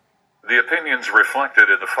The opinions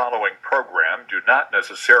reflected in the following program do not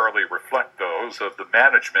necessarily reflect those of the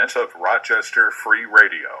management of Rochester Free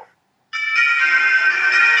Radio.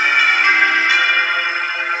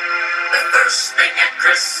 The first thing at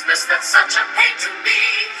Christmas that's such a pain to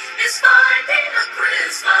me is finding a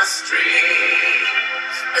Christmas tree.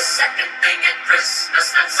 The second thing at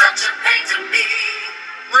Christmas that's such a pain to me,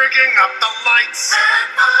 rigging up the lights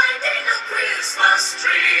and finding a Christmas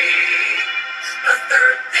tree. The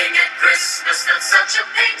third thing at Christmas that's such a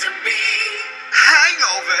pain to me,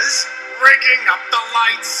 hangovers, rigging up the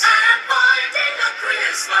lights and finding a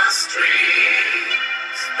Christmas tree.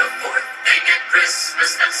 The fourth thing at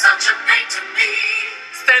Christmas that's such a pain to me,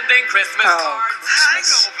 sending Christmas cards,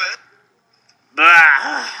 Christmas. hangovers.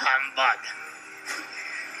 Blah, humbug.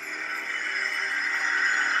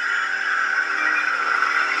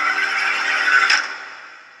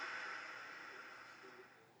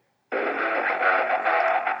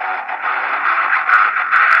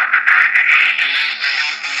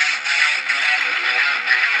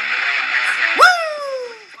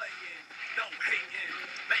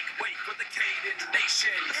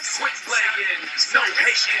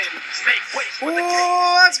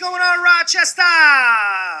 What's going on, Rochester?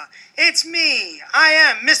 It's me. I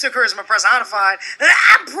am Mr. Charisma Personified, and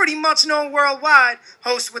I'm pretty much known worldwide.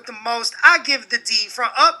 Host with the most. I give the D from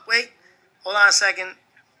wait, hold on a second.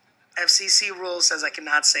 FCC rule says I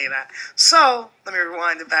cannot say that. So, let me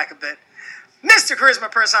rewind it back a bit. Mr. Charisma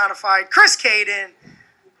Personified, Chris Caden.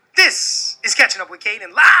 This is Catching Up with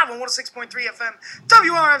Caden, live on 106.3 FM,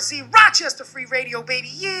 WRFC, Rochester Free Radio, baby.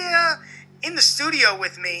 Yeah. In the studio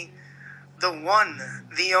with me, the one,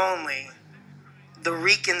 the only, the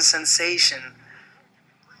Rican sensation.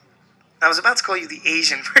 I was about to call you the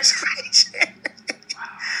Asian person.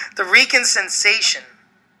 The Rican sensation.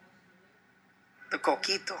 The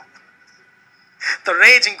Coquito. The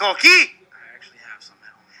Raging Coqui. I actually have some at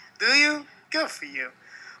home. Do you? Good for you.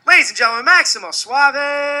 Ladies and gentlemen, Maximo Suave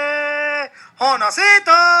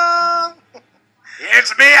Jonacito.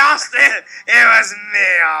 It's me, Austin. It was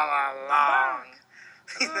me all along.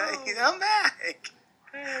 I'm back.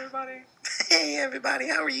 Hey, everybody. Hey, everybody.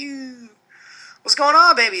 How are you? What's going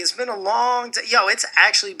on, baby? It's been a long time. Yo, it's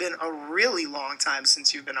actually been a really long time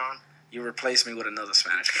since you've been on. You replaced me with another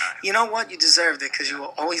Spanish guy. You know what? You deserved it because you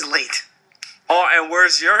were always late. Oh, and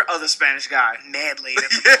where's your other Spanish guy? Mad late.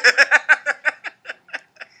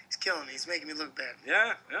 He's killing me. He's making me look bad.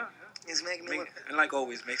 Yeah. He's making me look bad. And like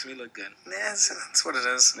always, makes me look good. Yeah, that's what it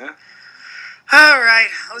is. Yeah. All right,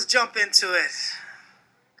 let's jump into it.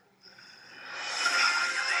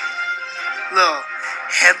 Little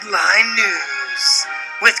headline news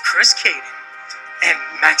with Chris Caden and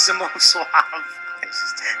Maximo Suave.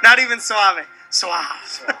 Not even Suave.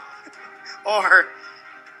 Suave. Or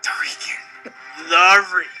the Rican. The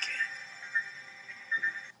Rican.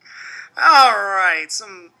 All right,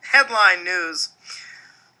 some headline news.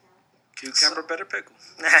 Cucumber better pickle.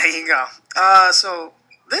 There you go. So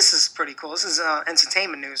this is pretty cool. This is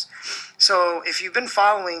entertainment news. So if you've been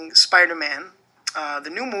following Spider-Man, the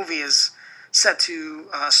new movie is set to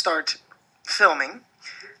start filming.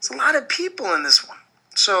 There's a lot of people in this one.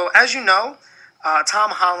 So as you know,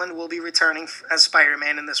 Tom Holland will be returning as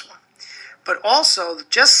Spider-Man in this one. But also,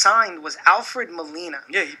 just signed was Alfred Molina.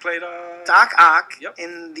 Yeah, he played Doc Ock Yep.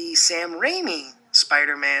 in the Sam Raimi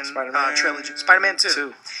Spider-Man, Spider-Man trilogy. Spider-Man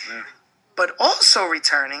 2. Yeah. But also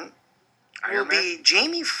returning will Iron Man. be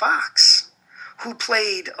Jamie Foxx, who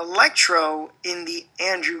played Electro in the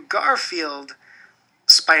Andrew Garfield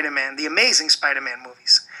Spider-Man, the Amazing Spider-Man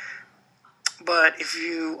movies. But if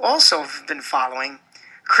you also have been following,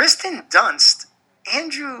 Kristen Dunst,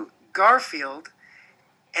 Andrew Garfield,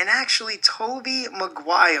 and actually Tobey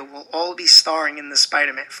Maguire will all be starring in the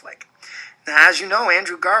Spider-Man flick. Now, as you know,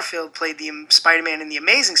 Andrew Garfield played the Spider-Man in The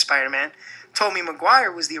Amazing Spider-Man. Tobey Maguire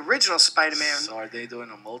was the original Spider-Man. So are they doing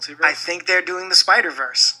a multiverse? I think they're doing the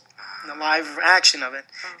Spider-Verse, the live action of it.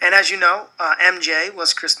 And as you know, MJ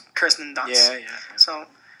was Kirsten Dunst. Yeah. So,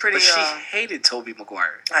 pretty... But she hated Tobey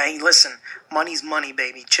Maguire. Hey, listen, money's money,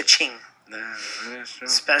 baby. Cha-ching. Nah, that's true.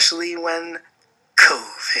 Especially when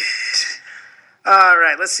COVID. All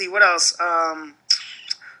right, let's see what else.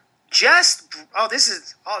 This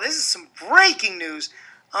is some breaking news.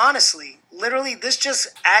 Honestly, literally, this just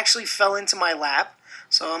actually fell into my lap,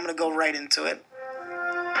 so I'm gonna go right into it.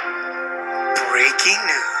 Breaking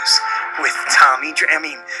news with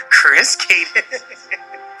Chris Caden.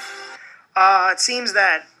 It seems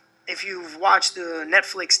that if you've watched the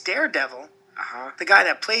Netflix Daredevil, the guy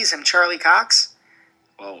that plays him, Charlie Cox.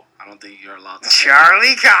 Whoa, I don't think you're allowed to.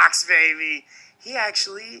 Charlie Cox, baby. he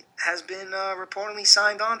actually has been reportedly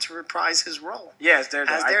signed on to reprise his role Yeah, it's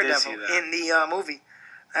Daredevil. as I did see Daredevil that. in the movie.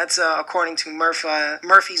 That's according to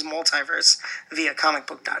Murphy's Multiverse via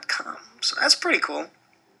comicbook.com. So that's pretty cool.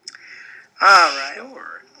 All right.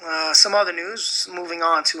 Sure. Some other news. Moving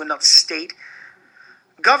on to another state.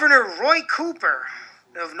 Governor Roy Cooper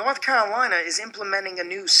of North Carolina is implementing a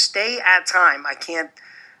new stay at time. I can't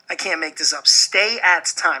make this up. Stay at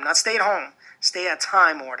time, not stay at home. Stay at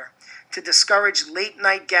time order to discourage late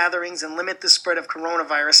night gatherings and limit the spread of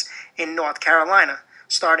coronavirus in North Carolina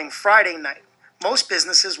starting Friday night. Most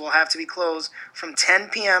businesses will have to be closed from 10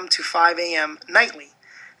 p.m. to 5 a.m. nightly.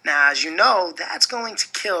 Now, as you know, that's going to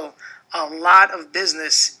kill a lot of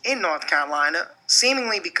business in North Carolina,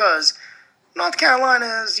 seemingly because North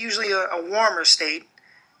Carolina is usually a warmer state,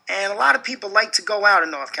 and a lot of people like to go out in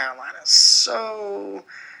North Carolina. So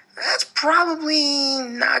that's probably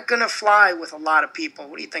not going to fly with a lot of people.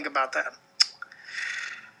 What do you think about that?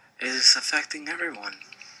 It's affecting everyone.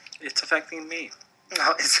 It's affecting me.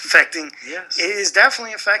 No, it's affecting. Yes. It is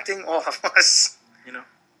definitely affecting all of us. You know.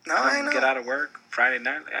 No, I Come know. Get out of work Friday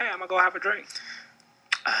night. Hey, I'm gonna go have a drink.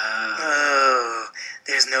 Oh,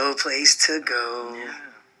 there's no place to go. Yeah.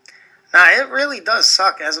 Nah, it really does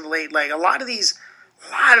suck as of late. Like a lot of the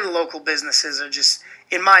local businesses are just,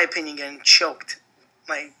 in my opinion, getting choked.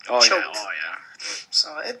 Like Oh choked. yeah. Oh yeah.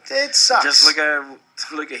 So it sucks. Just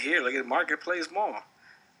look at here. Look at Marketplace Mall.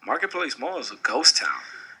 Marketplace Mall is a ghost town.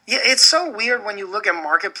 Yeah, it's so weird when you look at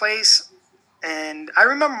Marketplace, and I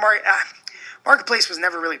remember Marketplace was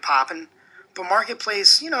never really popping, but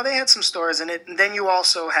Marketplace, they had some stores in it, and then you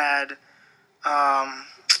also had,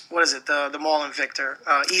 what is it, the mall in Victor,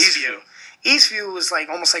 Eastview. Eastview was like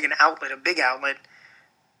almost like an outlet, a big outlet,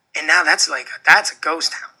 and now that's a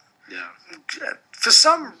ghost town. Yeah. For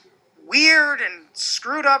some weird and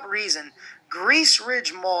screwed up reason, Grease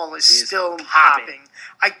Ridge Mall is still popping.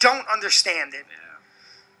 I don't understand it. Yeah.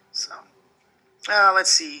 So,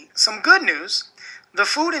 let's see. Some good news. The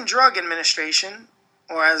Food and Drug Administration,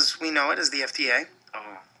 or as we know it as the FDA,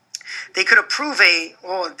 Oh. they could approve they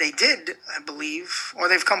did, I believe, or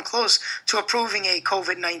they've come close to approving a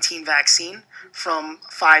COVID-19 vaccine from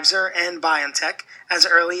Pfizer and BioNTech as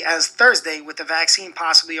early as Thursday, with the vaccine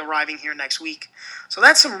possibly arriving here next week. So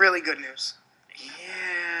that's some really good news.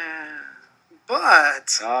 Yeah.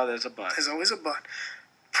 But Oh, there's a but. there's always a but.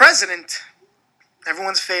 President,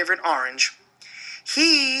 everyone's favorite, Orange,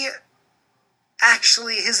 his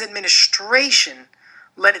administration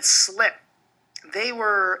let it slip. They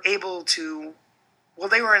were able to,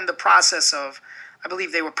 they were in the process of, I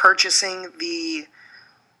believe they were purchasing the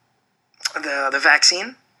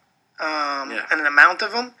vaccine, Yeah. and an amount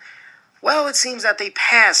of them. Well, it seems that they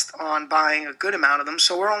passed on buying a good amount of them,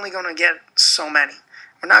 so we're only going to get so many.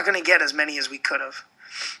 We're not going to get as many as we could have.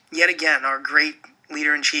 Yet again, our great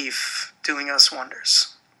leader-in-chief doing us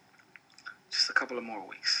wonders. Just a couple of more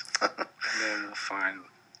weeks, and then we'll find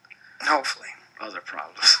Hopefully. other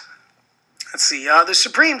problems. Let's see. The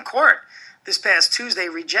Supreme Court this past Tuesday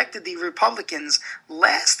rejected the Republicans'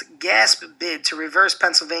 last gasp bid to reverse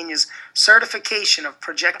Pennsylvania's certification of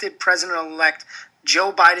projected President-elect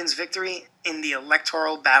Joe Biden's victory in the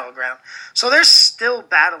electoral battleground. So they're still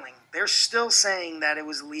battling. They're still saying that it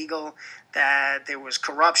was legal, that there was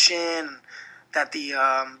corruption, that the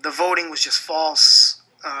voting was just false.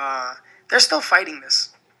 They're still fighting this.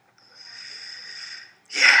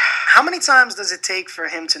 Yeah. How many times does it take for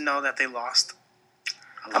him to know that they lost?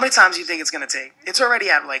 How many times do you think it's going to take? It's already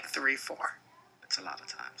at like 3, 4. It's a lot of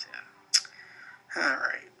times, yeah. All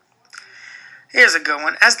right. Here's a good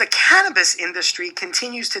one. As the cannabis industry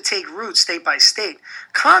continues to take root state by state,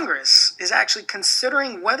 Congress is actually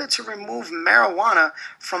considering whether to remove marijuana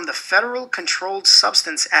from the Federal Controlled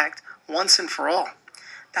Substance Act once and for all.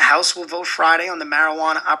 The House will vote Friday on the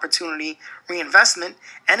Marijuana Opportunity Reinvestment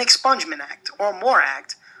and Expungement Act, or MORE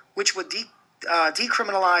Act, which would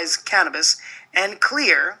decriminalize cannabis and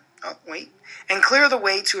clear the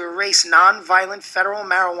way to erase non-violent federal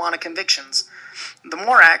marijuana convictions. The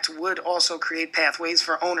MORE Act would also create pathways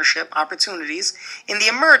for ownership opportunities in the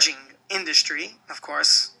emerging industry, of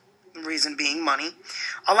course, the reason being money,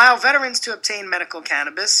 allow veterans to obtain medical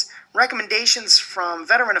cannabis, recommendations from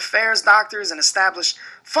Veteran Affairs doctors, and establish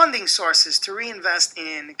funding sources to reinvest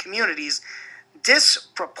in communities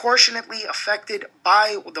disproportionately affected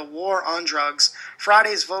by the war on drugs.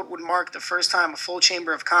 Friday's vote would mark the first time a full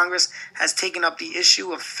chamber of Congress has taken up the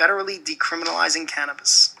issue of federally decriminalizing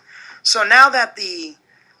cannabis. So now that the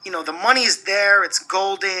money is there, it's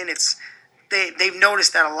golden, they've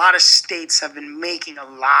noticed that a lot of states have been making a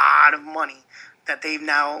lot of money, that they've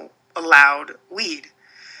now allowed weed.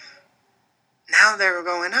 Now they're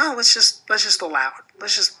going, no, let's just allow it.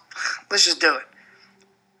 Let's just do it.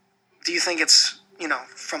 Do you think it's,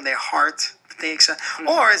 from their heart that they accept?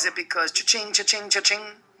 Or is it because cha-ching, cha-ching,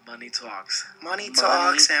 cha-ching? Money talks. Money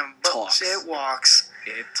talks and bullshit walks.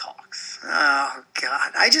 It talks. Oh,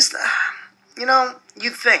 God. I just,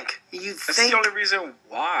 you'd think. That's the only reason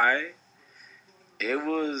why it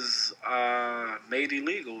was made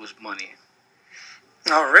illegal was money.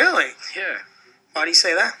 Oh, really? Yeah. Why do you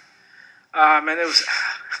say that? Man, it was...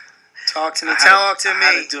 Talk to me. I Talk to I me.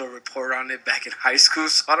 had to do a report on it back in high school,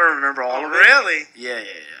 so I don't remember all of it. Really? Yeah.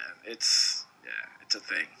 It's a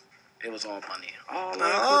thing. It was all money. All of who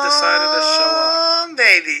decided to show up. Oh,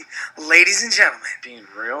 baby. Ladies and gentlemen. Being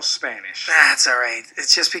real Spanish. That's all right.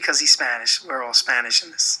 It's just because he's Spanish. We're all Spanish in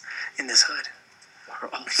this hood.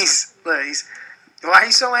 He's. Why are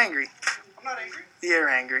you so angry? I'm not angry. You're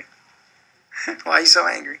angry. Why are you so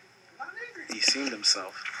angry? I'm not angry. He seen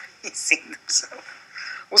himself. He's seen himself.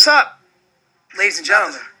 What's up, ladies and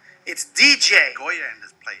gentlemen? It's DJ. Goya in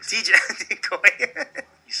this place. DJ Goya.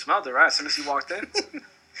 You smelled it, right? As soon as he walked in.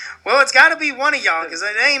 Well, it's got to be one of y'all, because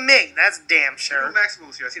it ain't me. That's damn Sure. sure.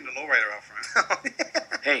 Maximus here. I seen the lowrider out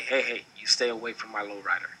front. Hey. You stay away from my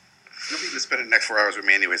lowrider. You'll be spending the next 4 hours with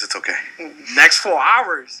me anyways. It's okay. Next 4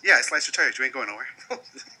 hours? Yeah, I sliced your tires. You ain't going nowhere.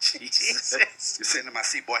 Jesus. You're sitting in my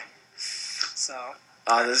seat, boy. So,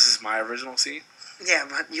 This is my original seat. yeah,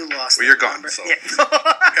 but you lost. Well, it, you're gone, remember? so Yeah. you got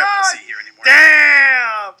no seat here anymore.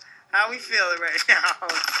 Damn! How we feeling right now?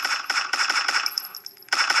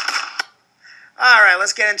 All right,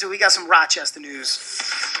 let's get into it. We got some Rochester news.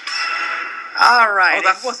 All right. Oh,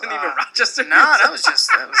 that wasn't even Rochester. No, that was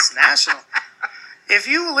national. If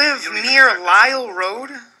you live near Lyle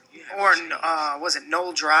Road or was it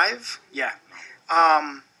Knoll Drive? Yeah.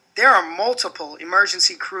 There are multiple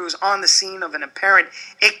emergency crews on the scene of an apparent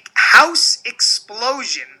house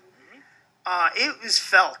explosion. It was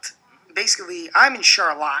felt. Basically, I'm in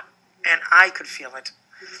Charlotte, and I could feel it.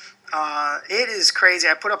 It is crazy.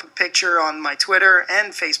 I put up a picture on my Twitter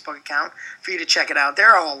and Facebook account for you to check it out. There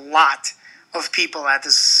are a lot of people at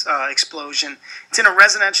this explosion. It's in a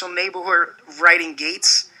residential neighborhood right in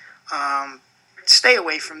Gates. Stay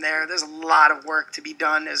away from there. There's a lot of work to be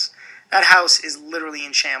done. That house is literally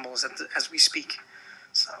in shambles as we speak.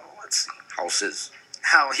 So let's see. Houses.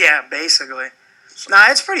 Yeah, basically. Nah,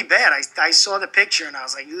 it's pretty bad. I saw the picture and I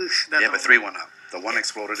was like, ugh. Yeah, but 3 went up. The 1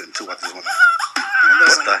 exploded and 2 others went up.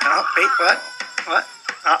 What the hell? Wait, what? What?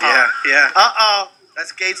 Uh-oh. Yeah. Uh-oh.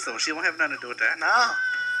 That's Gates, though. She won't have nothing to do with that.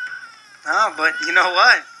 No, but you know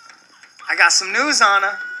what? I got some news on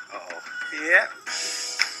her. Uh-oh. Yeah.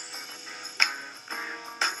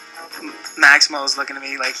 Maximo's looking at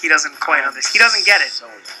me like he doesn't quite understand. He doesn't get it. So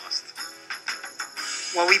lost.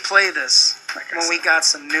 When we play this, when we got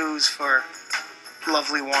some news for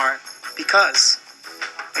Lovely Warren, because,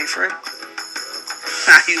 wait for it.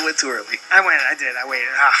 You went too early. I did. I waited.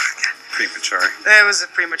 Premature. It was a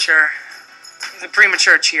premature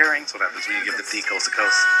cheering. That's what happens when you give the D coast to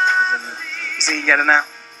coast. See, you get it now?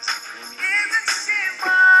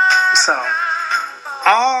 So,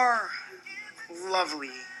 our lovely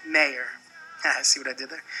mayor, see what I did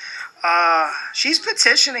there? She's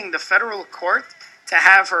petitioning the federal court to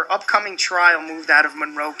have her upcoming trial moved out of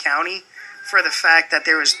Monroe County for the fact that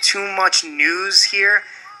there is too much news here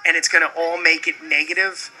and it's going to all make it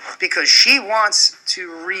negative because she wants to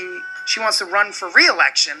run for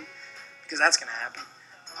re-election because that's going to happen.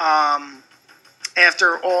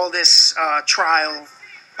 After all this trial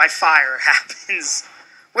by fire happens.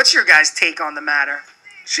 What's your guys' take on the matter?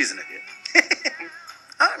 She's an idiot.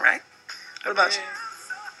 All right. What about you?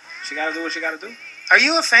 She got to do what she got to do. Are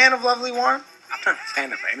you a fan of Lovely Warren? I'm not a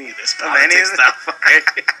fan of any of this Of any politics of stuff.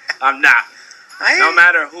 Okay? I'm not. I No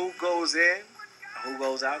matter who goes in, who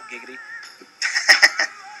goes out, giggity,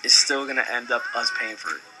 it's still going to end up us paying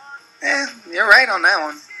for it. Yeah, you're right on that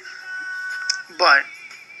one. But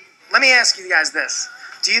let me ask you guys this.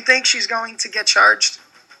 Do you think she's going to get charged?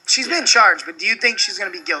 She's been charged, but do you think she's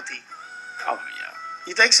going to be guilty? Oh, yeah.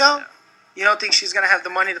 You think so? Yeah. You don't think she's going to have the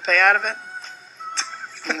money to pay out of it?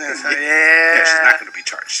 Yeah, she's not going to be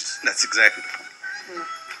charged. That's exactly the point.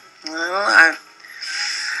 Well,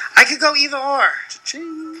 I could go either or.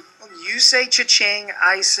 Cha-ching. You say cha-ching,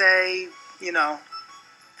 I say,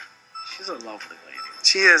 She's a lovely lady.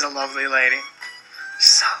 she is a lovely lady.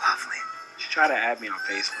 So lovely. She tried to add me on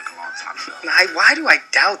Facebook a long time ago. Why do I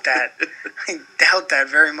doubt that? I doubt that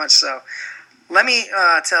very much so. Let me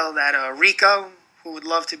tell that Rico, who would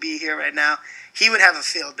love to be here right now, he would have a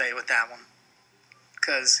field day with that one.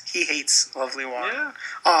 Because he hates Lovely Warren. Yeah.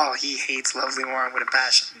 Oh, he hates Lovely Warren with a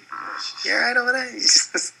passion. You all right over there?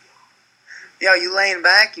 Yo, you laying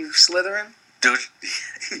back? You slithering? Dude,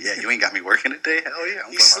 yeah, you ain't got me working today? Hell yeah,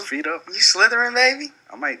 I'm putting my feet up. You slithering, baby?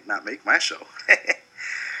 I might not make my show.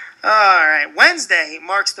 All right. Wednesday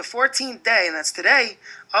marks the 14th day, and that's today,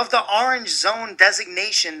 of the orange zone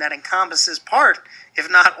designation that encompasses part, if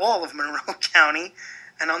not all, of Monroe County.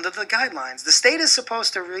 And under the guidelines, the state is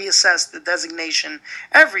supposed to reassess the designation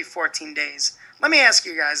every 14 days. Let me ask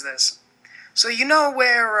you guys this. So you know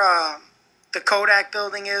where the Kodak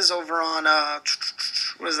building is over on,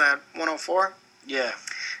 what is that, 104? Yeah.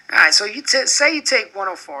 All right, so you say you take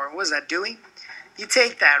 104. What is that, Dewey? You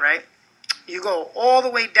take that, right? You go all the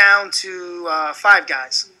way down to Five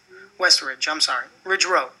Guys, West Ridge. I'm sorry, Ridge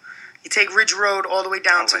Road. You take Ridge Road all the way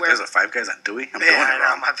down to where. There's a Five Guys on Dewey. I'm doing it I know,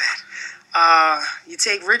 wrong. my bad. You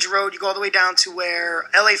take Ridge Road. You go all the way down to where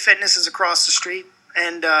LA Fitness is across the street,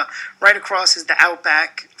 and right across is the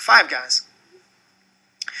Outback Five Guys.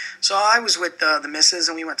 So I was with the missus,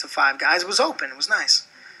 and we went to Five Guys. It was open. It was nice.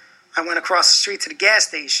 I went across the street to the gas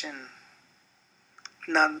station.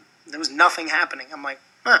 There was nothing happening. I'm like,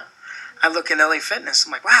 huh. I look at LA Fitness.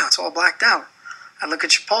 I'm like, wow, it's all blacked out. I look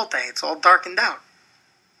at Chipotle. It's all darkened out.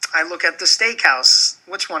 I look at the steakhouse.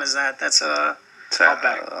 Which one is that? That's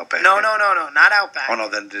Outback. Outback. No, not Outback. Oh, no,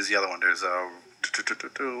 then there's the other one. There's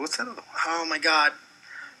what's that other one? Oh, my God.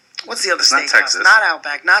 What's the other It's not steakhouse? Texas. Not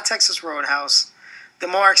Outback. Not Texas Roadhouse. The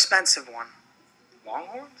more expensive one.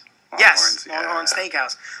 Longhorns? Yes, Longhorns, Longhorn yeah.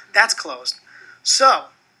 Steakhouse. That's closed. So,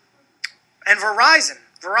 and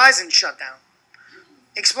Verizon shut down.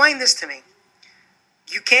 Explain this to me.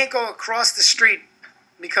 You can't go across the street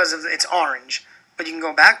because it's orange, but you can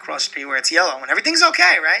go back across the street where it's yellow, and everything's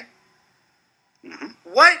okay, right? Mm-hmm.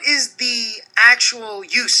 What is the actual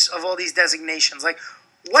use of all these designations? Like,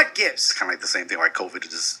 what gives? It's kind of like the same thing. Like COVID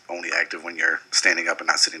is only active when you're standing up and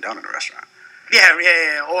not sitting down in a restaurant.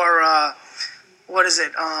 Yeah. Or, what is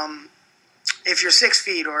it? If you're 6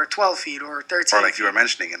 feet or 12 feet or 13 Or like you were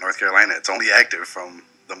mentioning in North Carolina, it's only active from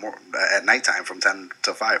at nighttime from 10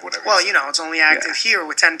 to 5, whatever. Well, you know, it's only active here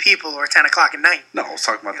with 10 people or 10 o'clock at night. No, I was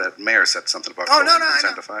talking about that mayor said something about Oh, no, closing I from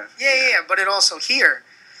 10 know. to 5. Yeah, but it also here,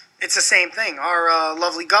 it's the same thing. Our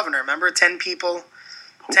lovely governor, remember, 10 people,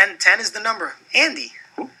 10 is the number. Andy.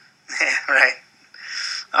 Who? Yeah, right.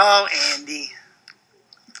 Oh, Andy.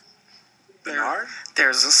 Bernard?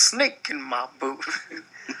 There's a snake in my boot.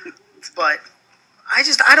 But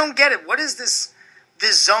I don't get it. What is this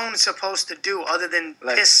zone supposed to do other than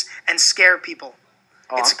Like- piss and scare people?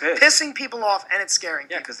 Oh, It's I'm pissed. pissing people off and it's scaring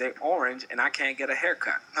Yeah, people. because they're orange and I can't get a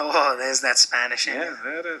haircut. Oh, there's that Spanish in Yeah, you.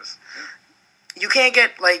 there it is. You can't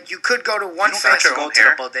get, like, you could go to one don't fence. cut your Go own to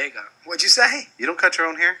hair? the bodega. What'd you say? You don't cut your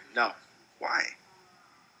own hair? No, Why?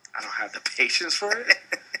 I don't have the patience for it.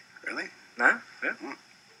 Really? Nah, yeah.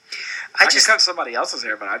 I I just can cut somebody else's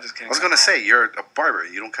hair, but I just can't. I was cut going to my say, you're a barber.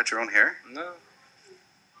 You don't cut your own hair? own. No.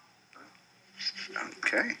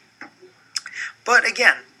 Okay. But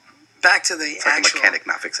again, back to the It's like actual. a mechanic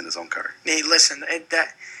not fixing his own car. Hey, listen,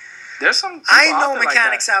 There's some. I people out know there like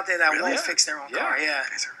mechanics that. out there that Really? won't Yeah. fix their own Yeah. car. Yeah,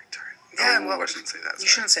 Guys are retarded. Yeah, Oh, well, I shouldn't say that. you Sorry.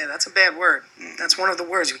 shouldn't say that. That's a bad word. That's one of the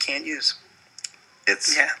words we can't use.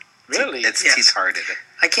 It's Yeah, Really? It's Yes. teeth-hearted.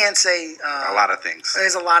 I can't say A lot of things.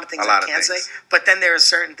 There's a lot of things A lot I of can't things. say, but then there are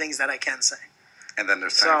certain things that I can say. And then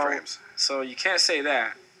there's time So, frames. so you can't say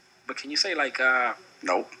that, but can you say like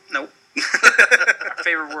Nope. Nope. our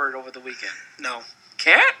favorite word over the weekend? No.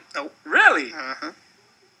 Can't? Nope. Really? Uh-huh.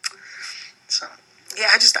 So, yeah,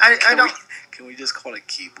 I Can don't. Can we just call it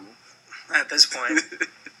Kibu? At this point.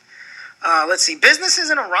 Let's see. Businesses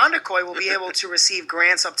in Irondequoit will be able to receive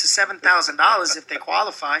grants up to $7,000 if they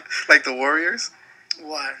qualify. Like the Warriors?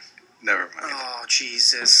 What? Never mind. Oh,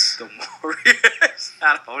 Jesus. The Warriors.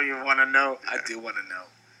 I don't even want to know. I do want to know.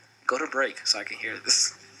 Go to break so I can hear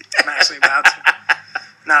this. I'm actually about to.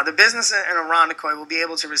 Now, the business in Irondequoit will be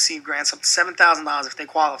able to receive grants up to $7,000 if they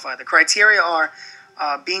qualify. The criteria are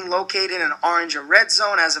being located in an orange or red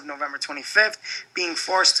zone as of November 25th, being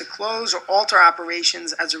forced to close or alter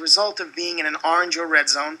operations as a result of being in an orange or red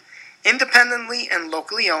zone, independently and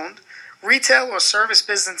locally owned, retail or service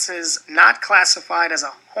businesses not classified as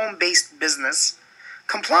a home-based business,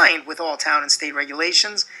 compliant with all town and state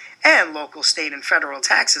regulations, and local, state, and federal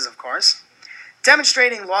taxes, of course,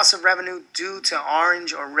 demonstrating loss of revenue due to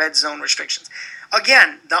orange or red zone restrictions.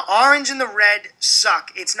 Again, the orange and the red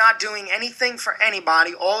suck. It's not doing anything for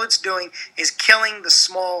anybody. All it's doing is killing the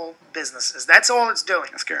small businesses. That's all it's doing.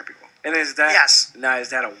 That's scaring people. And is that Yes. Now is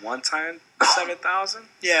that a one-time 7,000?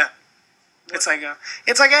 Yeah. It's like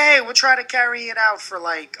hey, we'll try to carry it out for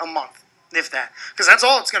like a month, if that, because that's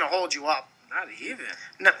all it's gonna hold you up. Not even.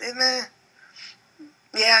 No,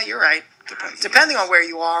 yeah, you're right. Depending on where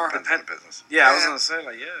you are. Depending on the business. Yeah, I was gonna say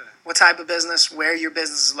like What type of business, where your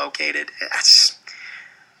business is located.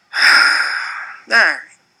 Nah,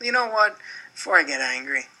 you know what? Before I get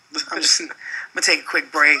angry, I'm gonna take a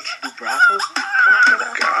quick break.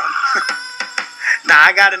 Nah,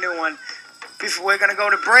 I got a new one. Before we're gonna go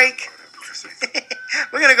to break.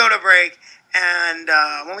 We're gonna go to break, and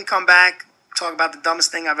when we come back, talk about the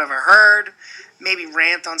dumbest thing I've ever heard. Maybe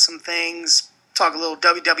rant on some things. Talk a little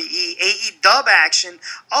WWE AEW action.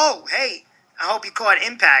 Oh, hey, I hope you caught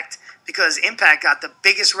Impact, because Impact got the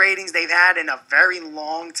biggest ratings they've had in a very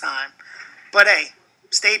long time. But hey,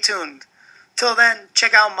 stay tuned. Till then,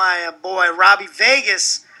 check out my boy Robbie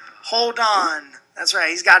Vegas. Hold On. That's right,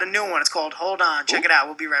 he's got a new one. It's called Hold On. Check it out.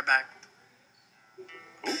 We'll be right back.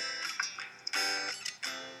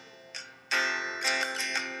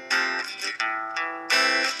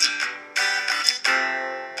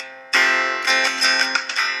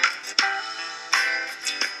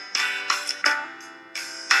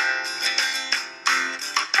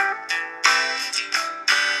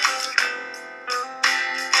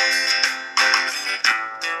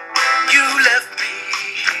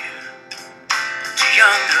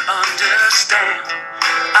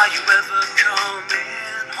 Are you ever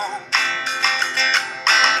coming home?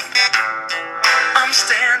 I'm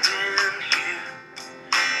standing here.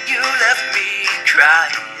 You left me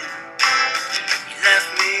crying. You left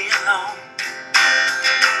me alone.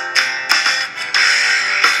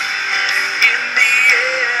 In the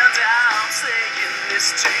end, I'm saying this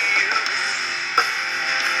to you.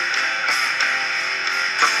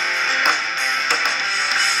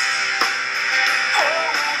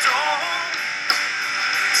 Hold on.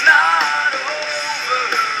 It's not over.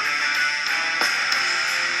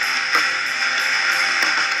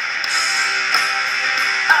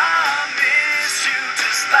 I miss you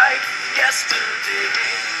just like yesterday.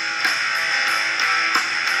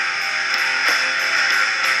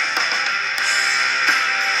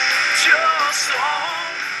 Your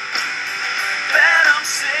song that I'm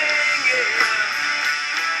singing.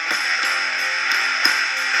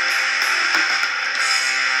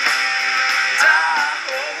 And I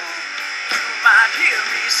hope you might hear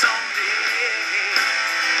me someday.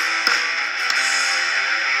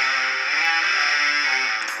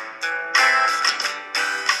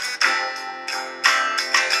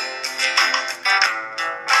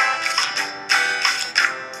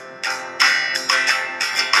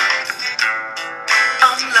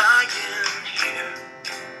 I'm lying here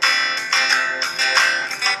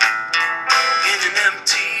in an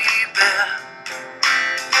empty bed,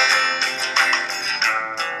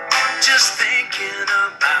 just thinking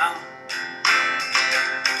about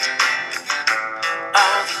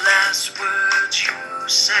all the last words you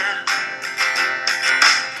said.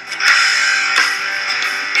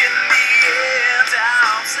 In the end,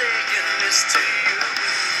 I'm saying this to you.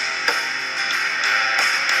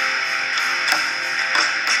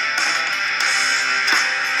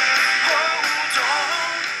 Hold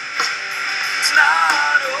on, it's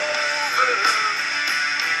not over.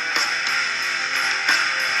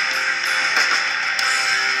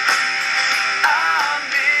 I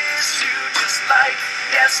miss you just like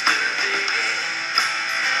yesterday.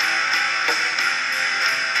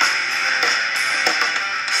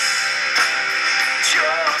 It's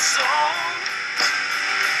your song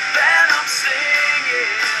that I'm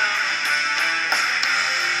singing.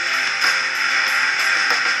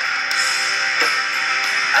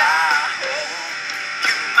 I hope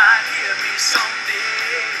you might hear me someday.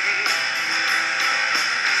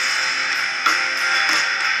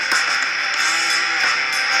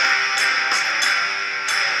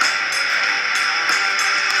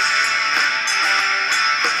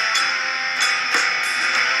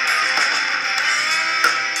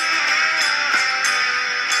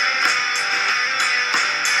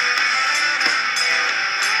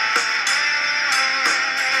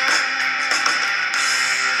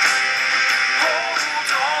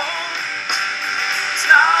 Hold on, it's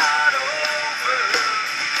not over.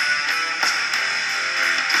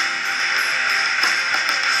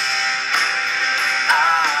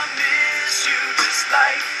 I miss you just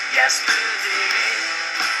like yesterday.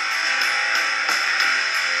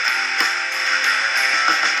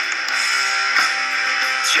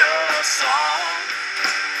 It's your song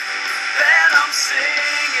that I'm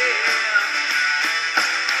singing.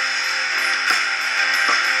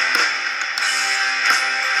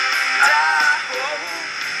 And I hope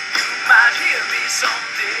you might hear me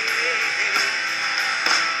someday.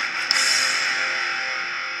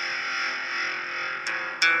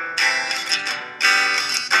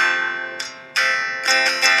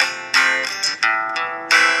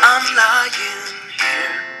 I'm I'm lying here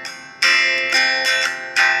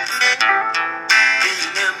in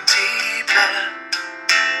an empty bed,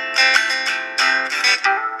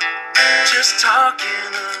 just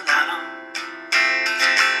talking aloud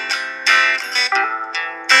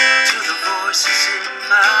to the voices in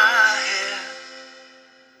my head.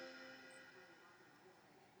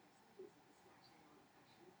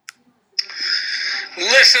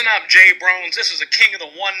 Listen up, J-Brones. This is the king of the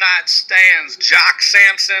one-night stands, Jock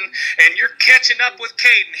Sampson, and you're catching up with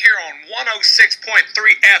Caden here on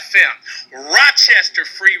 106.3 FM, Rochester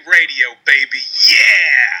Free Radio, baby.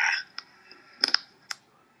 Yeah!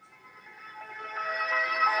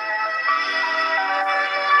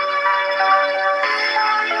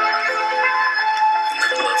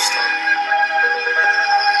 Another love story.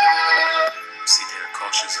 See, there are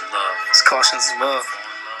cautions in love. It's cautions in love.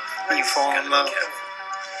 When you fall in love. Careful.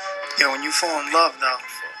 Yo, when you fall in love, though,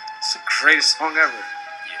 It's the greatest song ever.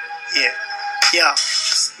 yeah. Yeah.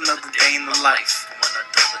 Another day in the life. When I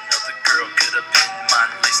thought another girl could have been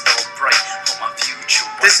mine, laced all bright on my future.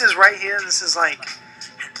 This is right here. This is like,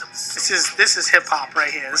 this is hip hop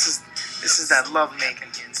right here. This is that love making.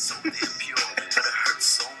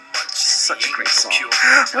 Such a great song.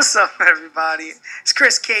 What's up, everybody? It's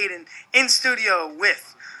Chris Caden in studio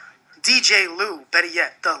with DJ Lou, better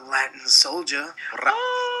yet, the Latin Soldier.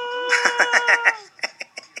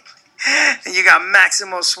 And you got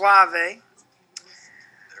Maximo Suave.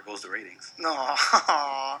 There goes the ratings. No,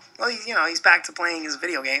 well, he's back to playing his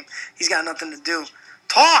video game. He's got nothing to do.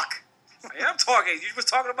 Talk. I am talking. You was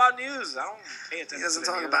talking about news. I don't pay attention. He doesn't to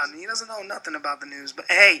the talk news. about. He doesn't know nothing about the news. But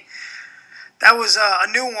hey, that was a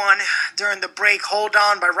new one during the break. Hold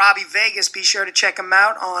On by Robbie Vegas. Be sure to check him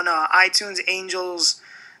out on iTunes. Angels,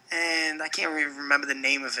 and I can't even remember the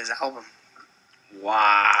name of his album.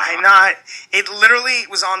 Wow. I know it literally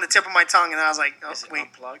was on the tip of my tongue, and I was like, oh Is it wait,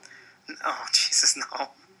 unplugged? oh Jesus, no.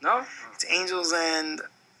 No. It's Angels and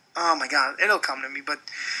oh my God, it'll come to me. But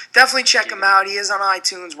definitely check him out. He is on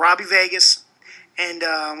iTunes, Robbie Vegas. And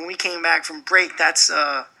when we came back from break, that's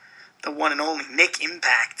the one and only Nick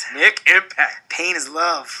Impact. Nick Impact. Pain is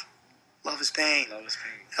love. Love is pain. Love is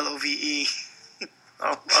pain. LOVE.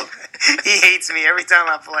 Oh, love it. He hates me every time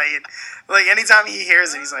I play it. Like anytime he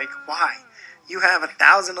hears it, he's like, "Why? You have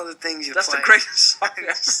 1,000 other things you That's play." the greatest song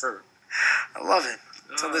ever. I love it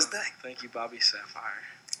till this day. Thank you, Bobby Sapphire.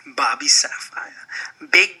 Bobby Sapphire.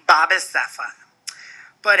 Big Bobby Sapphire.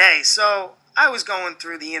 But hey, so I was going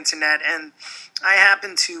through the internet and I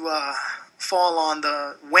happened to fall on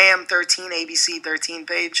the Wham 13, ABC 13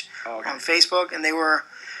 page Okay. on Facebook, and they were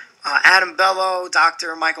Adam Bello,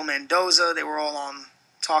 Dr. Michael Mendoza, they were all on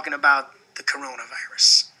talking about the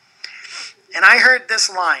coronavirus. And I heard this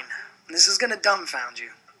line. This is going to dumbfound you.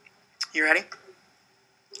 You ready?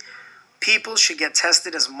 People should get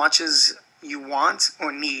tested as much as you want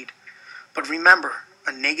or need. But remember,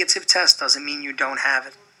 a negative test doesn't mean you don't have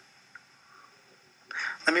it.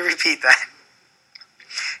 Let me repeat that.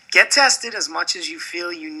 Get tested as much as you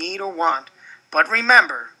feel you need or want. But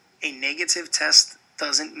remember, a negative test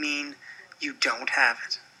doesn't mean you don't have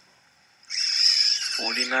it.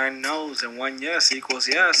 49 no's and 1 yes equals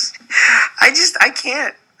yes. I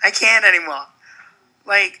can't anymore.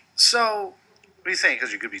 Like, so What are you saying?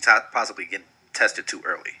 Because you could be possibly getting tested too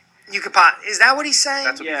early. you could is that what he's saying?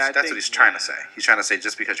 That's what, Yeah, I that's what think- he's trying yeah. to say. He's trying to say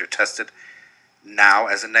just because you're tested now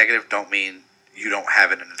as a negative don't mean you don't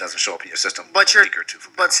have it and it doesn't show up in your system But a week or two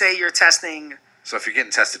from now. But say you're testing. So if you're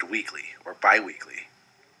getting tested weekly or bi-weekly,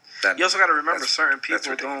 then You also got to remember that's- certain that's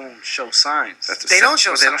people ridiculous. don't show signs. That's They don't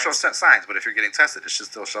show They don't show signs. signs, but if you're getting tested, it should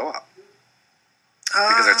still show up.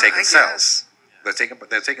 Because they're taking I cells. guess.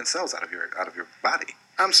 They're taking cells out of your body,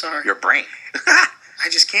 I'm sorry. your brain. I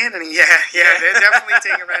just can't anymore. Yeah, they're definitely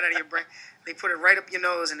taking it right out of your brain. They put it right up your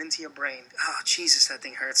nose and into your brain. Oh, Jesus, that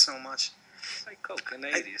thing hurts so much. It's like Coke in the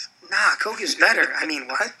 80s. Nah, Coke is better. I mean,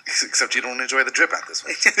 what? Except you don't enjoy the drip out this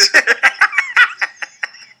one.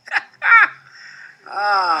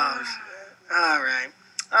 Oh, all right.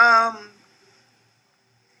 Boy,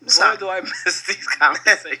 So, do I miss these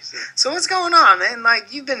conversations. so what's going on, man?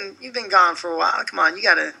 Like you've been gone for a while. Come on, you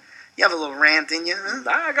have a little rant in you, huh?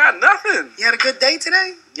 Nah, I got nothing. You had a good day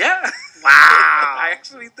today? Yeah. Wow. I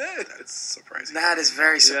actually did. That's surprising. That is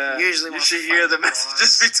very Yeah. usually you wants should to hear fight the boss.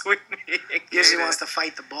 messages between me and Usually Kaden. wants to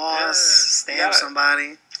fight the boss, Yeah. stab Yeah.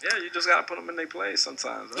 somebody. Yeah, you just gotta put them in their place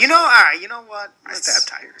sometimes. You know, all right. You know what? I stabbed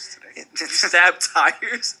tires today. stab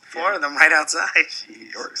tires. 4 of them right outside.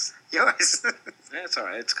 Yours. Yours. Yeah, it's all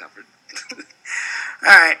right. It's covered. All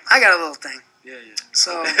right, I got a little thing. Yeah.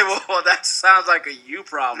 So, Well, that sounds like a you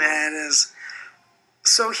problem. man, it is.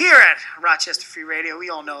 So here at Rochester Free Radio, we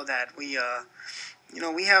all know that we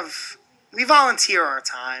we volunteer our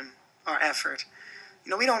time, our effort.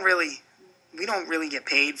 We don't really get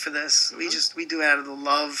paid for this. We do it out of the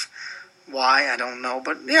love. Why, I don't know,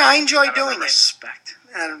 but yeah, I enjoy doing it. Respect.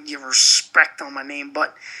 I don't give respect on my name,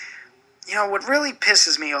 but what really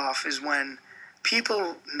pisses me off is when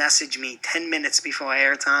people message me 10 minutes before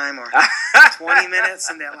airtime or 20 minutes,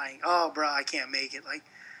 and they're like, "Oh, bro, I can't make it." Like,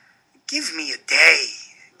 give me a day.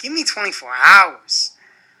 Give me 24 hours.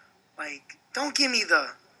 Like, don't give me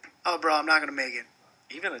the, "Oh, bro, I'm not gonna make it."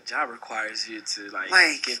 Even a job requires you to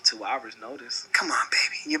Like- give 2 hours notice. Come on,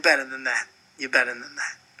 baby. You're better than that. You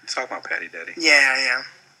talking about Patty Daddy? Yeah, I am.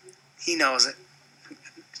 He knows it.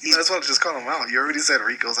 That's why I just call him out. You already said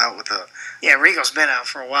Rico's out with the Yeah, Rico's been out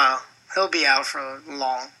for a while. He'll be out for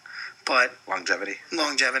long, but longevity.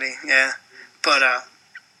 Yeah. But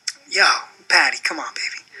yo, Patty, come on,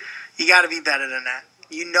 baby. You got to be better than that.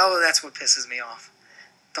 That's what pisses me off.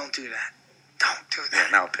 Don't do that. Don't do Yeah,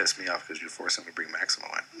 that. now it pissed me off because you're forcing me to bring Maximo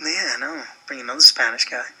in. Yeah, I know. Bring another Spanish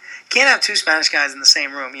guy. Can't have 2 Spanish guys in the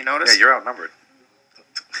same room. You notice? Yeah, you're outnumbered.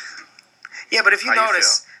 Yeah, but if you How you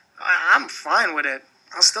notice, I'm fine with it.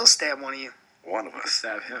 I'll still stab one of you. One of us.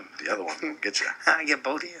 Stab him. The other one will get you. I get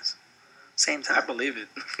both of you. Same I time. believe it.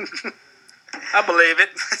 I believe it.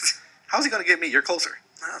 How's he gonna get me? You're closer.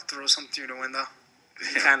 I'll throw something through the window.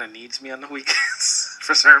 He kind of needs me on the weekends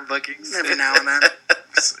for certain bookings. Every now and then.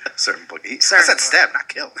 Certain book. I Certain said book. stab, not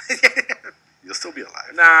kill. You'll still be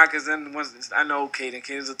alive. Nah, because then once I know Caden.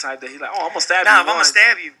 Caden's the type that he's like, "Oh, I'm gonna stab Nah, you." if I'm going to once."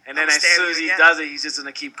 stab you. And then I'ma as stab soon you as he again. does it, he's just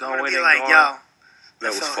gonna keep I'm going. going to be and like, going. yo. That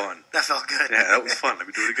was felt- fun. That felt good. Yeah, that was fun. Let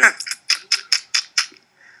me do it again.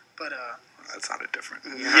 But, That sounded different.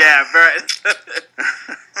 Yeah, bro.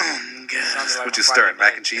 good. Sounded like What a you Friday stirring? Mac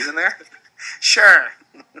night. and cheese in there? Sure.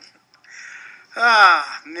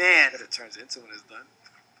 Ah, man. What it turns into when it's done.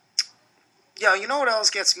 Yo, you know what else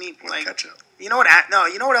gets me, like, Ketchup. you know what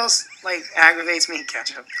else, like, aggravates me?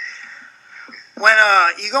 Ketchup. When,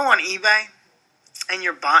 you go on eBay, and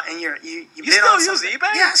you bid still on use something.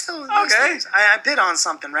 eBay? Yeah, I still use. I bid on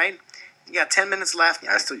something, right? You got 10 minutes left.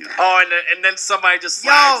 I still use it. Oh, and then somebody just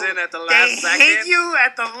Yo, slides in at the they last second. hit you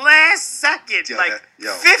at the last second. Yo, like,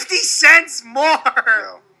 yo. 50 cents more.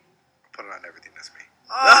 Yo, put it on everything. That's me.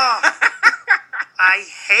 Oh, I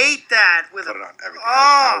hate that. With Put it on everything.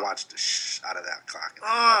 Oh. I watched the out of that clock. And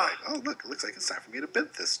Oh. I'm like, oh, look, it looks like it's time for me to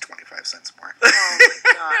bid this 25 cents more. Oh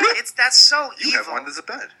my god, that's so You evil. have one as a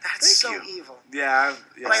bed. That's so Thank you. evil. Yeah.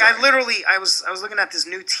 Like sorry. I was looking at this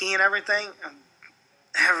new tea and everything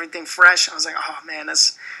fresh. I was like, oh man,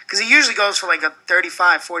 that's because it usually goes for like a $35,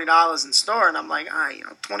 $40 in store, and I'm like,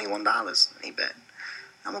 $21 ain't bad.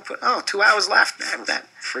 I'm gonna put 2 hours left. Have that.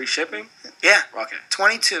 Free shipping? Yeah, Okay.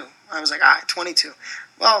 22. I was like, all right, 22.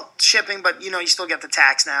 Well, shipping, but you still get the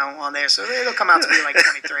tax now on there, so it'll come out to be like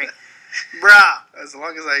 23. Bruh, As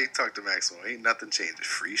long as I talk to Maximo, ain't nothing changed.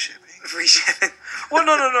 Free shipping. free shipping. Well,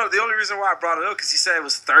 no. The only reason why I brought it up because he said it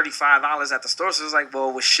was $35 at the store. So it was like,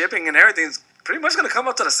 well, with shipping and everything, it's pretty much going to come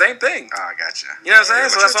up to the same thing. Oh, I gotcha. You know what I'm saying? Yeah,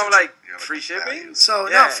 So that's why I'm like, yeah, free shipping? values. So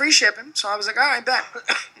Yeah. no, free shipping. So I was like, all right, bet.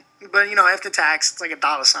 But after tax, it's like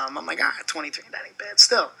 $1 something. I'm like, all right, 23. That ain't bad.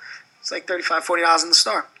 Still, it's like $35, $40 in the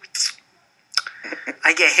store.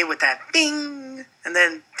 I get hit with that ding, and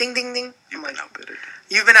then ding, ding, ding. You've I'm been like, outbidded.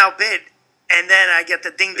 you've been outbid, and then I get the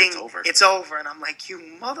ding, ding. It's over. It's over, and I'm like, you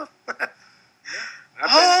mother. I've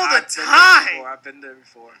All the been there time. before. I've been there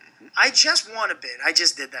before. I just won a bid. I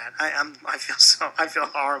just did that. I feel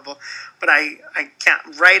horrible, but I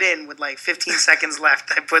can't. Right in with like 15 seconds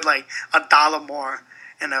left, I put like $1 more,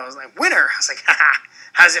 and I was like, winner. I was like, haha,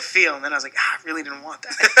 how's it feel? And then I was like, I really didn't want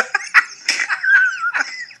that.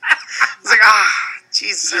 I was like,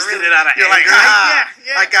 Jesus, Just I really did it out of You're like, anger.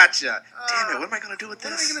 yeah. I gotcha. Damn it, what am I going to do with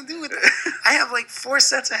What am this? I gonna do with it? I have like 4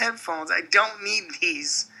 sets of headphones. I don't need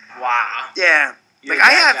these. Wow. Yeah, You're like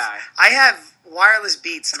that I have wireless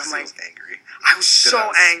Beats, and I'm I like, was angry. I was Did so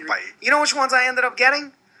I angry. spite? You know which ones I ended up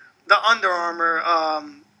getting? The Under Armour,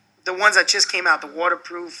 the ones that just came out, the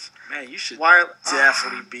waterproof Man, you should wire.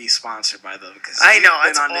 definitely be sponsored by them. Because I know,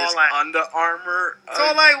 You've that's been on all this I- Under Armour. That's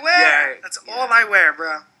all I wear. That's all I wear,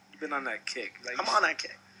 bro. You've been on that kick. Like, I'm on that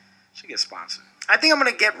kick. Should get sponsored. I think I'm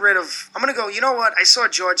gonna get rid of. I'm gonna go. You know what? I saw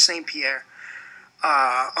George St. Pierre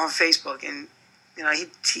on Facebook, and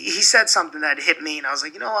he said something that hit me, and I was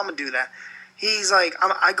like, I'm gonna do that. He's like,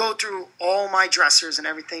 I go through all my dressers and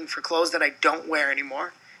everything for clothes that I don't wear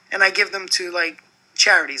anymore, and I give them to like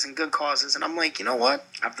charities and good causes. And I'm like, you know what?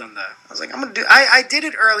 I've done that. I was like, I'm gonna do. I did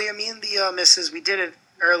it earlier. Me and the missus, we did it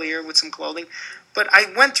earlier with some clothing. But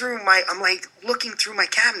I went through I'm like looking through my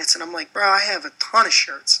cabinets, and I'm like, bro, I have a ton of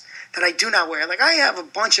shirts that I do not wear. Like I have a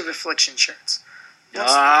bunch of Affliction shirts.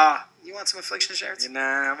 You You want some Affliction shirts? Nah,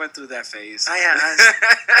 I went through that phase.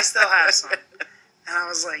 I still have some. And I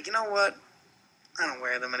was like, you know what? I don't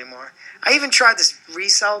wear them anymore. I even tried to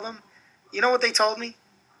resell them. You know what they told me?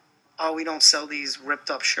 Oh, we don't sell these ripped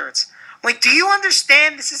up shirts. I'm like, do you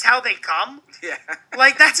understand this is how they come? Yeah.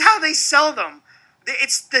 Like, that's how they sell them.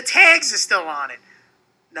 It's the tags are still on it.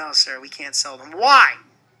 No, sir, we can't sell them. Why?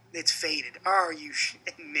 It's faded. Are you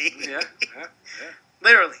shitting me? Yeah.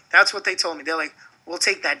 Literally, that's what they told me. They're like, we'll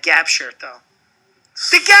take that Gap shirt, though.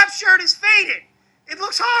 The Gap shirt is faded. It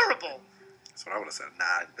looks horrible. That's what I would have said.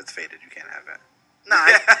 Nah, it's faded. You can't have it.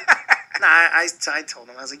 I told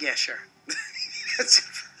him. I was like, yeah, sure.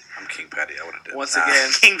 I'm King Petty. I would have did. Once again,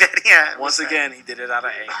 King Betty, yeah. once again, he did it out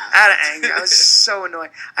of anger. Out of anger. I was so annoyed.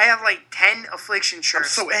 I have like 10 Affliction I'm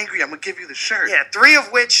shirts. so angry. I'm gonna give you the shirt. Yeah, 3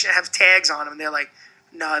 of which have tags on them. And they're like,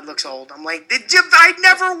 no, it looks old. I'm like, I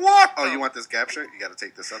never wore them. Oh, you want this Gap shirt? You got to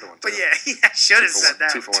take this other one too. But yeah, I should have said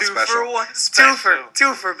that. 2 for 1 special.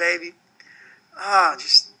 Two for, baby. Oh,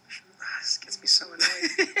 this gets me so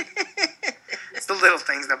annoyed. It's the little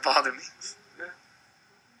things that bother me.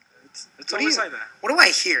 It's always like that. What do I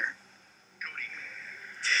hear?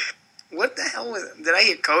 What the hell was it? Did I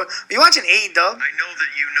hear Cody? Are you watching AEW? I know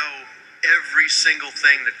that you know every single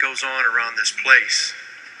thing that goes on around this place.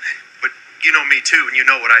 But you know me too, and you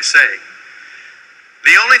know what I say.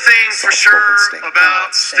 The only thing for Soft-spoken sure Sting.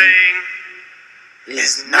 about Sting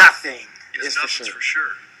Is nothing. is Is for nothing's sure. for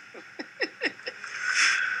sure.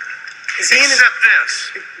 Is he in his... Except this.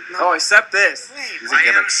 Oh, except this. Wait, He's a I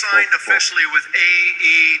am gimmick. signed Full. officially with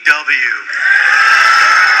AEW.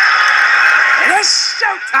 And it's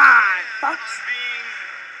showtime, folks. Being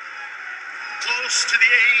close to the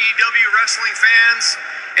AEW wrestling fans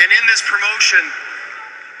and in this promotion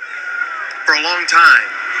for a long time,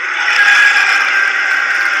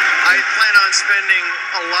 I plan on spending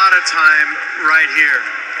a lot of time right here.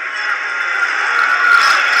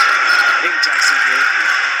 I think Jackson did.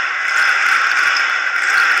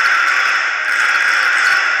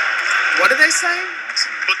 what did they say?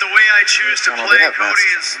 But the way I choose to Oh, no, play they have Cody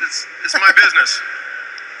masks. is my business.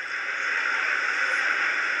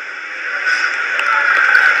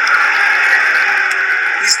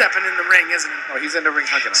 He's stepping in the ring, isn't he? Oh, he's in the ring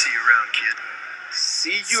hugging him. See you around, kid.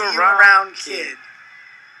 See See you around, kid.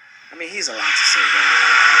 I mean, he's allowed to say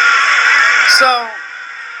that. So,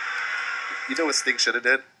 You know what Sting should have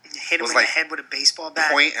did? hit him Was in like the head with a baseball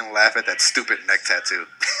bat. Point and laugh at that stupid neck tattoo.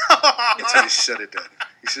 That's what he should have done.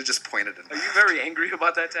 He should have just pointed and Are you laughed. very angry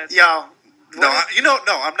about that tattoo? Yo. No,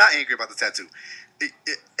 I'm not angry about the tattoo.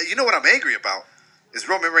 You know what I'm angry about is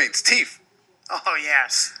Roman Reigns' teeth. Oh,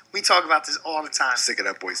 yes. We talk about this all the time. I'm sick of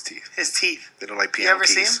that boy's teeth. His teeth. They look like You piano ever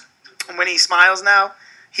see keys. him? And when he smiles now,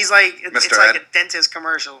 he's like, it's Mr. like Ed. a dentist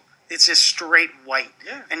commercial. It's just straight white.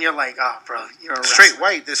 Yeah. And you're like, oh, bro, you're a Straight wrestler.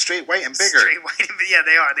 white. They're straight white and bigger. Straight white. Yeah,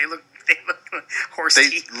 they are. They look like horse They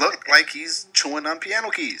teeth. look like he's chewing on piano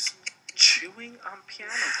keys. Chewing on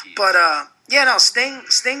piano keys. But, yeah, no, Sting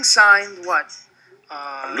signed what?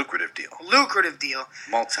 A lucrative deal. Lucrative deal.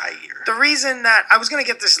 Multi-year. The reason that I was gonna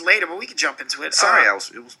get this later, but we could jump into it. Sorry, Uh,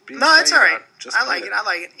 it was being No, it's said, all right. just I like played it. I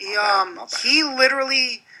like it. He My bad. he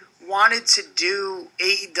literally wanted to do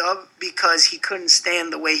AEW because he couldn't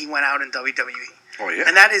stand the way he went out in WWE, Oh, yeah.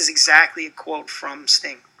 and that is exactly a quote from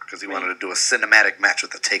Sting. Because he wanted to do a cinematic match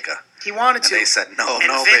with the Taker. He wanted And to. they said, no, And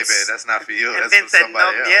no, Vince- baby, that's not for you. and That's Vince for said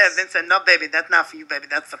somebody no. else. Yeah, Vince said no, baby. That's not for you, baby.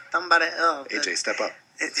 That's for somebody else. AJ, step up.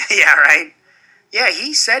 Yeah, right. Yeah,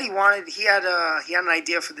 he said he had an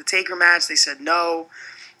idea for the Taker match. They said no.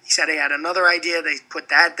 He said he had another idea. They put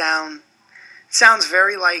that down. It sounds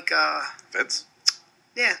very like Vince?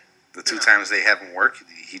 yeah. The 2 times they haven't worked,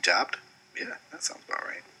 he jobbed? Yeah, that sounds about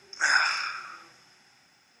right.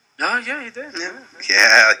 No, yeah, he did. Yeah.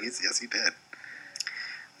 Yeah, yes, he did.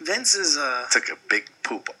 Vince is Took a big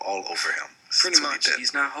poop all over him. Pretty That's what much. He did.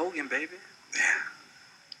 He's not Hogan, baby. Yeah.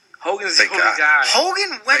 Hogan's Thank the only God. guy. Hogan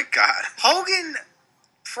went. Thank God. Hogan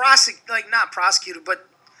not prosecuted, but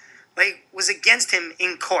like was against him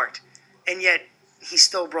in court, and yet he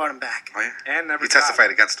still brought him back. Oh, yeah. And never He testified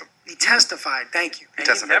jobbed. against him. He testified. Thank you. And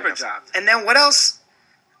he testified never against him. jobbed. And then what else?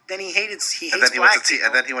 Then he hates. He hates And then he went black to people.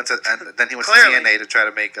 and then he went to Clearly. TNA to try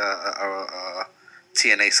to make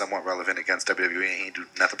TNA somewhat relevant against WWE, and he did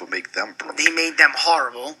nothing but make them broke. He made them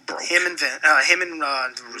horrible. Broke. Him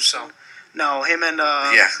and Russo. No, him and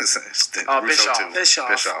Yeah, Oh, Russo too.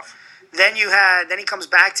 Bischoff. Then he comes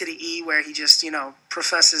back to the E where he just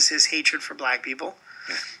professes his hatred for black people.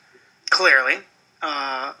 Yeah. Clearly,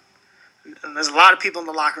 and there's a lot of people in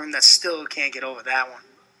the locker room that still can't get over that one.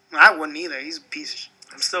 I wouldn't either. He's a piece of shit.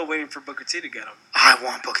 I'm still waiting for Booker T to get him. I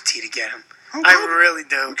want Booker T to get him. Hulk I Hogan. really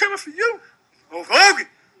I'm do. coming for you. Hulk Hogan.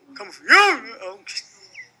 Coming for you. Oh.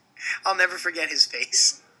 I'll never forget his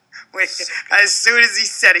face. When, as soon as he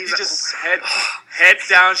said it, He he's just like, head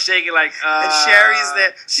down, shaking like. and Sherry's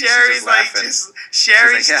there. She's Sherry's just like laughing. just.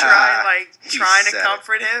 Sherry's She's like, trying he to said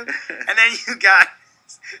comfort him, and then you got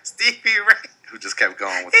Stevie Ray. Who just kept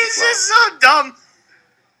going with He's the flow. just so dumb.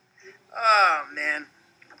 Oh man,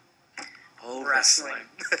 Oh, wrestling.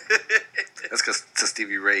 That's because to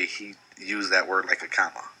Stevie Ray, he used that word like a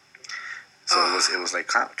comma. So it was like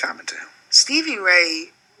common to him. Stevie Ray,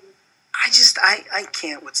 I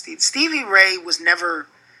can't with Stevie Ray was never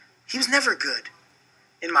good,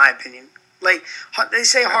 in my opinion. Like they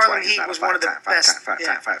say, That's why Harlem he's Heat not a was one of the best.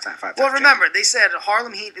 five-time Well, champion. remember they said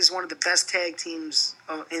Harlem Heat is one of the best tag teams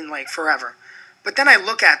in like forever. But then I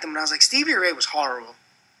look at them and I was like, Stevie Ray was horrible.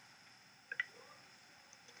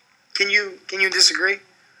 Can you disagree?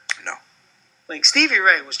 No. Like Stevie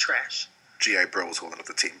Ray was trash. G.I. Bro was holding up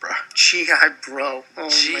the team, bro. G.I. Bro. Oh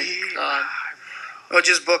my god. Oh,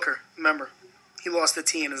 just Booker. Remember, he lost the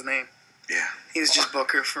T in his name. Yeah. He was just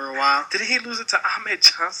Booker for a while. Did he lose it to Ahmed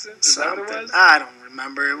Johnson? Is that what it Something. was? I don't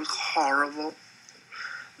remember. It was horrible.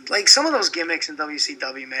 Like some of those gimmicks in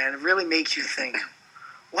WCW, man, it really makes you think,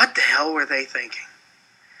 what the hell were they thinking?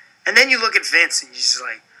 And then you look at Vince and you're just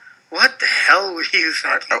like, what the hell were you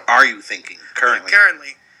thinking? Are you thinking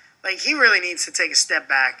currently? Like he really needs to take a step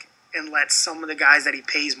back and let some of the guys that he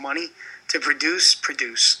pays money to produce.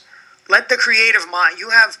 Let the creative mind.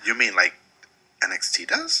 You mean like NXT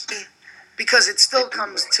does? Because it still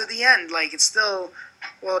comes to the end. Like it's still,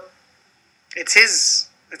 well, it's his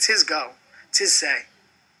go. It's his say.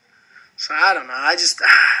 So I don't know. I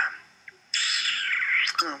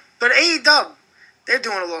don't know. But AEW, they're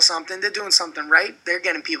doing a little something. They're doing something right. They're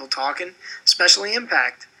getting people talking, especially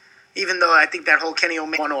Impact. Even though I think that whole Kenny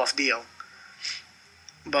Omega one-off deal.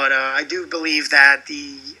 But I do believe that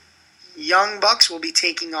the Young Bucks will be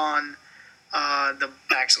taking on the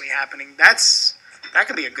actually happening. That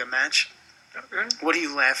could be a good match. What are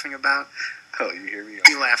you laughing about? Oh, you hear me? What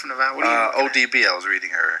are you laughing about? What are you ODB, I was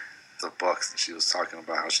reading her the books, and she was talking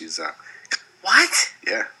about how she's What?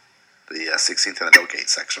 the 16th and the No Gate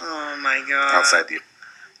section Oh my god. outside the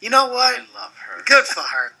You know what? I love her. Good for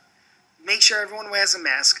her. Make sure everyone wears a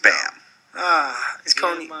mask. bam. Is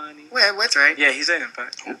Coney? money. Wait, what's right? Yeah, he's in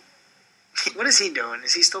Impact. What is he doing?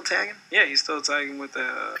 Is he still tagging? Yeah, he's still tagging with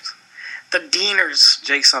The Deaners.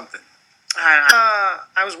 Jake something.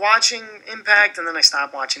 I was watching Impact and then I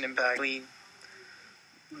stopped watching Impact. Really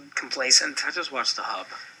complacent. I just watched the Hub.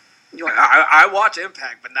 You, I watch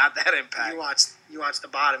Impact, but not that Impact. you watched the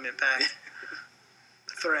bottom Impact.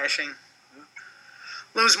 Thrashing.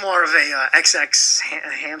 Lou's more of a XX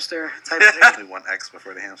hamster type of thing. Only one X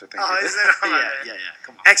before the hamster thing. Oh, is it? Oh, my bad. yeah.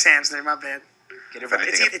 Come on. X hamster, my bad. Get it If right.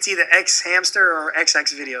 anything, It's either X hamster or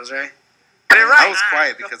XX videos, right? Get it I right. was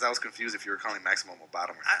quiet because I was confused if you were calling Maximum a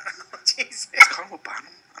bottom or not. Jesus. Call him a bottom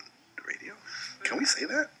on the radio? Can we say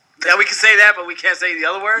that? Yeah, we can say that, but we can't say the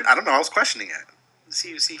other word. I don't know. I was questioning it.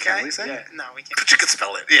 C-U-C-K? Can we say Yeah. it? No, we can't. But you can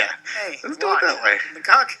spell it. Yeah. Hey, Let's do it what? that way. The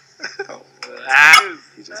cock. Oh, Ah.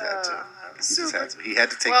 he just had to. Super. He had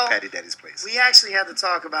to take Well, Patty Daddy's place. We actually had to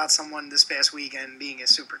talk about someone this past weekend being a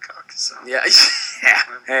super cock. So. Yeah.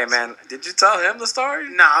 Hey, man, did you tell him the story?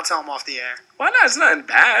 No, I'll tell him off the air. Why not? It's nothing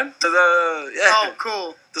bad. Oh,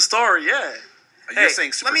 cool. The story, yeah. You're Hey,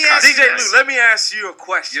 saying super let me cut. ask you DJ this. Lou, let me ask you a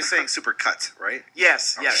question. You're saying super cut, right?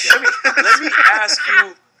 Yes. Oh, Let me ask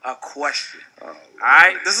you a question. Oh, All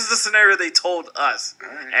right, this is the scenario they told us,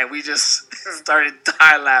 Alright. and we just started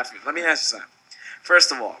dying laughing. Let me ask you something.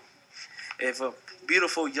 First of all, if a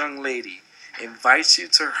beautiful young lady invites you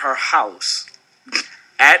to her house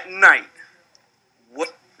at night,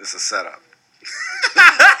 what? This is a setup.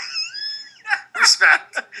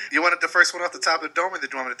 Respect. You wanted the first one off the top of the dome, or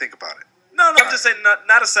did you want me to think about it? No, I'm just saying,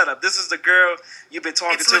 not a setup. This is the girl you've been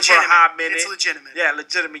talking It's to for a legitimate. hot minute. It's legitimate. Yeah,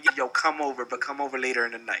 legitimate. Yo, come over, but come over later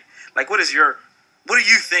in the night. Like, what do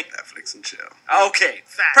you think? Netflix and chill. Okay,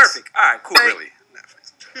 Facts. perfect. All right, cool. Really?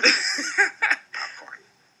 Netflix and chill. Popcorn.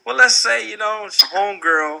 Well, let's say, your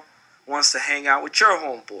homegirl wants to hang out with your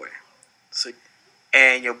homeboy.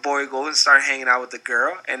 And your boy goes and start hanging out with the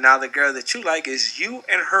girl, and now the girl that you like is you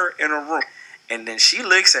and her in a room. And then she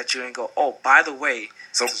looks at you and go, oh, by the way,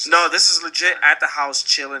 So no, this is legit at the house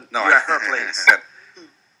chilling. No, You're at her place.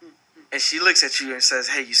 And she looks at you and says,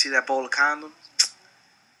 hey, you see that bowl of condoms?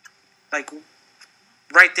 Like,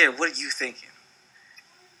 right there, what are you thinking?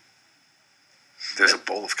 There's a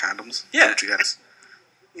bowl of condoms. Yeah. What you guys?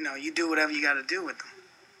 You do whatever you got to do with them.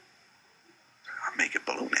 I'm making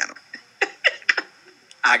balloon animal.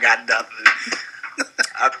 I got nothing.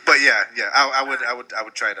 But yeah, I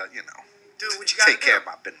would try to, do what you gotta Take care do. of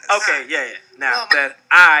my business. Okay, yeah. Now, Well,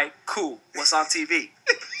 then, cool. What's on TV?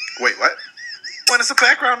 Wait, what? When it's a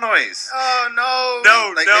background noise. Oh no.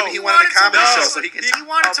 No, Like no. maybe he wanted a comedy no. show so he could. He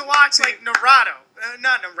wanted to watch like Naruto.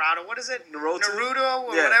 Not Naruto. What is it? Naruto?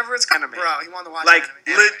 or Yeah, whatever it's called. anime. Bro, he wanted to watch Like,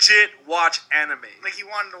 anime. legit watch anime. Like he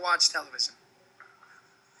wanted to watch television.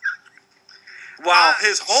 While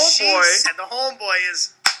his She homeboy said the homeboy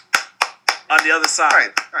is on the other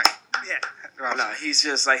side. Right. yeah. No, he's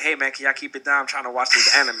just like, hey, man, can y'all keep it down? I'm trying to watch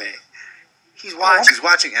this anime. He's Oh, watching. she's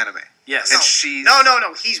watching anime. Yes. And she's No.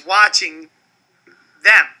 He's watching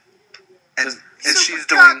them. and she's Super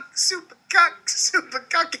doing. super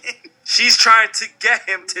cucking. She's trying to get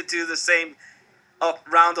him to do the same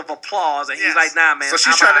round of applause, and he's Yes. like, nah, man, So she's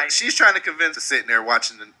I'm trying. alright. She's trying to convince to sitting there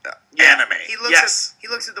watching the Yeah. anime. He looks Yes.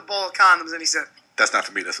 at the bowl of condoms and he said, That's not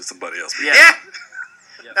for me. That's for somebody else. Yeah. "Yeah,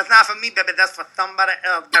 Yeah. that's not for me, baby. That's for somebody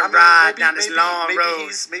else to I mean, ride down this long maybe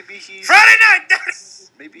road." Maybe he's. Friday night.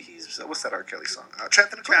 Maybe he's. What's that R. Kelly song?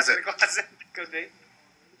 Trapped in the Trapped in Closet. the closet. Could be.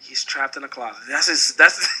 He's trapped in a closet. That's his.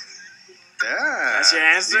 That's Yeah. That's your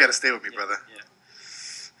answer? You gotta stay with me, brother. Yeah.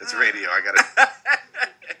 It's radio. I gotta.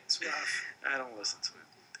 It's rough. I don't listen to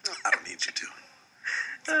it. I don't need you to.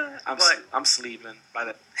 I'm sleeping by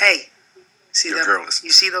the. Hey, see Your that? girl listens.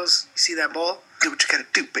 You see those? You see that ball? Do what you gotta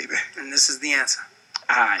do, baby. And this is the answer.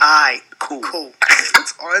 Alright. Cool.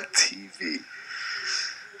 It's on TV.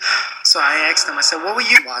 So I asked him. I said, "What were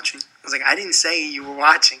you watching?" I was like, "I didn't say you were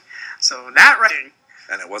watching." So that right.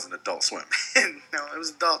 And it wasn't Adult Swim. No, it was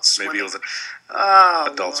Adult Swim. Maybe it was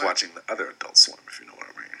adults Lord. watching the other Adult Swim, if you know what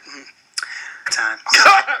I mean. Time.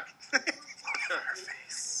 Her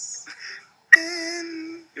face.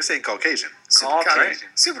 And You're saying Caucasian. super Caucasian. cocking.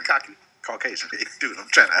 Super cocking. Caucasian. Dude, I'm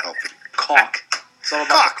trying to help you. Caulk. It's all about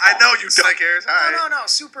Cock. the caulk. I know you don't care. All right. No.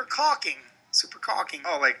 Super caulking. Super caulking.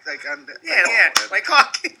 Oh, like Yeah, like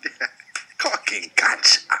caulking. caulking.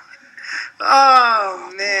 Gotcha.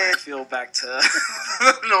 Oh man. Feel back to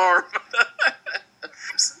the norm.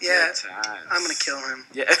 Yeah. Good times. I'm gonna kill him.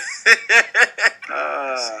 Yeah.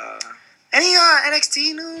 Any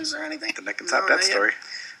NXT news or anything? The neck and top No, that not yet. story.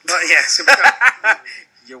 But yeah, super cocking.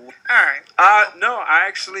 You're- All right. no, I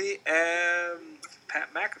actually am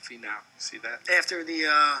Pat McAfee now. See that? After the Look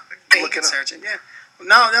it bacon up. surgeon, yeah.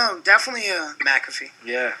 No, definitely McAfee.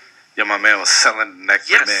 Yeah. Yeah, my man was selling the neck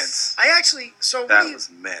for Yes. mints. I actually. So That what do you, was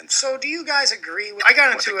mints. So do you guys agree with? I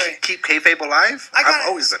got What, into to a. keep kayfabe alive? I got- I've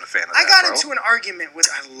always been a fan of I that, got bro. into an argument with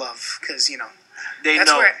I love because They that's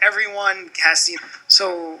know. where everyone has to.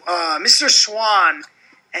 So Mr. Swan,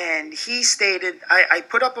 and he stated I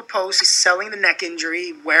put up a post. He's selling the neck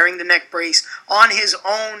injury, wearing the neck brace on his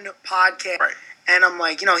own podcast, Right. and I'm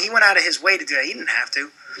like, he went out of his way to do that. He didn't have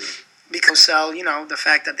to. Because sell, the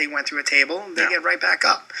fact that they went through a table, they Yeah. get right back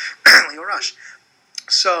up. Leo Rush.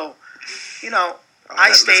 So, Oh, I that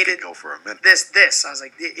list could stated go for a minute. this. I was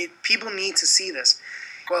like, people need to see this.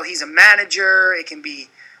 Well, he's a manager. It can be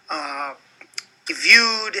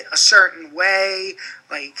viewed a certain way.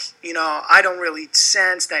 Like, I don't really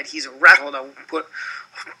sense that he's a wrestler. Hold on,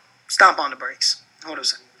 stomp on the brakes. Hold on a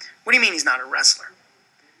second. What do you mean he's not a wrestler?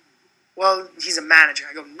 Well, he's a manager.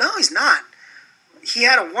 I go, no, he's not. He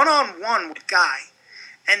had a one-on-one with a guy,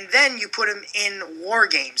 and then you put him in War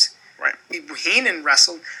Games. Right. Heenan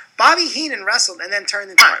wrestled. Bobby Heenan wrestled and then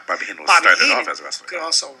turned into... Right, Bobby Heenan started off as a wrestler. could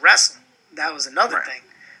also wrestle. That was another Right. thing.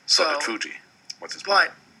 So did Fuji. What's his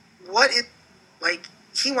But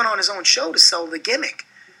he went on his own show to sell the gimmick.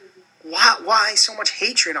 Why so much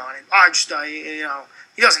hatred on it?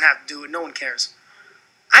 He doesn't have to do it. No one cares.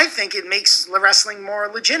 I think it makes wrestling more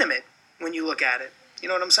legitimate when you look at it. You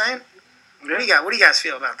know what I'm saying? Yeah. What do you guys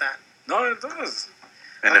feel about that? No, it does.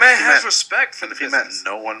 And My if man he has meant- respect for And the if he meant business.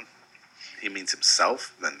 no one, he means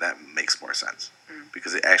himself, then that makes more sense. Mm.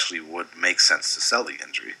 Because it actually would make sense to sell the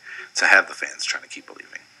injury, to have the fans trying to keep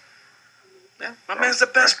believing. Yeah. My man's the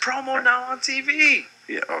best promo now on TV.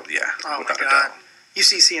 Yeah, Oh my without a God. doubt. You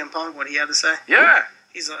see CM Punk, what he had to say? Yeah.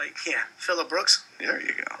 He's like, Phillip Brooks. There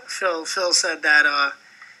you go. Phil said that,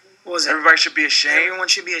 what was it? Everybody should be ashamed. Everyone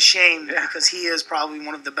should be ashamed Yeah. because he is probably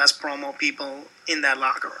one of the best promo people in that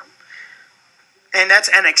locker room. And that's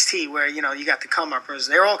NXT, where, you got the come-uppers.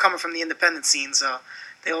 They're all coming from the independent scene, so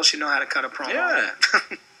they all should know how to cut a promo. Yeah.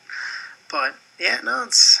 But,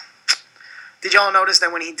 it's... Did y'all notice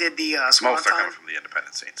that when he did the Swan Most are coming Time? from the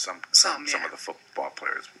independent scene. Some yeah. of the football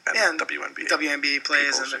players and Yeah, WNBA. WNBA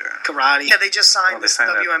players Peoples, and the yeah. karate. Yeah, they just signed Oh, they this signed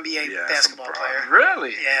that- WNBA yeah, basketball some player. broad.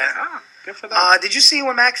 Really? Yeah. Ah, good for them. Did you see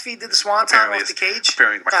when McAfee did the Swanton Apparently off the it's- cage?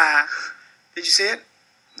 apparently my- Did you see it?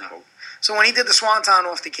 No. So when he did the Swanton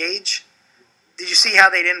off the cage, did you see how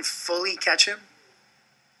they didn't fully catch him?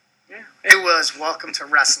 Yeah. It was Welcome to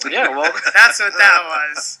Wrestling. Yeah, well, That's what that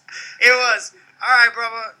was. It was, all right,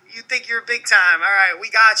 brother, you think you're big time. All right, we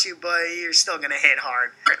got you, but you're still going to hit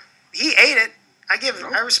hard. He ate it.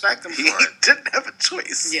 I respect him for He it. didn't have a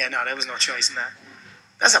choice. Yeah, no, there was no choice in that.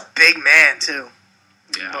 That's a big man, too.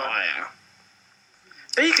 yeah, But- yeah.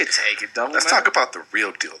 But you could take it, though. Let's talk about the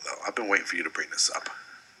real deal, though. I've been waiting for you to bring this up.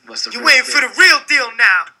 What's the You real waiting thing? for the real deal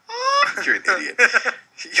now. You're an idiot.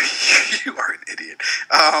 you are an idiot.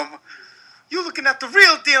 You looking at the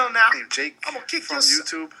real deal now. Named Jake I'm gonna kick from your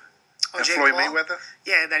YouTube Oh, and Jake Floyd Paul? Mayweather.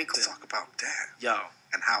 Yeah, that he Let's talk about that Yo,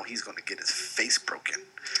 and how he's going to get his face broken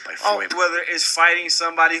by Oh, Floyd. whether it's fighting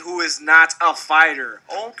somebody who is not a fighter.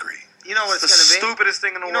 Oh, Agree. You know what it's it's the going to be? stupidest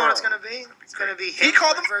thing in the You know world. what it's going to be? It's going to be He him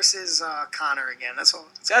called him- versus Connor again. That's all.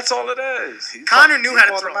 That's all it is. Connor knew how to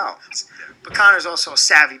called throw him out. But Connor's also a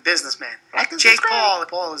savvy businessman. Like and Jake subscribe.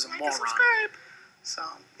 Paul is a moron. Subscribe. So,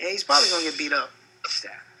 yeah, he's probably going to get beat up. Yeah.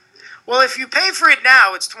 Well, if you pay for it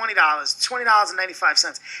now, it's $20. It's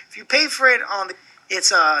 $20.95. If you pay for it on the,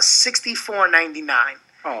 it's $64.99.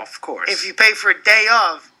 Oh, of course. If you pay for it day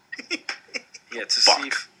of, yeah, to Fuck.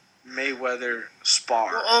 see Mayweather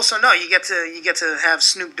spar. well, also no, you get to have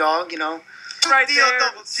Snoop Dogg. You know, right Deal there,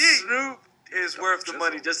 Double G. Snoop is worth the Jizzle.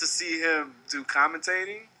 money just to see him do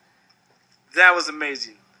commentating. That was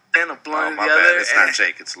amazing. And a Oh, blunt my together. bad. It's and not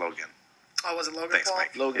Jake. It's Logan. Oh, was it Logan Thanks, Paul?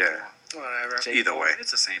 Mike. Logan Yeah. Paul. Whatever. Jake Either Paul. way.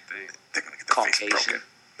 It's the same thing. They're going to get the face Caucasian. broken.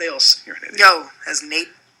 They all. You're an idiot. Yo,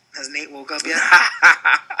 has Nate woke up yet?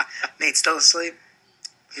 Nate's still asleep.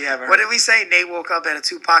 You haven't What heard? did we say? Nate woke up at a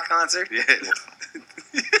Tupac concert. Yeah.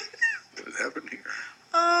 What happened here?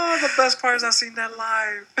 Oh, the best part is I seen that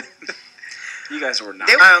live. You guys were not.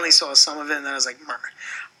 I only saw some of it, and then I was like, "Meh."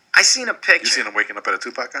 I seen a picture. You seen him waking up at a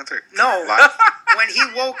Tupac concert? No. Live? When he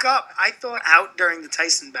woke up, I thought out during the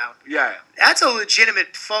Tyson bout. Yeah. That's a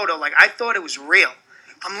legitimate photo. Like, I thought it was real.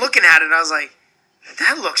 I'm looking at it, and I was like,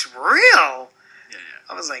 that looks real. Yeah,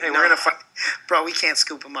 I was like, Hey, no. we're gonna fight. Bro, we can't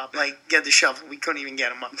scoop him up. Like, get the shovel. We couldn't even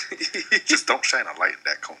get him up. Just don't shine a light in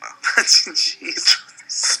that corner. Jeez.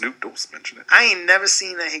 Snoop, don't mention it. I ain't never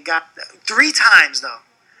seen that. He got 3 times, though.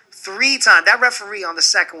 3 times. That referee on the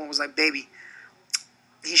second one was like, baby,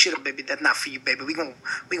 he should have, baby. That's not for you, baby. We gonna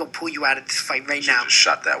pull you out of this fight right Should now. just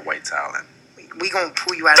shot that white towel in. We gonna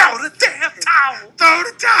pull you out Throw of the damn towel. Throw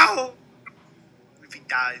the towel. If he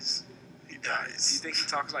dies. He Do you dies. think he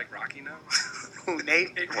talks like Rocky now? Who,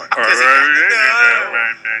 Nate? Let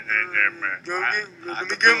Let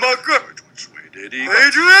me get my cup. Which way did he go?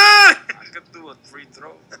 Adrian! I could do a free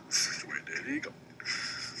throw. Which way did he go?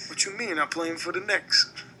 What you mean? I'm playing for the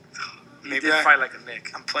Knicks. He Maybe did I- fight like a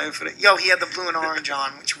Nick. I'm playing for the. Yo, he had the blue and orange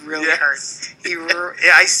on, which really Yes. hurt.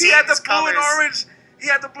 I see He had the his blue and colors. orange. He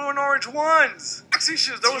had the blue and orange ones. Boxing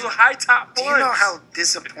shoes. Those were high top Do ones. you know how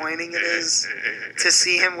disappointing it is to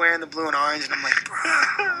see him wearing the blue and orange? And I'm like, bro,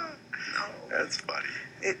 no. That's funny.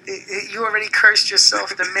 You already cursed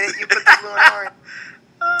yourself the minute you put the blue and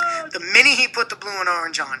orange. The minute he put the blue and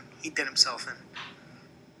orange on, he did himself in.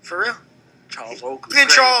 For real. Charles Oakley? Then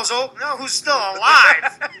Charles Oak, no, who's still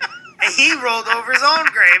alive. And he rolled over his own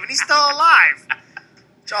grave, and he's still alive.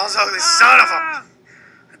 Charles Oakley, son of a...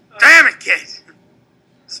 Damn it, kid.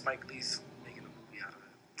 Spike Lee's making a movie out of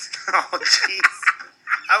it. Oh, jeez.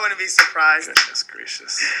 I wouldn't be surprised. Goodness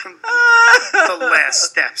gracious. The Last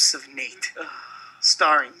Steps of Nate.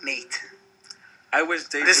 Starring Nate. I wish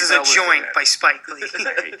Dave This is Chappelle a was joint there. by Spike Lee.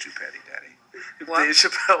 I hate you, Patty Daddy. If What? Dave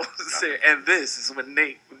Chappelle was there, and this is when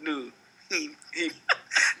Nate knew. He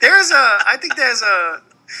There's a... I think there's a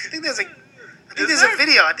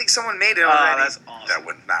video. I think someone made it already. that's awesome. That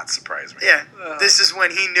would not surprise me. Yeah. This is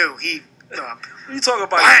when he knew. He... You talk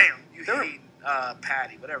about Bam! you hate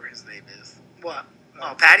Patty, whatever his name is. What?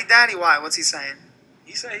 Oh, Patty Daddy? Why? What's he saying?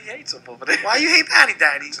 He said he hates him over there. Why you hate Patty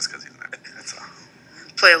Daddy? Just because he's not. That's all.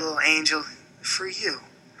 Play a little angel for you.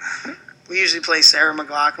 We usually play Sarah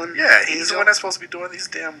McLachlan. Yeah, he's Angel. the one that's supposed to be doing these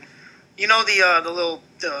damn. You know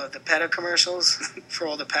the PETA commercials for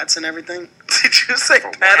all the pets and everything? Did you say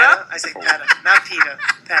For PETA? I say PETA, not PETA.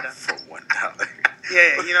 PETA. For $1.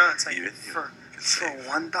 Yeah, you know, it's like Even you for save.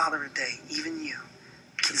 $1 a day, even you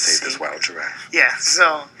Can save this wild giraffe. Yeah,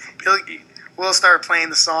 so we'll start playing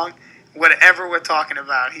the song. Whatever we're talking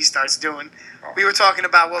about, he starts doing. We were talking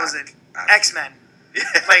about, what was it? X-Men. Yeah.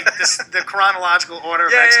 Like the chronological order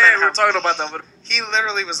of Yeah, X-Men. yeah, we were talking about that. But He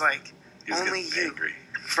literally was like, He was only getting you angry.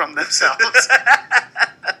 from themselves.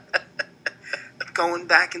 Going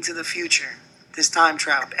back into the future. This time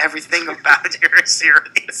travel. Everything about your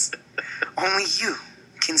series. Only you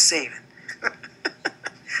can save it.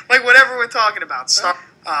 Like whatever we're talking about.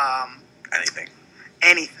 Anything.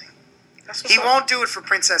 Anything. that's what's He up. won't do it for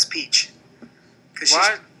Princess Peach. Because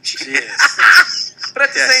Why? She is. But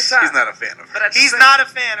at the same time, he's not a fan of her. He's not a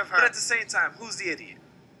fan of her. But at the same time, who's the idiot?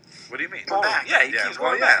 What do you mean? Go back. Yeah, he keeps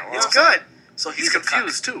going back. well, It's good. So He's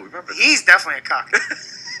confused too. Remember? He's definitely a cock. God,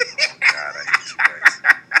 I hate you guys.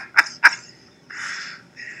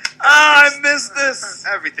 I missed this.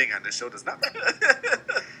 Everything on this show does not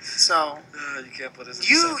matter. So, You can't put this in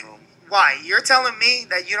you, the same room. why? You're telling me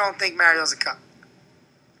that you don't think Mario's a cock?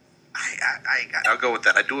 I'll go with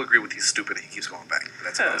that. I do agree with he's stupid. He keeps going back.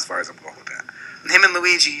 That's about as far as I'm going with that. Him and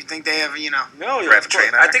Luigi, you think they ever, you know? No, yeah, Grab of a train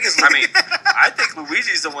course. on I think her. it's. I mean, I think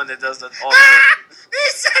Luigi's the one that does all the work.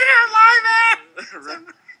 He said it on live,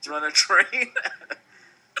 man. Run a train.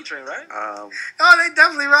 Train, right? Oh, they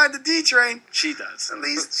definitely ride the D train. She does. At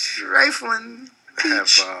least trifling Have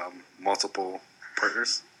Peach. multiple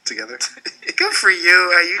partners together. Good for you.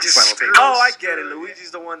 You just Simultaneous. Oh, I get it. Luigi's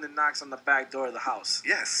the one that knocks on the back door of the house.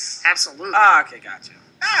 Yes. Absolutely. Ah, okay, gotcha.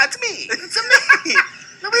 It's me. It's me,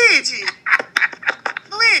 Luigi.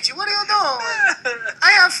 Luigi, what are you doing?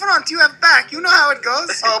 I have front, you have back. You know how it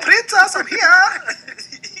goes. Oh, princess, I'm here.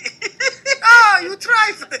 Oh, you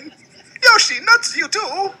trifling. Yoshi, nuts, you too.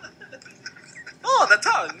 Oh, the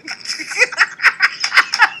tongue.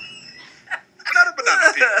 Not a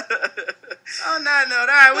banana peel. On that note, all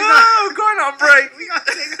right, Oh, going on break. we're gonna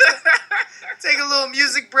take a little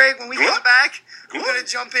music break. When we come back, we're gonna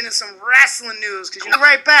jump into some wrestling news because you're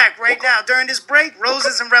right back right now during this break.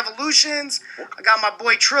 Roses and Revolutions. I got my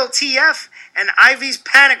boy Trill TF and Ivy's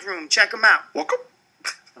Panic Room. Check them out. Welcome.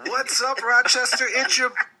 What's up, Rochester?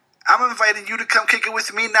 I'm inviting you to come kick it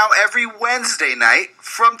with me now every Wednesday night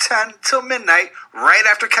from 10 till midnight, right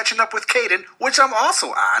after catching up with Caden, which I'm also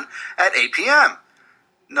on at 8 p.m.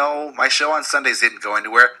 No, my show on Sundays didn't go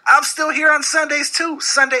anywhere. I'm still here on Sundays too.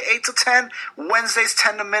 Sunday 8 to 10, Wednesdays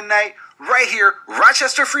 10 to midnight, right here,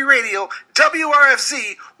 Rochester Free Radio,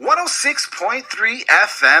 WRFZ 106.3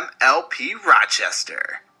 FM LP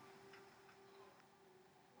Rochester.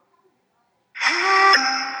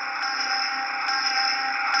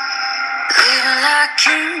 Living like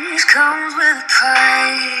kings comes with a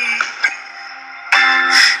price.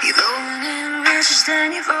 You're rolling in riches,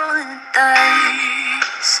 then you're rolling the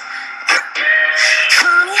dice.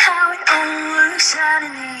 Funny how it all works out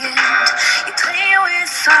in the end. You're playing with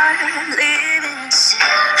fire, living in sin.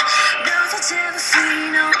 Nothing's ever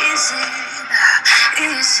free, no, is it?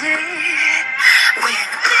 Is it? When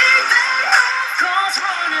the big bad hope comes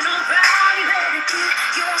running around, you better get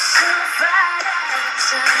yourself right out of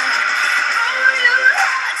time. Oh, your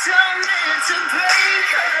hearts are meant to break,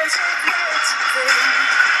 'cause you're meant to break.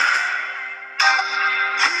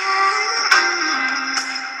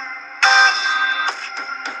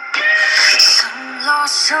 Some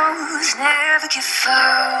lost souls never get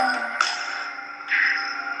found.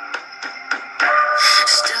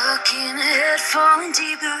 Stuck in a head, falling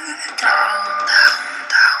deeper down, down,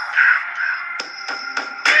 down.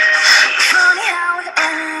 Funny how it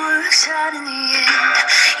all works out in the end.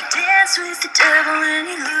 You dance with the devil and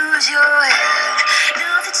you lose your head.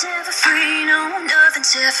 Nothing's ever free, no,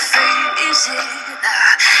 nothing's ever free. Is it?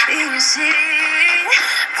 Is it?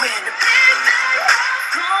 When the big bad wolf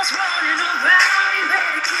comes running around, you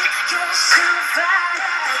better get yourself right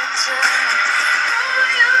out of time. Oh,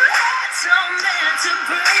 your hearts are meant to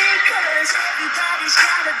break, 'cause everybody's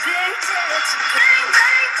got a big debt to bang,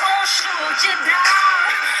 bang, gon' slow you down.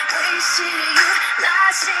 Wasting your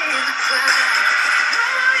lies in the ground.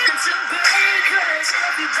 Going to break, 'cause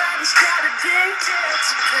everybody's got a big debt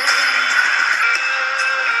to pay.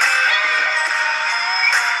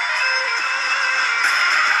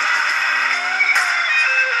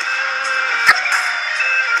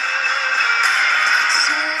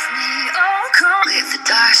 Save me, oh come. With the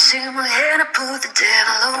dice in my hand, I put the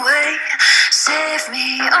devil away. Save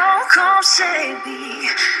me, oh come save me.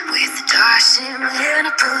 With the dice in my hand,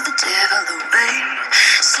 I put the devil away.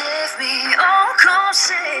 Save me, oh come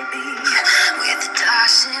save me. With the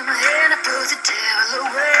dice in my hand, I put the devil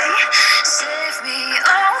away. Save me,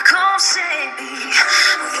 oh come save me.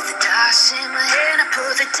 With the dice in my hand, I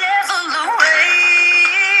put the devil away.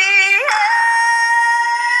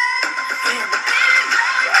 When the big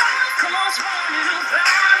bad wolf comes running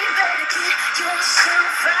around, you better get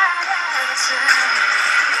yourself right out of time.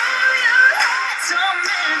 Oh, your hearts are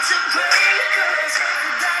meant to break, 'cause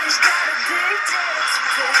everybody's got a big debt to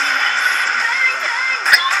pay. Bang, bang,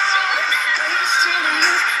 gon' slow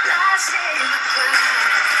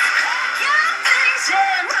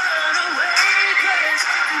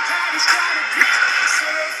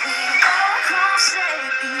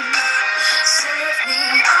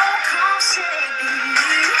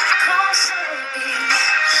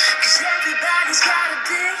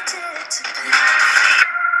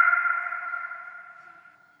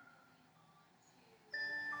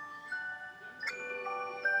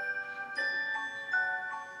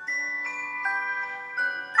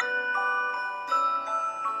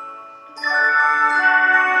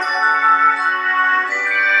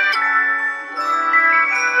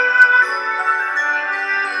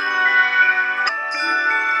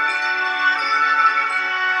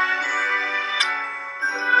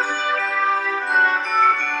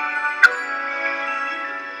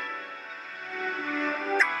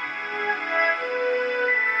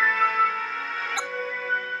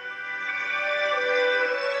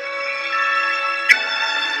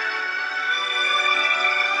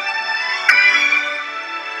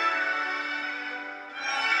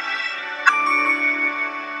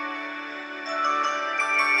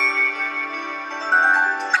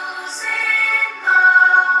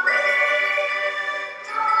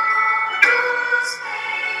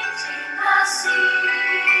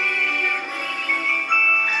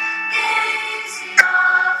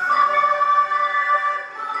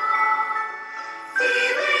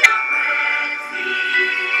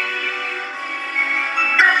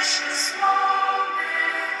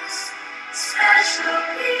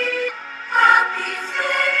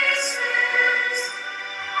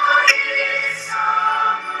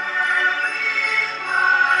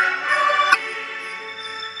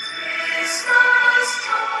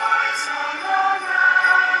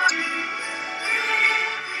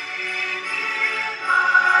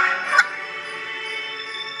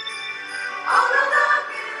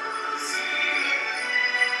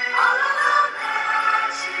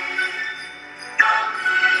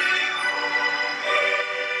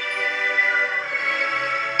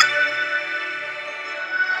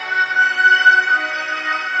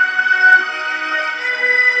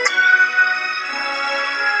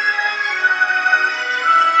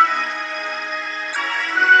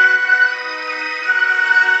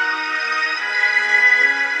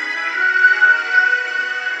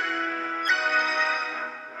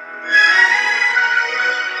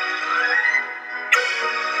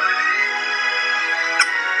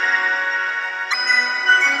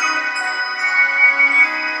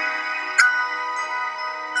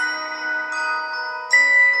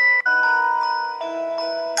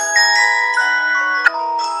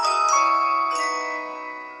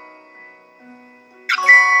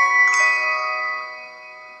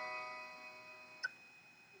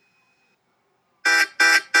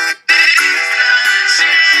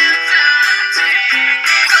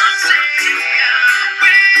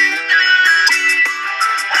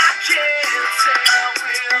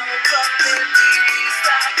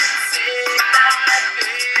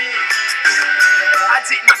I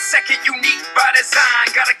didn't second, unique by design.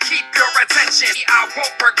 Gotta keep your attention. I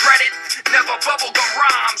won't regret it. Never bubblegum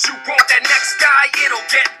rhymes. You want that next guy, it'll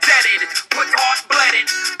get deaded. Put heart blooded.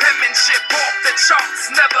 Penmanship off the charts.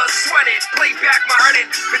 Never sweat it. Play back my credit.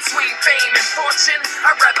 Between fame and fortune,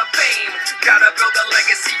 I'd rather fame. Gotta build a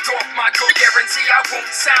legacy off my goal. Guarantee I won't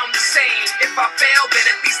sound the same. If I fail, then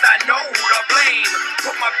at least I know who to blame.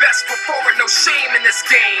 Put my best foot forward, no shame in this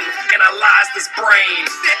game. Analyze this brain.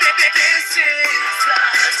 This is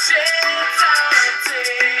the chance I'm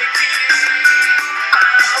taking.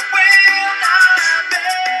 I will not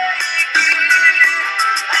make it.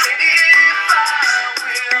 If I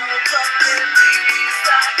will, but at least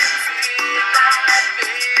I can feel that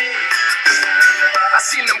thing. I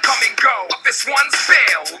seen them come and go. This one's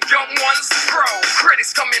fail, young ones grow.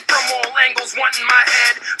 Critics coming from all angles, wanting my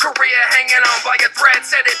head. Career hanging on by a thread,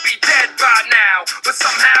 said it'd be dead by now. But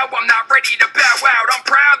somehow I'm not ready to bow out. I'm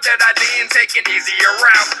proud that I didn't take an easier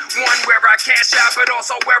route. One where I cash out, but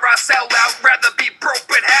also where I sell out. Rather be broke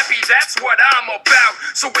but happy, that's what I'm about.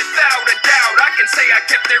 So without a doubt, I can say I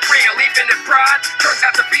kept it real. Even if pride turns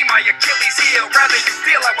out to be my Achilles heel. Rather you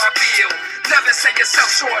feel how I feel. Never sell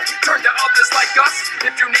yourself short. Turn to others like us.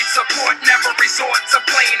 If you need support, never resort to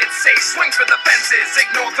playing it safe. Swing for the fences.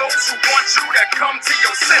 Ignore those who want you to come to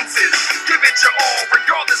your senses. Give it your all,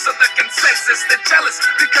 regardless of the consensus. They're jealous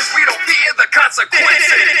because we don't fear the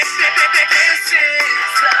consequences. This is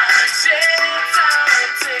the chance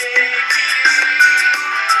I'm taking.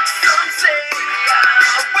 Some say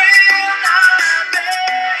I will not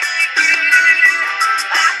make it.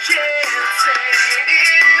 I can't say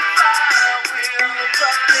if I will,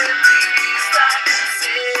 but at least I can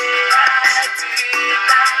say I did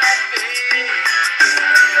not fail.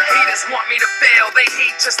 Haters want me to fail, they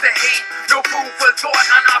hate just to hate. No food for thought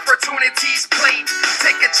on opportunities plate.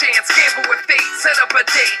 Take a chance, gamble with fate, set up a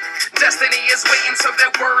date. Destiny is waiting so their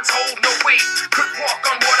words hold no weight. Could walk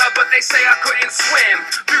on water but they say I couldn't swim.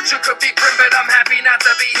 Future could be grim but I'm happy not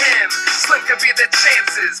to be him. Slim could be the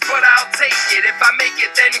chances but I'll take it. If I make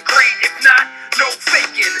it then great, if not, no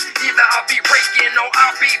faking. Either I'll be raking or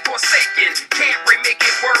I'll be forsaken. Can't remake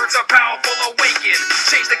it, words are powerful awaken.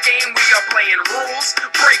 Change the game we are playing, rules,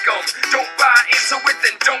 break them. Don't buy into it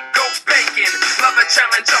then don't go banking. Love a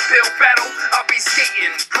challenge, uphill battle, I'll be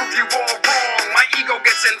skating. Prove you all wrong, my ego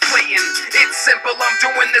gets inflating. It's simple, I'm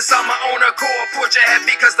doing this on my own accord. Forge ahead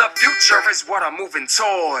because the future is what I'm moving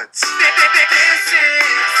towards. This is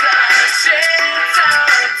the chance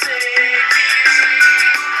I'm taking.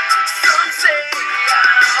 Some say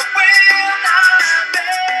I will not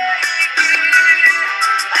make it.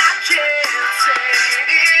 I can't say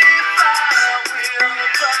if I will,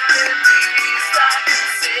 but at least I can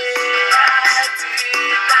say I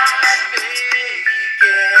did not make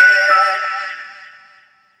it.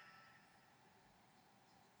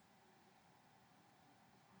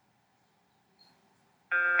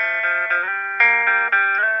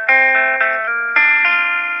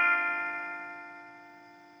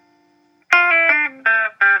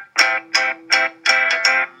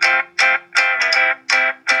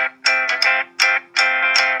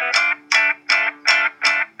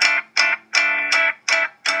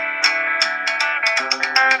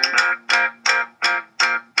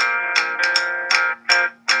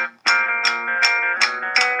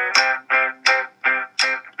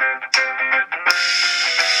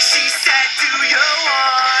 She said, do you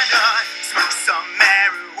wanna smoke some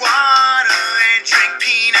marijuana and drink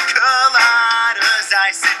pina coladas?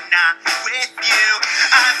 I said, not with you.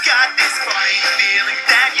 I've got this funny feeling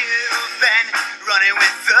that you've been running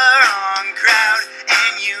with the wrong crowd,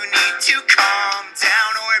 and you need to calm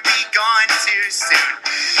down or be gone too soon.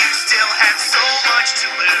 You still have so much to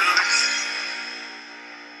lose.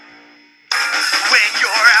 When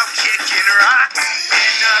you're out kicking rocks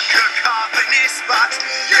in a cacophonous box,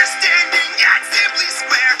 you're standing at Sibley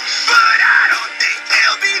Square, but I don't think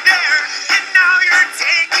he'll be there. And now you're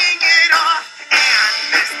taking it off, and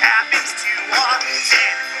this happens too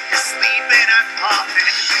often. You sleep in a coffin,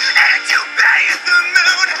 and you pay at the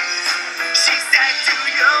moon. She said, do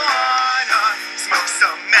you wanna smoke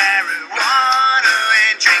some marijuana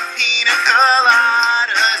and drink pina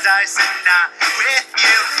coladas? I said, not with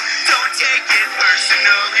you. Don't take it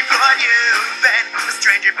personally, but you've been a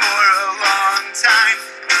stranger for a long time.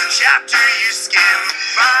 Chapter you skim,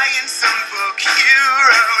 buying some book you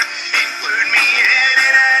wrote. Include me in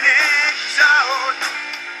an anecdote.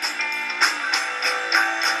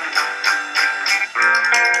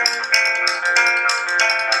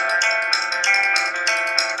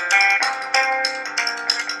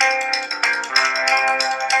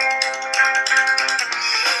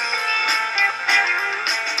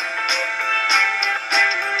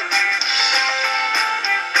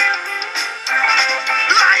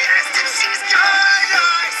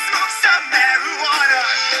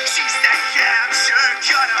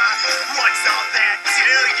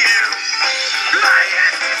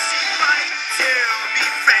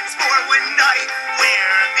 life.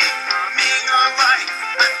 We're becoming a life.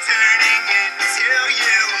 I'm turning into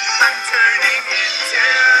you. I'm turning into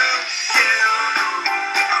you.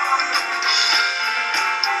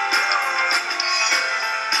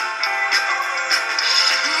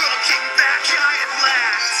 Looking back, I have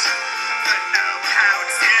lacked the know-how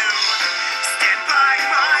to stand by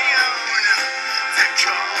my own, to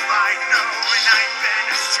call my own. I've been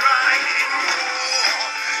astride in war,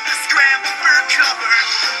 the scramble for cover.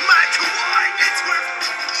 My coordinates were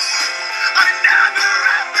another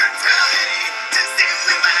opportunity to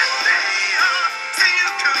simply let me off. So you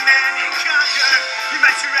command and conquer. You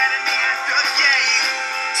met your enemy at the gate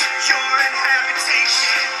to your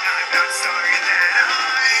inhabitation. I'm not sorry that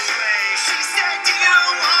I played. She said, do you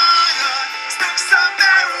wanna smoke some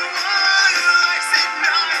marijuana? I said,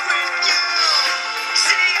 not with you.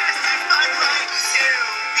 She asked if I'd like to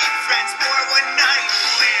be friends for one night.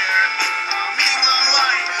 We're becoming a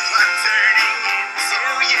light. I'm turning into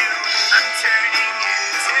you. I'm turning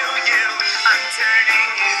into you. I'm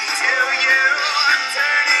turning into you. I'm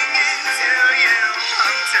turning into you.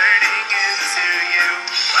 I'm turning into you.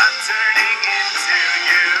 I'm turning into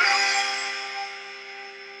you.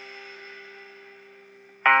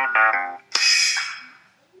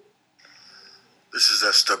 This is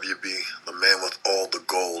SWB, the man with all the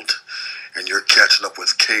gold, and you're catching up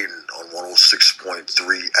with Caden on 106.3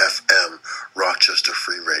 FM, Rochester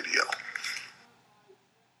Free Radio.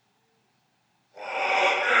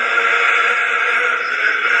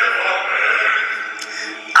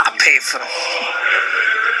 I pay for them.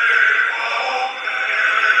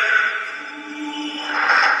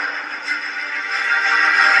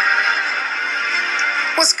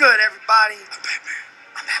 What's good, everybody?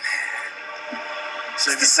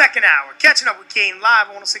 It's the second hour. Catching up with Kane live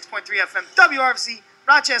on 106.3 FM, WRFC,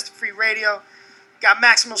 Rochester Free Radio. Got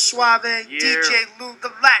Maximo Suave, DJ Lou,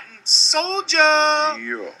 the Latin Soldier,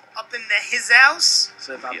 up in his house.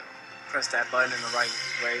 So if I press that button in the right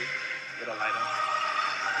way, it'll light up.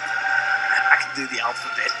 I can do the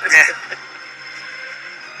alphabet.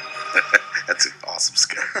 That's an awesome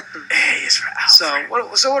skit. A is for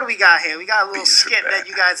Alfred. So what do we got here? We got a little B is for skit Bat. that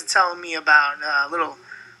you guys are telling me about. Little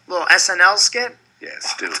SNL skit.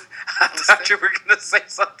 Yes, dude. I thought you were going to say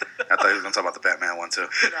something. I thought he was going to talk about the Batman one, too.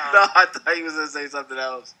 No, I thought he was going to say something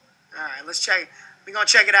else. All right, let's check. We're gonna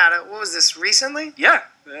check it out. What was this? Recently? Yeah,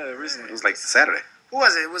 recently. It was like Saturday. Who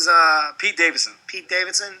was it? It was Pete Davidson. Pete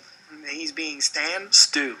Davidson. He's being Stan.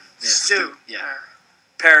 Stu. Yeah. Stu. Yeah.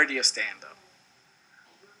 Parody of stand-up.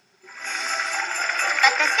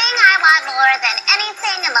 But the thing I want more than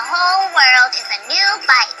anything in the whole world is a new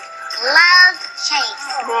bike. Love Chase.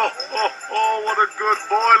 Oh, what a good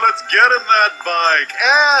boy. Let's get him that bike.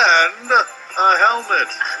 And a helmet.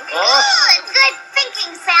 Ooh, good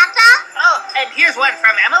thinking, Santa. Oh, and here's one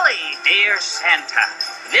from Emily. Dear Santa,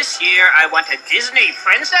 this year I want a Disney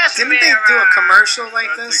princess Didn't they mirror. do a commercial like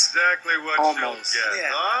That's this? exactly what Almost. she'll get. Yeah.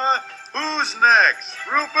 Huh? Who's next?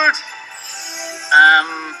 Rupert?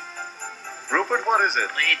 Rupert, what is it?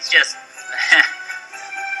 It's just...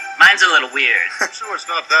 Mine's a little weird. I'm sure it's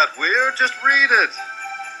not that weird. Just read it.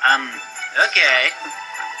 Okay.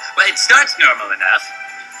 Well, it starts normal enough.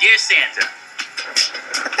 Dear Santa.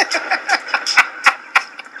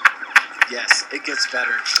 Yes, it gets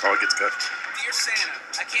better. Oh, it gets good. Dear Santa,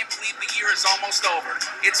 I can't believe the year is almost over.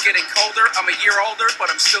 It's getting colder, I'm a year older,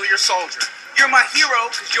 but I'm still your soldier. You're my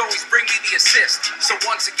hero, cause you always bring me the assist. So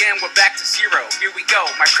once again, we're back to zero. Here we go,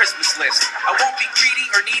 my Christmas list. I won't be greedy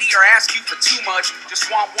or needy or ask you for too much.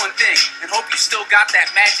 Just want one thing, and hope you still got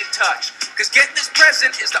that magic touch. Cause getting this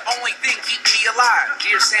present is the only thing keeping me alive.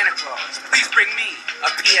 Dear Santa Claus, please bring me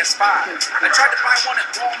a PS5. I tried to buy one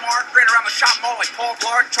at Walmart, ran around the shop mall like Paul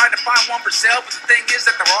Blart, tried to find one for sale, but the thing is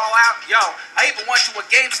that they're all out. Yo, I even went to a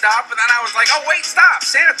GameStop, and then I was like, oh wait, stop,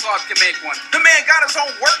 Santa Claus can make one. The man got his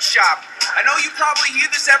own workshop. I know you probably hear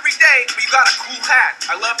this every day, but you got a cool hat.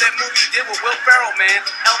 I love that movie you did with Will Ferrell, man.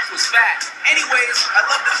 Elf was fat. Anyways, I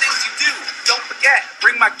love the things you do. Don't forget,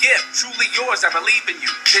 bring my gift. Truly yours, I believe in you.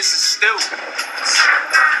 This is Stu. I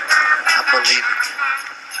believe it.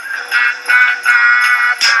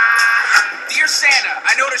 Dear Santa,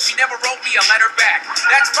 I noticed you never wrote me a letter back.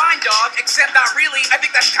 That's fine, dog, except not really. I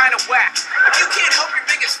think that's kind of whack. If you can't help your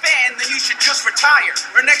biggest fan, then you should just retire.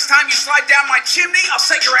 Or next time you slide down my chimney, I'll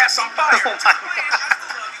set your ass on fire. Oh my God.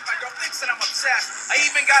 My girl thinks that I'm obsessed. I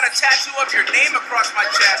even got a tattoo of your name across my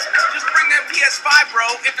chest. Just bring that PS5, bro,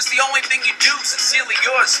 if it's the only thing you do. Sincerely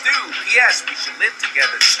yours, Stu. P.S. We should live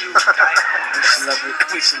together, too.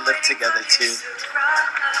 We should live together, too.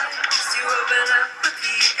 You open up a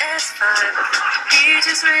PS5. He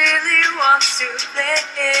just really wants to play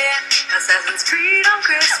Assassin's Creed on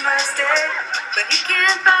Christmas Day.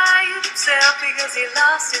 can't buy himself because he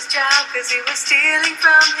lost his job because he was stealing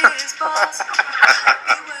from his boss.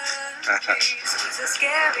 He's a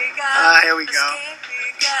scary guy. Here we go.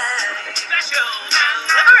 Special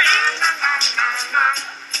delivery.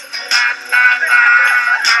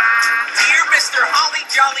 Dear Mr. Holly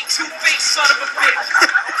Jolly Two-Faced son of a bitch.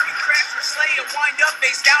 You crashed your sleigh and wind up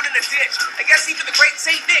face down in a ditch. I guess even the great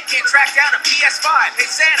Saint Nick can't track down a PS5. Hey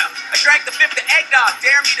Santa, I drank the fifth of eggnog.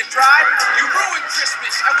 Dare me to drive? You ruined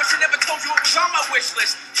Christmas. I wish I never told you it was on my wish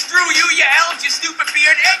list. Screw you, you elves, you stupid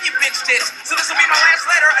beard, and you bitch tits. So this will be my last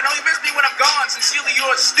letter. I know you miss me when I'm gone. Sincerely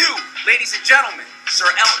yours, Stu. Ladies and gentlemen, Sir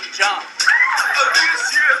Elton John. This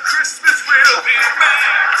year Christmas will be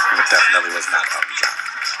mad. It definitely was not Elton John.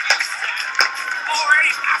 Boy,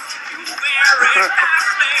 you very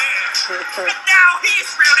nice man. But now he's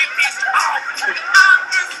really pissed off. I'm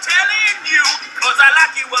just telling you, cause I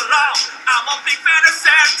like you a lot. I'm a big fan of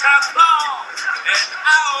Santa Claus. And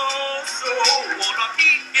I also want a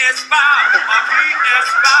PS5. A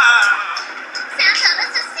PS5. Santa,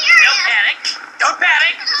 this is serious. Don't panic. Don't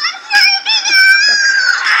panic.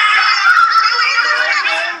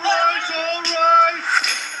 All right.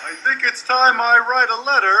 I think it's time I write a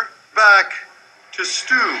letter back to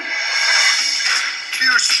Stu.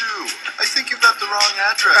 Dear Stu, I think you've got the wrong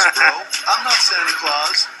address, bro. I'm not Santa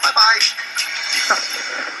Claus. Bye-bye.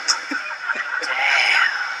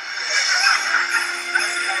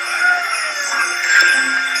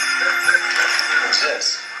 What's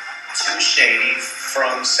this? Too shady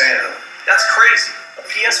from Santa. That's crazy. A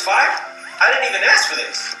PS5? I didn't even ask for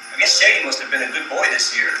this. I guess Shady must have been a good boy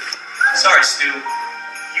this year. Sorry, Stu.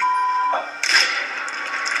 You up.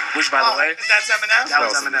 Which, by the way, That's Eminem? that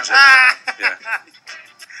was Eminem. Yeah.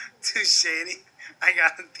 Too shady. I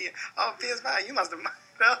got a PS5. You must have.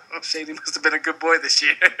 No. Shady must have been a good boy this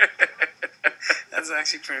year. That's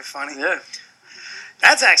actually pretty funny. Yeah.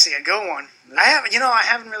 That's actually a good one. I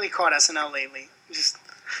haven't really caught SNL lately. Just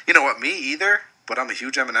You know what? Me either. But I'm a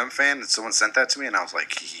huge Eminem fan, and someone sent that to me, and I was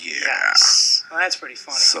like, yeah. yes. Well, that's pretty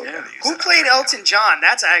funny. So Yeah. gotta use Who that played on Elton John?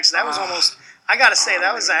 That was almost. I gotta say that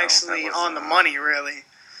don't was even know. actually That was, on the money, really.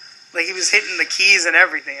 Like he was hitting the keys and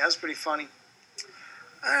everything. That was pretty funny.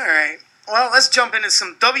 All right. Well, let's jump into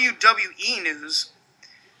some WWE news.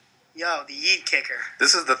 Yo, the Yeet Kicker.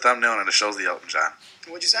 This is the thumbnail, and it shows the Elton John.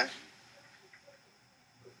 What'd you say?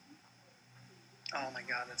 Oh my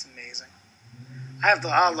God, that's amazing.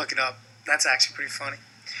 I'll look it up. That's actually pretty funny.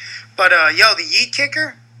 But yo, the Yeet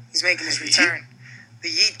Kicker, he's making his return. The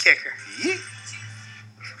Yeet Kicker. Yeet.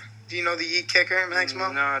 Do you know the Yeet Kicker,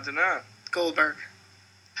 Maximo? No, I do not. Goldberg.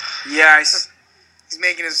 Yeah, He's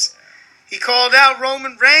making his. He called out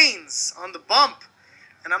Roman Reigns on the bump,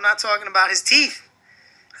 and I'm not talking about his teeth.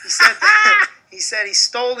 He said he said he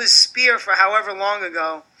stole his spear for however long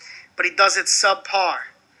ago, but he does it subpar.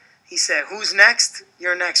 He said, "Who's next?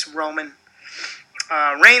 You're next, Roman."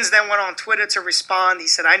 Reigns then went on Twitter to respond. He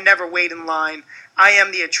said, "I never wait in line. I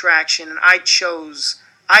am the attraction, and I choose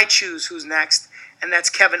who's next, and that's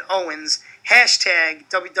Kevin Owens. Hashtag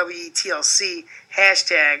WWE TLC.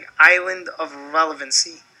 Hashtag Island of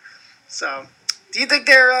Relevancy." So, do you think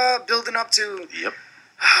they're building up to Yep.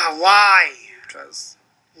 why? Because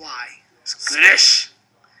Why? it's goodish.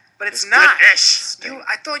 But it's It's not. goodish.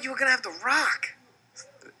 I thought you were gonna have The Rock.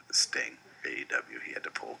 Sting, AEW, he had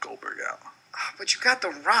to pull Goldberg out. But you got The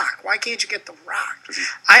Rock. Why can't you get The Rock? 'Cause he's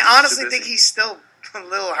I honestly too think busy. he's still a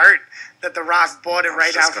little hurt that The Rock bought it I was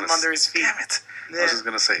right just out from gonna under his feet. Damn it. I Yeah. was just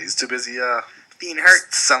going to say, he's too busy Being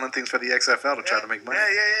hurt. selling things for the XFL to try to make money.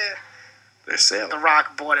 Yeah. They're sailing. The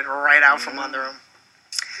Rock bought it right out from under him.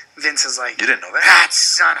 Vince is like, You didn't know that? that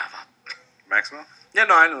son of a... Maximo? Yeah,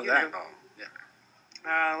 no, I know You that. do.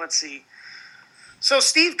 Let's see. So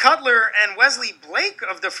Steve Cutler and Wesley Blake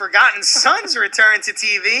of the Forgotten Sons returned to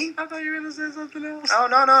TV. I thought you were going to say something else. Oh,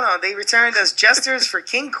 no. They returned as jesters for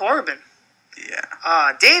King Corbin.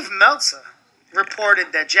 Yeah. Dave Meltzer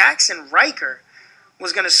reported that Jackson Riker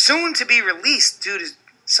was going to soon to be released due to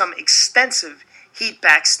some extensive heat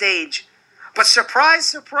backstage. But surprise,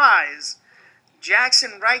 surprise,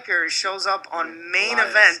 Jackson Riker shows up on main Elias.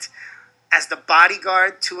 event as the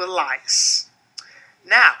bodyguard to Elias.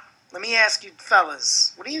 Now, let me ask you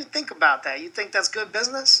fellas, what do you think about that? You think that's good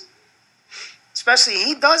business? Especially,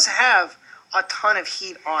 he does have a ton of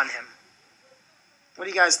heat on him. What do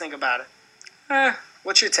you guys think about it?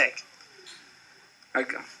 What's your take?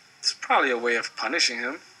 It's probably a way of punishing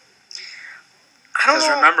him. I don't Because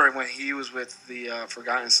know. remember, when he was with the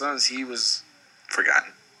Forgotten Sons, he was...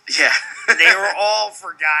 Forgotten. Yeah. They were all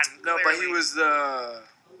forgotten. No, but he clearly. was the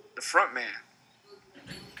front man.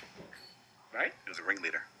 Right? He was a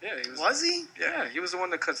ringleader. Yeah, he was. Was he? Yeah, he was the one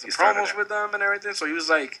that cuts the He started promos it. with them and everything. So he was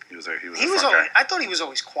like, He was there. He was He the was front always. guy. I thought he was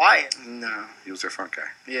always quiet. no. He was their front guy.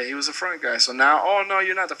 Yeah, he was the front guy. So now, oh no,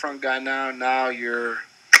 you're not the front guy now. Now you're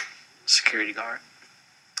security guard.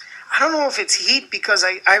 I don't know if it's heat because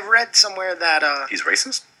I read somewhere that He's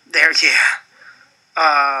racist. there,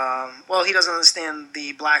 yeah. Well, he doesn't understand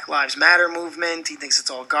the Black Lives Matter movement. He thinks it's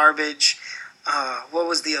all garbage. What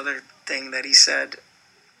was the other thing that he said?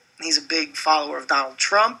 He's a big follower of Donald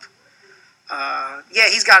Trump. Yeah,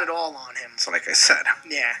 he's got it all on him. So, like I said,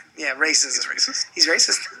 Yeah, racism. he's racist. He's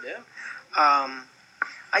racist. Yeah.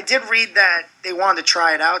 I did read that they wanted to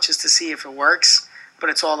try it out just to see if it works, but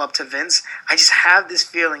it's all up to Vince. I just have this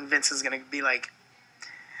feeling Vince is going to be like,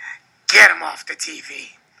 get him off the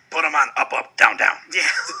TV. Put him on up, down, down. Yeah.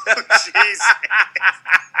 Jeez.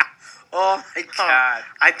 Oh my God.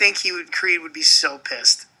 I think Creed would be so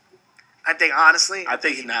pissed. I think, honestly. I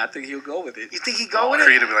think he'll go with it. You think he'd go with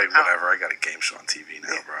Creed it? would be like, whatever. I got a game show on TV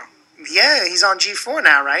now, bro. Yeah, he's on G4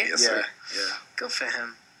 now, right? Yes, Yeah, sir. yeah. Good for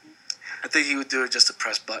him. I think he would do it just to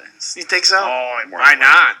press buttons. You think so? Oh, why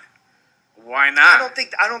not? Why not?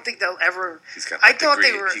 I don't think they'll ever. He's got I that thought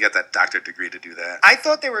degree. they were. He got that doctorate degree to do that. I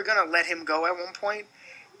thought they were gonna let him go at one point,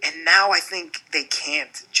 and now I think they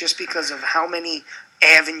can't just because of how many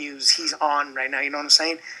avenues he's on right now. You know what I'm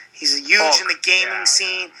saying? He's huge in the gaming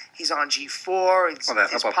scene. He's on G4. It's, Well,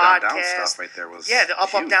 that his up, podcast. down, down stuff right there was Yeah, the up,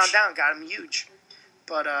 huge. down, down got him huge.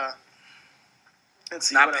 But let's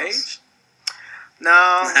see. Not what Paige? else.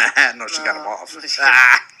 No. No, she got him off.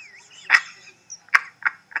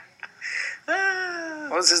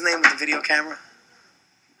 What was his name with the video camera?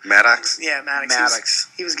 Maddox. Yeah, Maddox.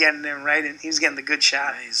 He was getting him right in. He was getting the good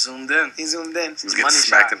shot. He zoomed in. He zoomed in. He was getting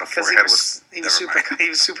smacked in the Because forehead he was never super. mind. He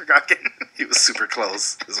was super gucking. He was super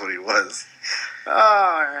close. Is what he was. All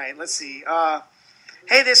right, let's see.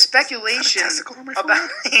 Hey, there's speculation testicle on my about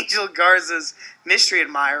Angel Garza's mystery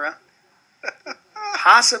admirer,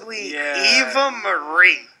 possibly Yeah. Eva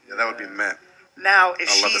Marie. Yeah, that would be meant. Now, if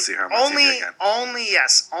I'd love to she's see her on my TV only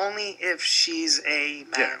again. only if she's a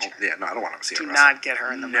manager. Yeah, no, I don't want to see her Do wrestle. not get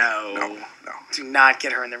her in the ring. No. Do not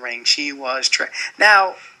get her in the ring. She was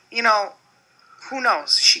now, you know, who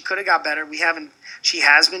knows? She could have got better. We haven't. She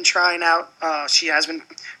has been trying out. She has been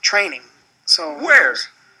training. So who Where? knows?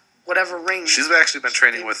 Whatever ring. She's actually been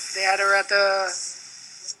training with. They had her at the.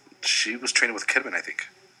 She was training with Kidman, I think.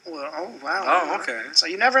 Well, oh wow. Oh, okay. So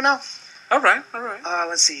you never know. All right.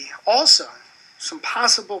 Let's see. Also, some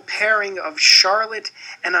possible pairing of Charlotte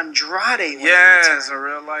and Andrade. when they Yeah, return. it's a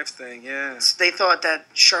real life thing. Yeah. They thought that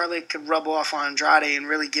Charlotte could rub off on Andrade and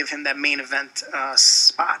really give him that main event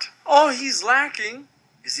spot. All he's lacking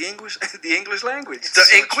is the English, the English language. The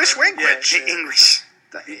English language. The English.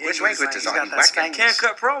 The English language is he's on got you that whacking. Spanglish. Can't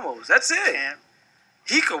cut promos. That's it. Can't.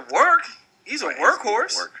 He could work. He's a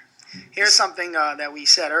workhorse. Here's something that we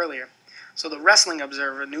said earlier. So the Wrestling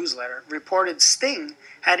Observer newsletter reported Sting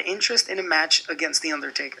had interest in a match against The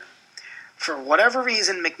Undertaker. For whatever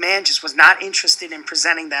reason, McMahon just was not interested in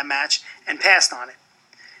presenting that match and passed on it.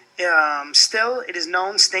 Still, it is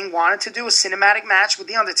known Sting wanted to do a cinematic match with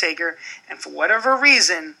The Undertaker, and for whatever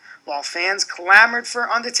reason, while fans clamored for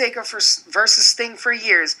Undertaker versus Sting for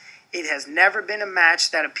years, it has never been a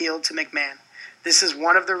match that appealed to McMahon. This is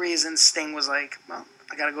one of the reasons Sting was like, well,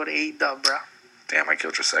 I gotta go to AEW, bro. Damn, I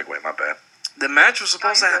killed your segue. My bad. The match was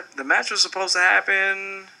supposed to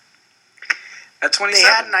happen at 27. They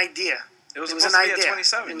had an idea. It was an supposed to be idea. at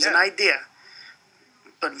 27. It was yeah. an idea.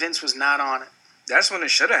 But Vince was not on it. That's when it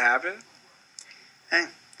should have happened. Hey.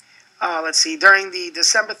 Let's see. During the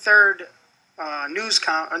December 3rd news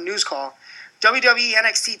call, WWE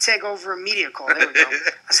NXT TakeOver media call. There we go.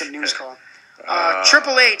 That's a news call.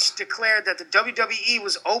 Triple H declared that the WWE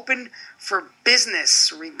was open for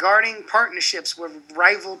business regarding partnerships with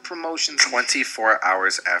rival promotions. 24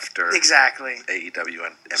 hours after Exactly. AEW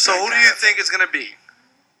and Impact. So who do you think it's going to be?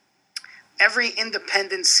 Every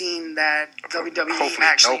independent scene that WWE Hopefully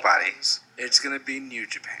actually nobody. owns. It's going to be New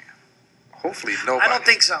Japan. Hopefully nobody. I don't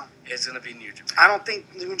think so. It's going to be New Japan. I don't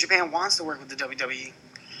think New Japan wants to work with the WWE.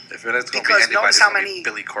 If it is going to be Because anybody, notice it's how going to many- be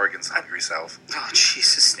Billy Corgan's hungry self. Oh,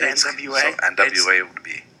 Jesus. The It's- NWA. So NWA would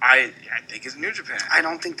be. I think it's New Japan. I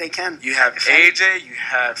don't think they can. You have If any- AJ, you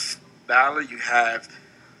have Balor, you have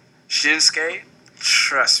Shinsuke.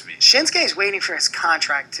 Trust me. Shinsuke is waiting for his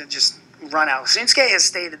contract to just run out. Shinsuke has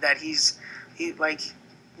stated that he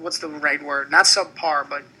what's the right word? Not subpar,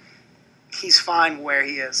 but he's fine where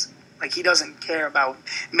he is. Like, he doesn't care about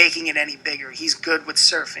making it any bigger. He's good with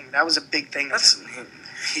surfing. That was a big thing.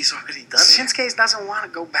 He's already done it. Shinsuke doesn't want to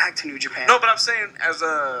go back to New Japan. No, but I'm saying as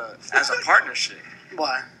a partnership.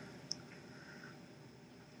 What?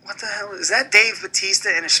 What the hell? Is that Dave Bautista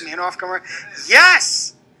in a Smirnoff commercial?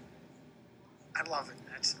 Yes! I love it.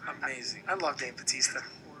 That's amazing. I love Dave Bautista.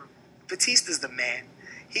 Batista's the man.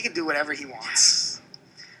 He can do whatever he wants.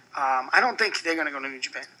 I don't think they're going to go to New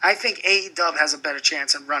Japan. I think AEW has a better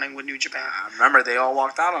chance of running with New Japan. Remember, they all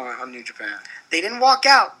walked out on New Japan. They didn't walk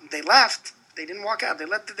out. They left. They didn't walk out. They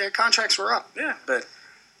let their contracts were up. Yeah, but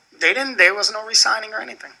they didn't. There was no re-signing or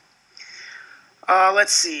anything.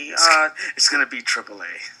 Let's see. It's going to be AAA.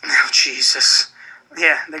 Oh, Jesus.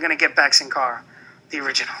 Yeah, they're going to get back Sin Cara, the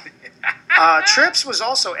original. Trips was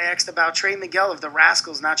also asked about Trey Miguel of the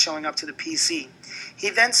Rascals not showing up to the PC. He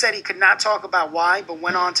then said he could not talk about why, but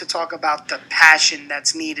went on to talk about the passion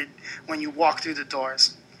that's needed when you walk through the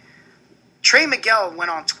doors. Trey Miguel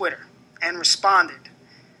went on Twitter and responded,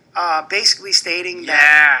 basically stating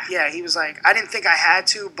that, he was like, I didn't think I had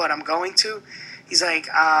to, but I'm going to. He's like,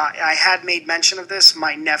 I had made mention of this.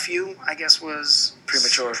 My nephew, I guess, was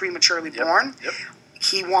prematurely born. Yep.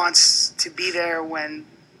 He wants to be there when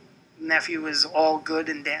nephew is all good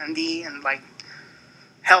and dandy and, like,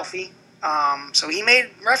 healthy. So he made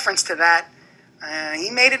reference to that. He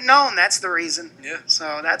made it known that's the reason. Yeah.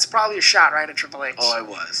 So that's probably a shot right at Triple H. Oh, it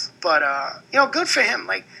was. But, good for him.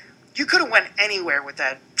 Like, you could have went anywhere with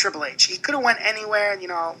that Triple H. He could have went anywhere.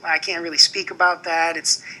 I can't really speak about that.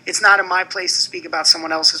 It's not in my place to speak about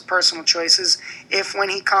someone else's personal choices. If when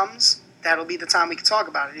he comes, that'll be the time we can talk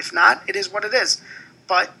about it. If not, it is what it is.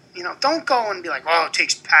 But, don't go and be like, oh, it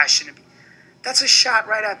takes passion. That's a shot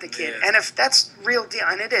right at the kid. Yeah. And if that's real deal,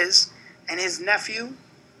 and it is, and his nephew,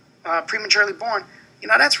 prematurely born,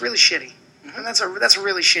 that's really shitty. Mm-hmm. And that's a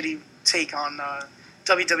really shitty take on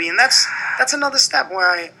WWE. And that's another step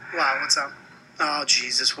where wow, what's up? Oh,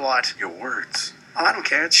 Jesus, what? Your words. Oh, I don't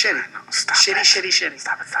care. It's shitty. No, stop shitty, it. shitty, shitty.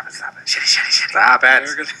 Stop it. Shitty. Stop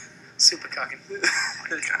it. Super cocking. Oh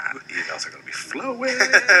my God, emails are going to be flowing.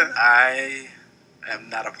 I am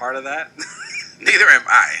not a part of that. Neither am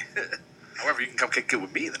I. However, you can come kick it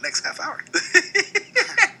with me in the next half hour.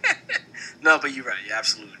 No, but you're right. You're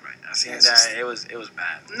absolutely right. I seen that. It was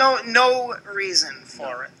bad. No reason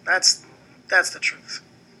for it. That's the truth.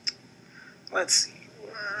 Let's see.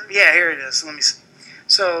 Yeah, here it is. Let me see.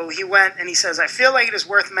 So he went and he says, I feel like it is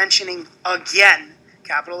worth mentioning again,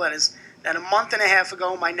 capital letters, that a month and a half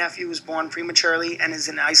ago my nephew was born prematurely and is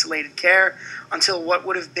in isolated care until what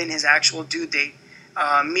would have been his actual due date.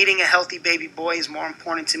 Meeting a healthy baby boy is more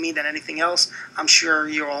important to me than anything else. I'm sure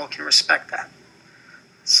you all can respect that.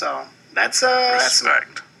 So that's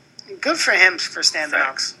respect. Good for him for standing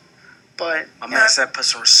up. But my man said, put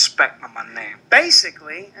some respect on my name.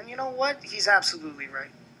 Basically, and you know what? He's absolutely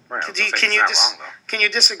right. Right. Can you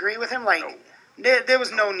disagree with him? Like, no. there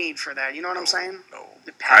was no need for that. You know what I'm saying? No.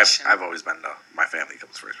 The passion. I've always been my family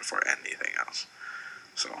comes first before anything else.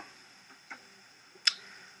 So.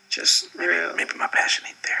 Just maybe my passion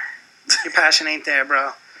ain't there. Your passion ain't there, bro.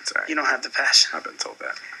 It's all right. You don't have the passion. I've been told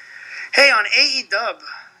that. Hey, on AEW,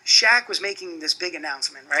 Shaq was making this big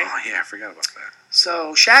announcement, right? Oh yeah, I forgot about that.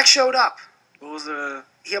 So Shaq showed up. What was the?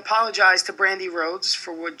 He apologized to Brandy Rhodes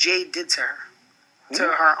for what Jade did to her, to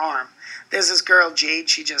her arm. There's this girl Jade.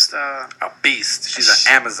 She just a beast. She's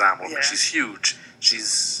an Amazon woman. Yeah. She's huge.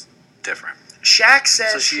 She's different. Shaq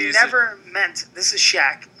says she never meant. This is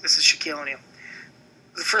Shaq. This is Shaquille O'Neal.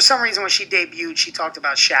 For some reason, when she debuted, she talked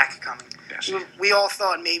about Shaq coming. Yeah, we all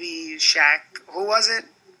thought maybe Shaq. Who was it?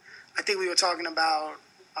 I think we were talking about.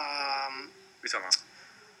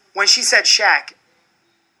 When she said Shaq,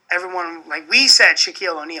 everyone we said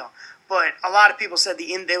Shaquille O'Neal, but a lot of people said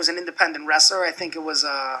there was an independent wrestler. I think it was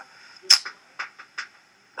what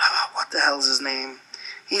the hell is his name?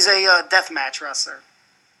 He's a deathmatch wrestler.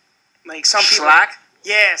 Like some people. Shlak?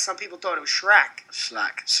 Yeah, some people thought it was Shrek.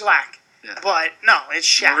 Shlak. Yeah. But no, it's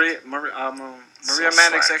Shaq. Maria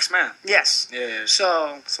Maddox X-Man. Yes. Yeah.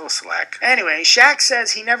 So slack. Anyway, Shaq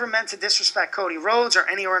says he never meant to disrespect Cody Rhodes or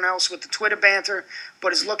anyone else with the Twitter banter,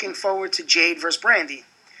 but is looking forward to Jade versus Brandy.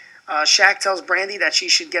 Shaq tells Brandy that she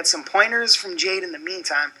should get some pointers from Jade in the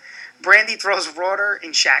meantime. Brandy throws water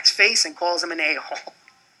in Shaq's face and calls him an a-hole.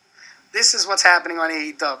 This is what's happening on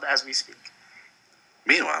AEW as we speak.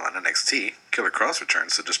 Meanwhile, on NXT, Killer Kross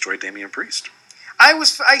returns to destroy Damian Priest.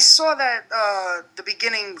 I saw that the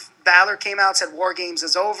beginning, Balor came out, said War Games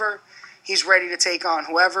is over. He's ready to take on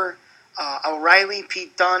whoever. O'Reilly,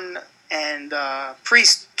 Pete Dunne, and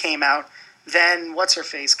Priest came out. Then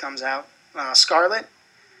What's-Her-Face comes out, Scarlett.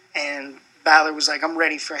 And Balor was like, I'm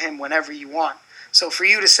ready for him whenever you want. So for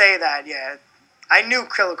you to say that, yeah, I knew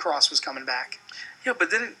Killer Kross was coming back. Yeah,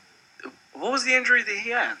 but what was the injury that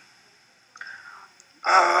he had?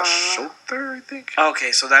 Shoulder, I think.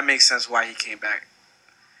 Okay, so that makes sense why he came back.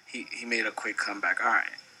 He made a quick comeback. All right.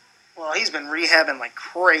 Well, he's been rehabbing like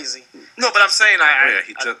crazy. No, but I'm saying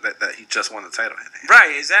he just won the title.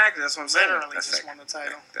 Right, exactly. That's what I'm saying. Literally That's just won the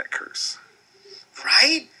title. That curse.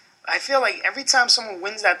 Right? I feel like every time someone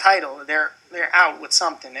wins that title, they're out with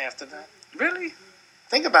something after that. Really?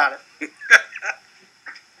 Think about it.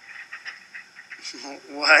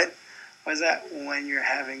 What was that? When you're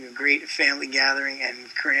having a great family gathering and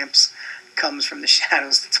Cramps comes from the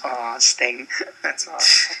shadows to talk. Sting. That's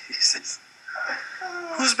awesome. Jesus.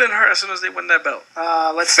 Who's been hurt as soon as they win that belt?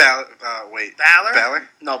 Let's wait. Balor?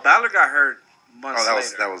 No, Balor got hurt months that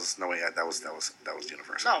later. was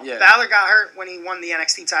Universal. No, Yeah. Balor got hurt when he won the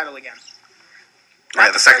NXT title again. Yeah,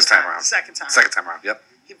 Not the second first time around. The second time. Second time around. Yep.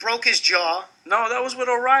 He broke his jaw. No, that was with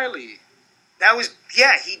O'Reilly. That was,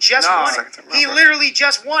 he just won second it. time He around. literally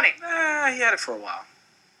just won it. Nah, he had it for a while.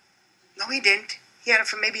 No, he didn't. He had it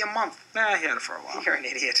for maybe a month. Nah, he had it for a while. You're an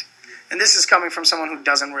idiot. And this is coming from someone who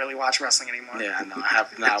doesn't really watch wrestling anymore. Yeah, I know. I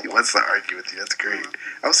have not. He wants to argue with you. That's great.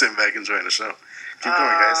 I'm sitting back enjoying the show. Keep going,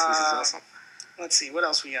 guys. This is awesome. Let's see. What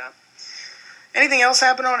else we got? Anything else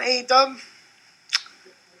happen on AEW?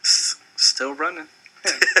 Still running.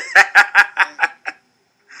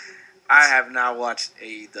 I have not watched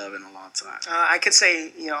AEW in a long time. I could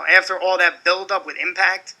say, after all that build-up with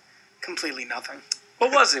Impact, completely nothing.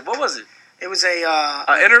 What was it? It was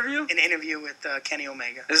an interview? An interview with Kenny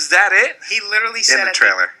Omega. Is that it? He literally said In the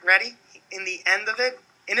trailer. Ready? In the end of it,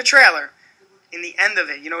 in the trailer, in the end of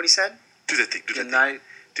it, you know what he said? Do the thing. Do the Good thing. night.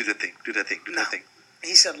 Do the thing. Do the thing. Do the thing.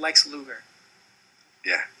 He said Lex Luger.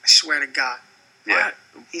 Yeah. I swear to God. Yeah.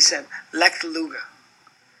 He said Lex Luger.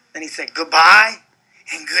 Then he said goodbye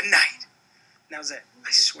and good night. And that was it. I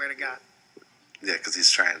swear to God. Yeah, because he's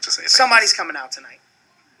trying to say. Somebody's coming out tonight.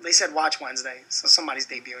 They said watch Wednesday, so somebody's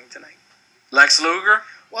debuting tonight. Lex Luger?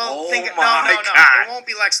 Well, Oh no. my It God. won't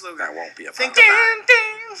be Lex Luger. That won't be a Think problem. about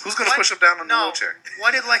it. Who's gonna push him down on the No. wheelchair?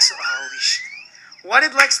 What did Holy shit. What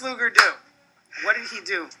did Lex Luger do? What did he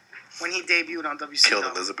do when he debuted on WCW? Killed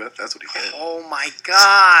Elizabeth. That's what he did. Oh my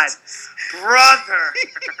God, brother!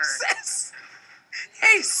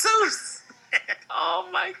 Jesus. Oh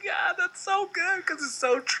my God, that's so good because it's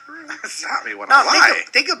so true. Stop me when No, I lie.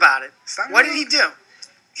 think about it. Stop me What when did he do?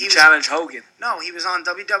 He challenged Hogan. No, he was on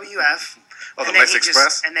WWF. Oh, the and then Lex he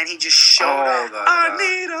Express? and then he just showed up. I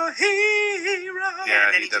need a hero. Yeah,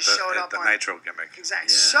 and then he he did just showed up the on Nitro gimmick.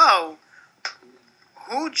 Exactly. Yeah. So,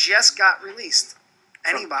 who just got released?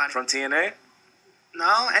 Anybody? From TNA?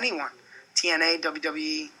 No, anyone. TNA,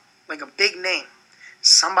 WWE, like a big name.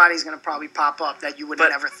 Somebody's gonna probably pop up that you would have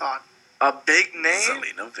But- never thought. A big name?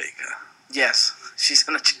 Zelina Vega. Yes. She's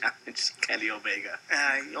going to challenge Kenny Omega.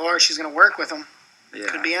 Or she's gonna work with him. Yeah.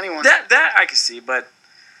 Could be anyone. That I can see, but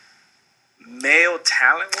male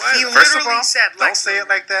talent wise, He First of literally all, said don't Lex say Luger. it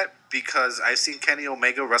like that because I've seen Kenny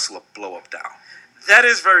Omega wrestle a blow up doll. that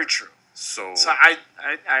is very true. So I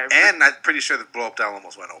and I'm pretty sure the blow up doll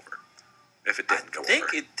almost went over. If it didn't go think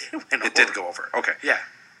over, it did win it did go over. Okay. Yeah.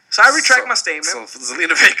 So I retract my statement. So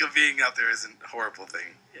Zelina Vega being out there isn't a horrible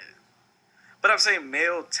thing. But I'm saying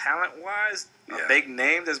male talent wise, Yeah. a big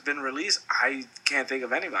name that's been released, I can't think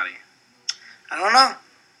of anybody. I don't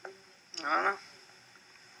know.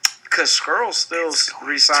 Because Skrull still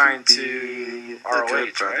re-signed to ROH,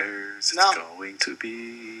 right? Brothers. No. It's going to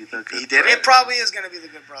be the good He did It probably is gonna be the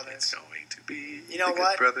Good Brothers. It's going to be You know the Good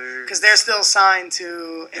what? Brothers. Because they're still signed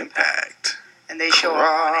to Impact. and they show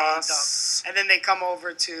up on Cross. AEW. And then they come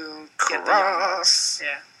over to get the Young Bucks. Cross.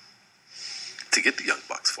 Yeah, To get the Young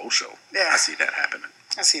Bucks full show. Yeah. I see that happening.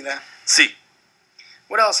 I see that. See.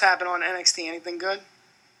 What else happened on NXT? Anything good?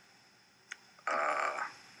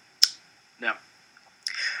 No.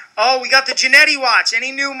 Oh, we got the Jannetty Watch.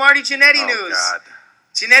 Any new Marty Jannetty Oh, news? God.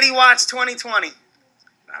 Jannetty Watch 2020.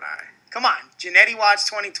 Not I. Come on, Jannetty Watch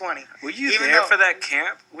 2020. Were you Even there though- for that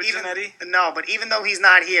camp with Even, Jannetty? No, but even though he's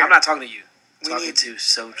not here, I'm not talking to you. I'm We talking need to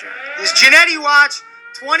Sojourn. It's Jannetty Watch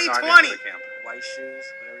No, I didn't 2020. do the camp. White shoes,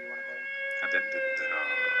 whatever you want to call them. I didn't do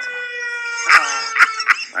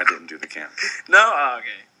Uh, I didn't do the camp. No? Oh,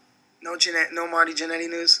 okay. no Marty Jannetty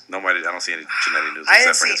news. Nobody. I don't see any Jannetty news I didn't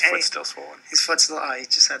except for see his any- foot still swollen. His foot's still. Oh, he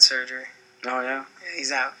just had surgery. Oh, yeah? Yeah,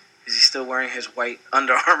 he's out. Is he still wearing his white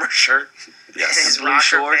Under Armour shirt? Yes. His Blue rocker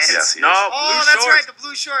shorts? pants. Yes, he No, is. blue Oh, that's shorts. right, the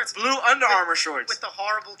blue shorts. Blue Under Armour shorts. With the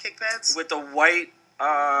horrible kick pads. With the white...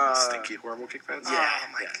 Stinky, horrible kick pads. Oh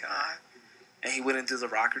my yeah. God. And he went into the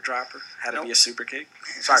rocker dropper. Had to Nope. be a super kick.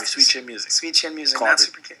 Sorry, sweet chin music. Sweet chin music, Called not it,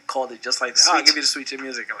 super kick. Called it just like that. Sweet Oh, I'll give you the sweet chin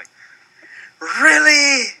music. I'm like,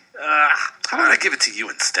 really? How about I give it to you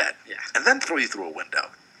instead? Yeah. And then throw you through a window.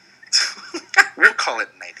 We'll call it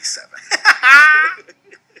 97.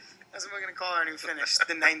 That's what we're gonna call our new finish,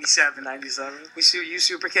 the 97. 97? You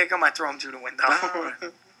super kick him, I throw him through the window.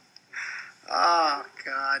 Oh,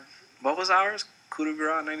 God. What was ours? Coup de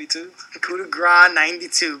grace 92? Coup de grace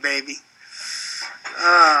 92, baby.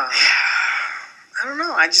 I don't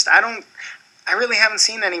know. I really haven't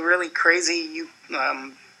seen any really crazy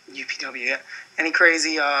UPW yet. Any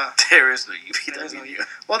crazy... There is no There's no UPW.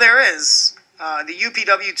 Well, there is. The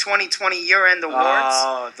UPW 2020 year-end awards.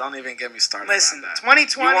 Oh, don't even get me started. Listen, on that.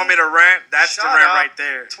 2020... You want me to rant? That's the Shut rant up. right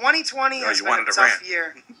there. 2020 has you been a wanted to tough rant.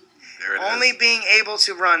 year. There it Only is. being able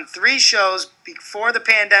to run 3 shows before the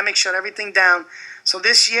pandemic shut everything down. So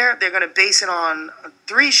this year, they're going to base it on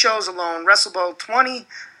 3 shows alone. WrestleBowl 20,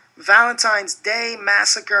 Valentine's Day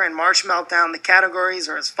Massacre, and March Meltdown. The categories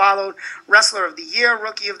are as followed. Wrestler of the Year,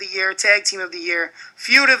 Rookie of the Year, Tag Team of the Year,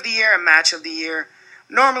 Feud of the Year, and Match of the Year.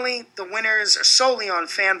 Normally, the winners are solely on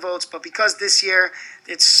fan votes, but because this year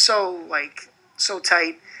it's so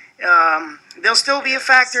tight, they'll still be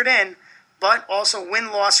factored in, but also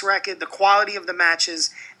win-loss record, the quality of the matches,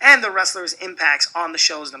 and the wrestlers' impacts on the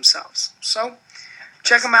shows themselves. So,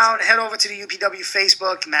 check them out. Head over to the UPW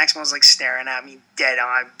Facebook. Maximo's like staring at me, dead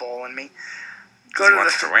eyeballing me. Go He to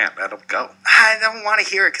wants the... to rant. Let him go. I don't want to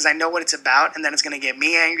hear it because I know what it's about, and then it's going to get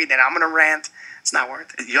me angry, then I'm going to rant. It's not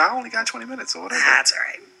worth it. Y'all only got 20 minutes or whatever. That's all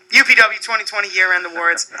right. UPW 2020 year-end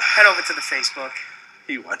awards. Head over to the Facebook.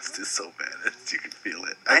 He wants this so bad. You can feel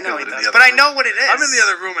it. I know feel he it in does, the but other I room. know what it is. I'm in the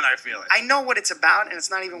other room and I feel it. I know what it's about, and it's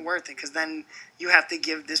not even worth it because then you have to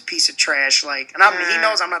give this piece of trash he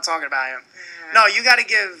knows I'm not talking about him. No, you got to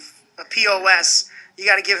give a POS. You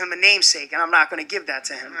got to give him a namesake, and I'm not going to give that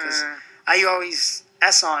to him because I always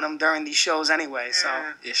S on him during these shows anyway. So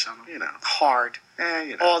Ish on them. hard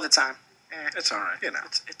all the time. It's all right.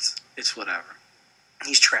 It's whatever.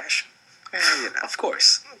 He's trash. Of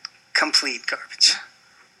course. Complete garbage.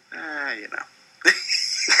 Are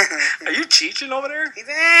you cheating over there? He's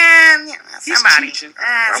Somebody. cheating.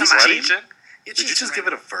 I'm Somebody. cheating. You're Did you just cheating give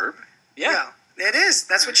it a verb? Yeah, it is.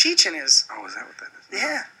 That's what cheating is. Oh, is that what that is?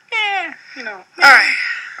 Yeah. Yeah. All right.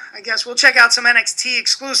 I guess we'll check out some NXT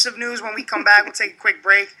exclusive news when we come back. We'll take a quick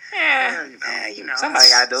break. Somebody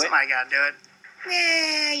gotta do it. Somebody gotta do it.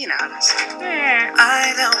 Yeah, you know how it is.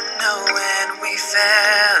 I don't know when we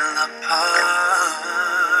fell apart.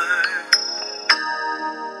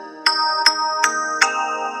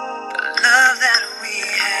 The love that we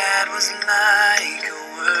had was like a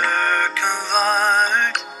work of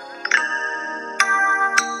art.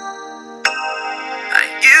 I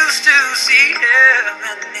used to see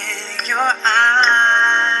heaven in your eyes.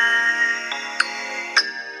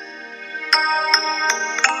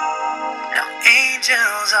 Now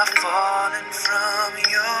angels are falling from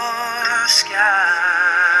your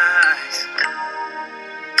skies.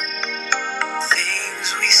 Things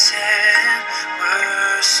we said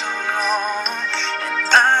were so wrong, and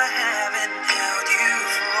I haven't held you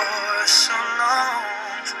for so long.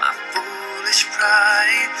 My foolish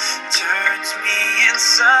pride turns me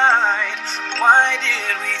inside. Why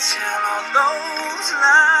did we tell all those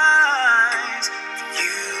lies?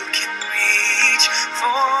 You can reach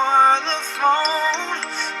for the phone.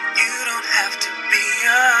 You don't have to be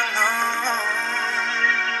alone.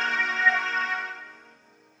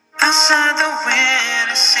 Outside the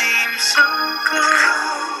winter seems so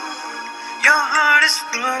cold. Your heart is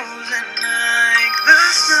frozen like the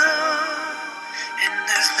snow, and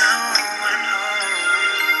there's no one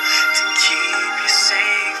home to keep you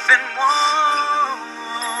safe and warm.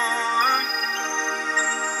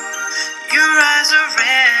 Your eyes are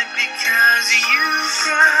red because you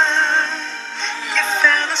cried. You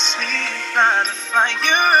fell asleep by the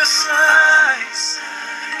fireside.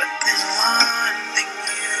 But there's one thing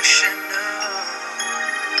you should know.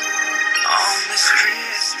 On this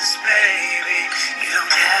Christmas, baby, you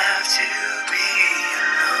don't have to be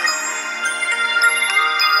alone.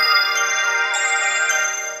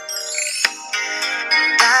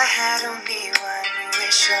 And I had only one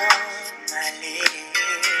wish on my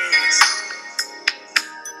list.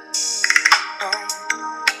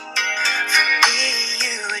 For me,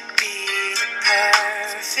 you would be the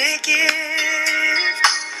perfect gift.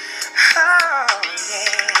 Oh,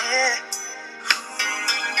 yeah.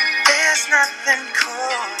 There's nothing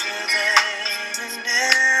colder than an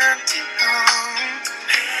empty home.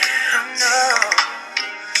 Oh, no.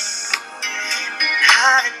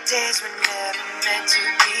 Holidays were never meant to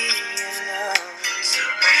be alone.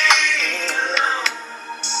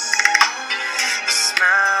 The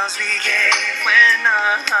smiles we gave when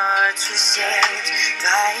our hearts were saved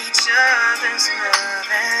by each other's love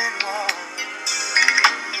and warmth.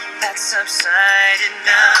 That's subsided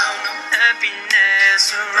now, no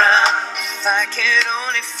happiness around. If I could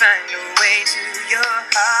only find a way to your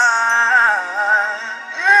heart.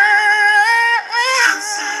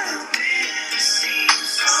 Outside the window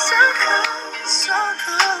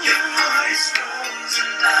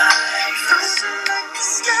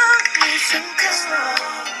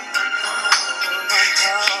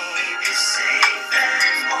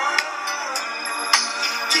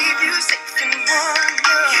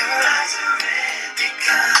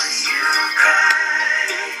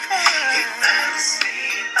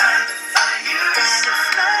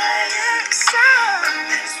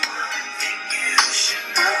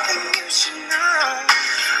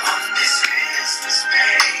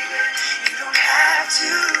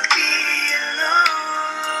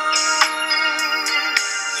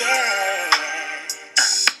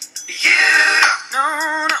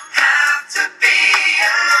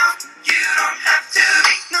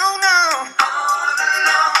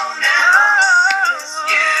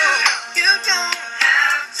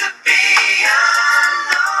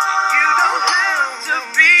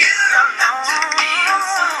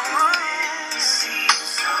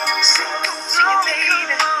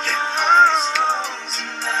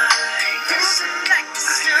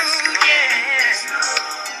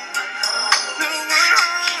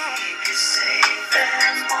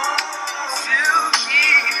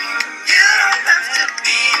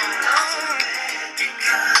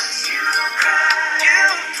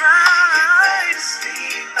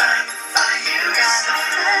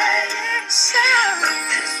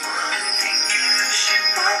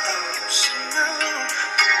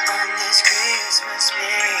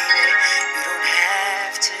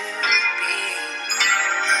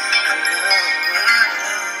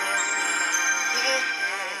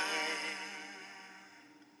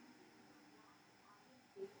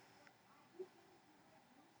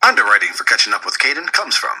funding for Catching Up with Caden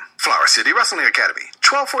comes from Flower City Wrestling Academy,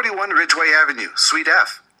 1241 Ridgeway Avenue, Suite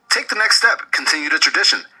F. Take the next step. Continue the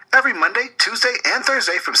tradition. Every Monday, Tuesday, and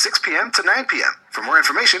Thursday from 6 p.m. to 9 p.m. For more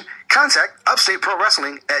information, contact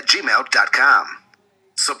upstateprowrestling@gmail.com.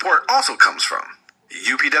 Support also comes from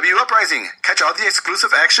UPW Uprising. Catch all the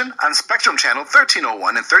exclusive action on Spectrum Channel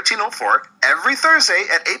 1301 and 1304 every Thursday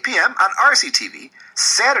at 8 p.m. on RCTV,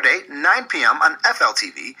 Saturday 9 p.m. on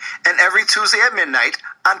FLTV, and every Tuesday at midnight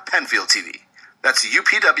on Penfield TV. That's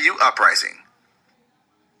UPW Uprising.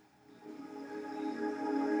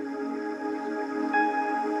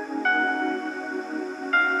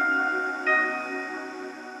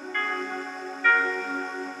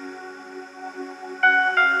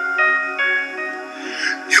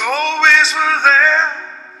 You always were there,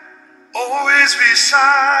 always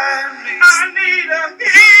beside me. I need a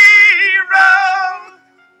hero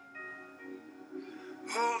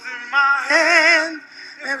holding my hand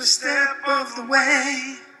every step of the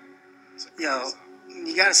way. Yo,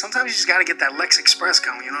 sometimes you just gotta get that Lex Express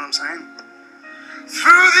going, you know what I'm saying?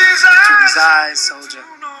 Through these eyes, soldier.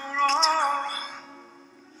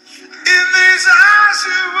 In these eyes,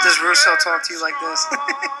 you Does Russo talk to you like this?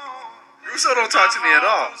 Russo don't talk to me at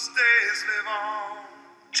all.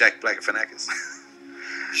 Jack Blackfanakis.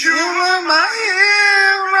 You were my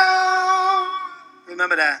hero.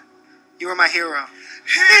 Remember that. You were my hero.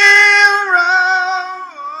 Hero.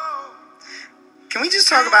 Can we just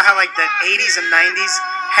talk about how like the 80s and 90s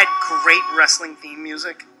had great wrestling theme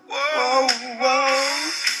music? Whoa, whoa.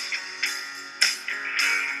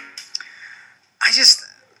 I just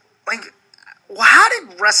like, how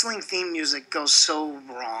did wrestling theme music go so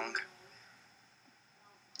wrong?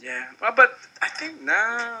 Yeah, well, but I think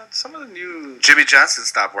some of the new Jimmy Johnson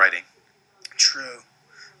stopped writing. True.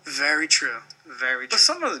 Very true. Very true. But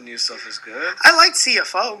some of the new stuff is good. I liked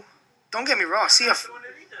CFO. Don't get me wrong. CFO.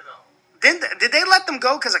 Did they let them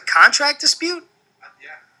go because of contract dispute?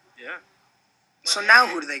 Yeah. So now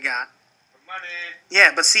who do they got?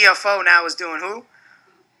 Yeah, but CFO now is doing who?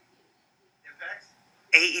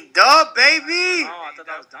 AEW, baby. Oh, I thought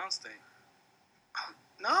that was Downstate.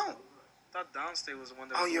 No. I thought Downstate was the one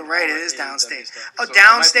that was You're doing right. all It the is AEW Downstate. stuff. Oh, So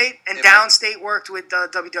Downstate. it might- Downstate worked with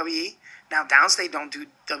WWE. Now Downstate don't do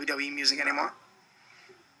WWE music anymore.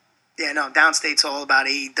 Yeah, no. Downstate's all about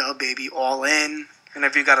AEW, baby. All in. And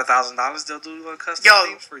if you got $1,000, they'll do a custom Yo,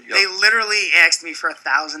 theme for you. they literally asked me for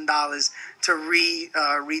 $1,000 to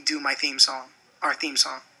redo my theme song. Our theme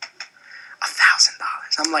song.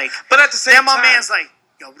 $1,000. I'm like, But at the same then my time, man's like,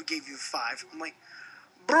 yo, we gave you 5. I'm like,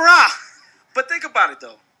 bruh. But think about it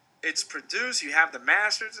though. It's produced. You have the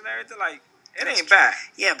masters and everything. Like it ain't bad.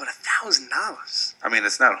 Yeah, but $1,000. I mean,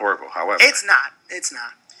 it's not horrible. However, It's not. It's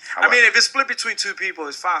not. I mean, if it's split between two people,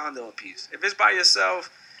 it's $500 a piece. If it's by yourself,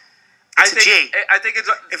 It's a G. I think it's.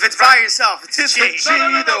 If it's by yourself, it's a G. No,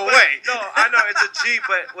 either way. No, I know it's a G,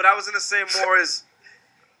 but what I was gonna say more is,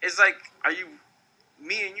 it's like, are you,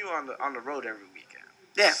 me and you on the road every weekend?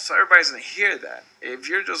 Yeah. So everybody's gonna hear that. If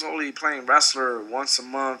you're just only playing wrestler once a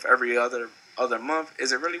month, every other month,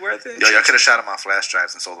 is it really worth it? Yo, y'all could have shot them on flash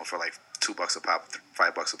drives and sold them for like $2 a pop,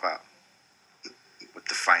 $5 a pop. With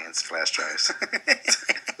Defiance flash drives.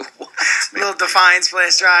 Little Defiance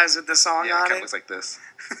flash drives with the song Yeah, it on kind of it. looks like this.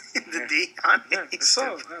 The D on it. Yeah, it's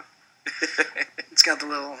so. It's got the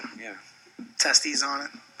little Yeah. testes on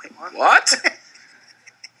it. Wait, what? What?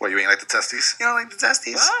 What, you ain't like the testes? You don't like the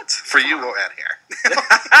testes? What? For you, we'll add hair.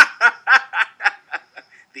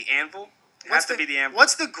 The anvil? It has to be the anvil.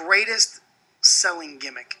 What's the greatest selling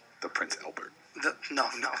gimmick? The Prince Albert.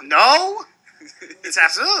 No. It's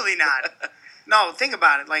absolutely not. No, think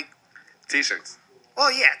about it. Like, T-shirts.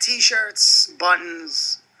 well, yeah, T-shirts,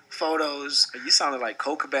 buttons, photos. You sounded like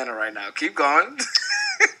Cole Cabana right now. Keep going.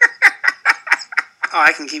 Oh,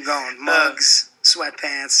 I can keep going. Mugs,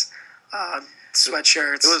 sweatpants,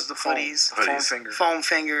 sweatshirts. It was the foam, hoodies, foam finger. foam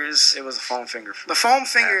fingers. It was a foam finger. The foam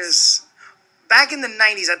fingers. Back in the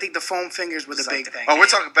 90s, I think the foam fingers were the big thing. Oh, we're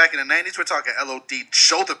talking back in the 90s. We're talking LOD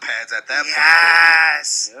shoulder pads at that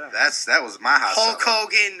Yes. point. That was my hot Hulk seller.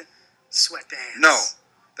 Hogan sweatbands. No,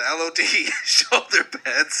 the LOD shoulder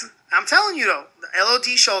pads. I'm telling you though, the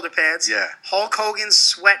LOD shoulder pads. Yeah. Hulk Hogan's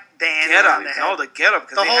sweatband. Get up. on the head. No, the get up.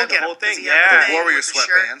 Because they had the get-up, whole 'cause thing. he had Yeah. the The thing Warrior with the shirt,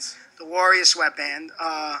 sweatbands. The Warrior sweatband.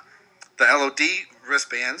 The LOD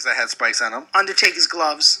wristbands that had spikes on them. Undertaker's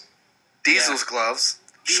gloves. Diesel's gloves.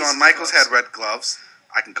 Diesel's Shawn Michaels gloves. had red gloves.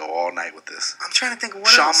 I can go all night with this. I'm trying to think of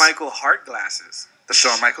what Shawn else. Michael heart glasses. The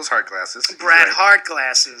Shawn Michaels heart glasses. Bret Right. Hart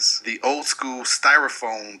glasses. The old school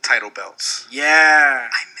styrofoam title belts. Yeah.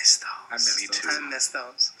 I miss those. I miss Me those. too. I miss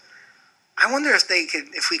those. I wonder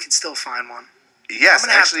if we could still find one. Yes, I'm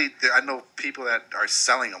gonna have actually, I know people that are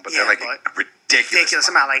selling them, but Yeah, they're like but ridiculous. ridiculous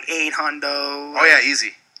amount, like 800. Oh yeah,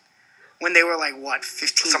 easy. When they were like what,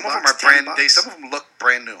 15 Some of them bucks, are 10 brand. bucks? Some of them look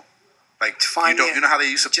brand new. Like Find you me don't. a- You know how they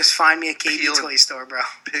used to Just find me a KB peel toy store, bro.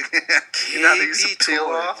 you know how they used to peel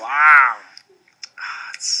toy. off. Wow.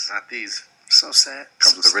 It's Not these. so sad.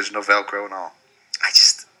 Comes with original Velcro and all. I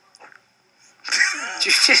just. Did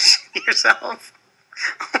you just shit yourself?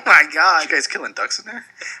 Oh my god. You guys killing ducks in there?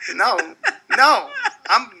 No.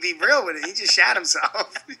 I'm gonna be real with it. He just shot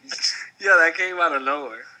himself. Yeah, that came out of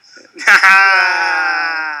nowhere.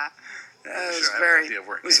 That was Sure, I have very, no idea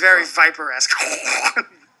where it it was came very from. Viper-esque.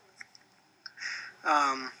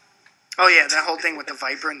 Oh yeah, that whole thing with the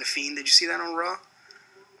Viper and the Fiend. Did you see that on Raw?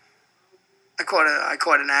 I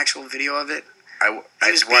caught an actual video of it. I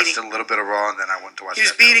was watched beating- a little bit of Raw and then I went to watch. He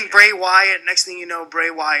was that video. beating Bray Wyatt. Next thing you know, Bray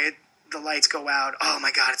Wyatt, the lights go out. Oh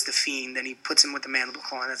my god, it's the Fiend. Then he puts him with the Mandible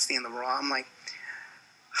Claw, and that's the end of Raw. I'm like,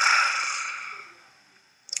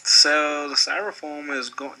 So the styrofoam is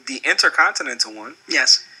going. The Intercontinental one,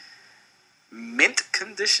 yes, mint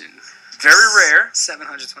condition, very rare,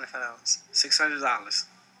 $725. $600.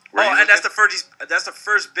 Where Oh, you and that's looking? the first. That's the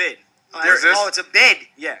first bid. There's this? Oh, it's a bid.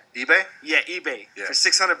 Yeah, eBay. yeah, eBay Yeah. for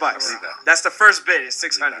 $600. I believe that. That's the first bid. It's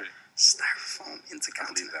 $600. Styrofoam I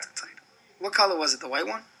Intercontinental believe that. title. What color was it? The white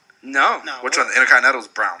one? No. No. Which what, one? The Intercontinental's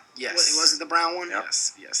brown. Yes. What, was it the brown one? Yep.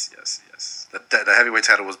 Yes. The heavyweight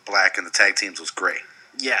title was black and the tag teams was gray.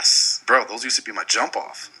 Yes. Bro, those used to be my jump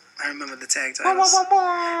off. I remember the tag titles.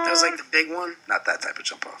 That was like the big one. Not that type of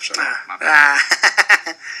jump off. Shut up. My bad.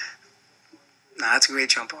 Ah. Nah, that's a great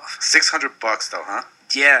jump off. $600 though, huh?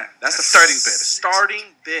 Yeah, that's the Starting bid. Starting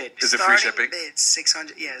bid. Is it free Starting shipping? Bid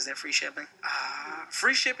 600. Yeah, is that free shipping?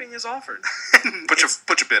 Free shipping is offered. Put your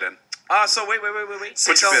bid in. So wait.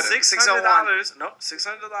 Put your bid in. $600. No,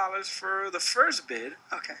 $600 for the first bid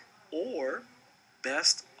Okay. or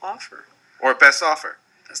best offer. Or best offer.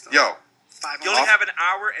 That's the Yo, 500. You only have an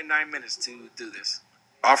hour and 9 minutes to do this.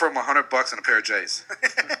 offer him $100 and a pair of J's.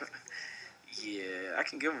 Yeah, I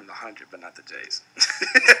can give him the 100, but not the J's.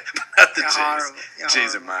 Not the You're J's. horrible. You're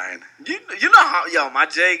J's are horrible. mine. You know how my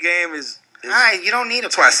J game is. All right, you don't need a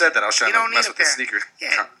That's pair. why I said that. I was trying You to don't mess need a with the pair. sneaker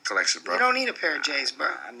Yeah. collection, bro. You don't need a pair of J's, bro.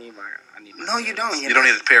 I need my. No, you don't. You don't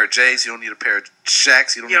need a pair of J's. You don't need a pair of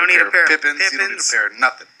Shaqs. You don't need a pair of Pippins. You don't need a pair of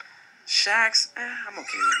nothing. Shaqs. I'm okay with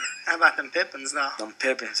it. How about them Pippins, though? Them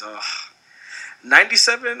Pippins.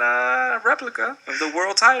 97 replica of the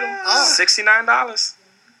world title. Oh. $69.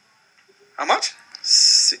 How much?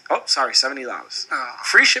 $70. Oh,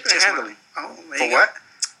 Free shipping and just handling. Oh, there For you what?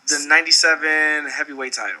 The 97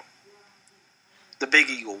 heavyweight title. The Big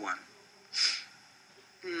Eagle one.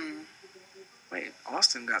 Go. Hmm. Wait,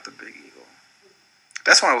 Austin got the Big Eagle.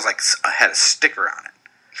 That's when I was like, I had a sticker on it.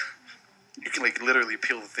 You can like literally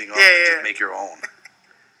peel the thing off Yeah, and yeah. just make your own.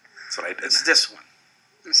 That's what I did. It's this one.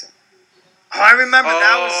 Let me see. Oh, I remember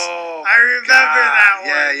that was. I remember that one.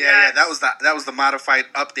 Yeah. Yes. That was the modified,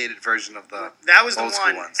 updated version of the. That was the old school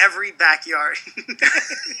one ones. every backyard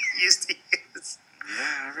used to use.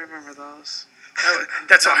 Yeah, I remember those.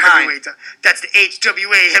 That's our Mine. heavyweight. That's the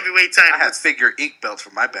HWA heavyweight title. I had figure ink belts for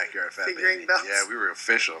my backyard fat Figure baby. ink belts? Yeah, we were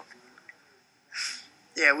official.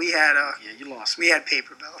 Yeah, we had Yeah, you lost me. we had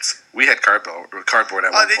paper belts. We had cardboard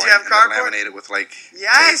at one did point. you have and then cardboard? laminated with like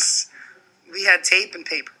Yes, we had tape and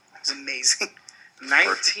paper. It was amazing.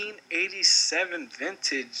 1987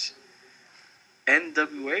 vintage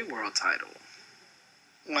NWA world title.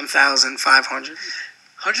 1,500.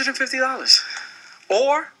 $150.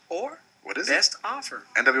 Or what is best offer.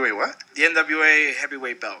 it? NWA what? The NWA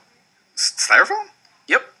heavyweight belt. Styrofoam?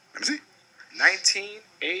 Yep. Let me see.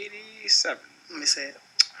 1987. Let me see it.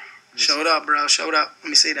 Showed up, bro. Showed up. Let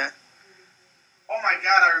me see that. Oh my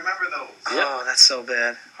god, I remember those. Yep. Oh, that's so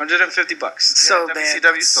bad. $150. So bad.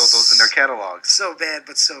 WCW sold those in their catalogs. So bad,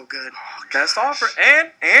 but so good. Best offer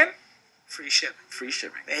and Free shipping. free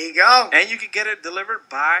shipping. There you go. And you can get it delivered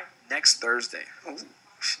by next Thursday. Ooh,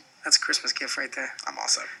 that's a Christmas gift right there. I'm all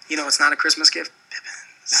set. You know, it's not a Christmas gift.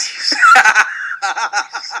 Pippins.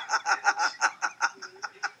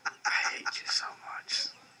 I hate you so much.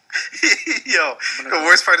 Yo, the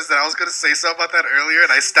worst part is that I was gonna say something about that earlier,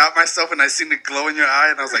 and I stopped myself, and I seen the glow in your eye,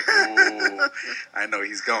 and I was like, "Ooh, I know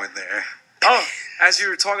he's going there." Oh, as you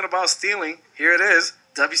were talking about stealing, here it is.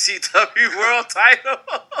 WCW World Title.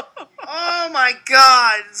 Oh my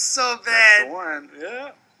God, it's so That's the bad. one.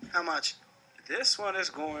 Yeah. How much? This one is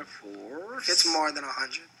going for If it's more than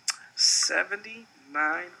 100. $79.99.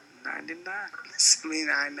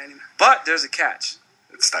 $79.99. But there's a catch.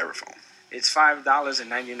 It's styrofoam, It's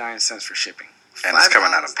 $5.99 for shipping. and it's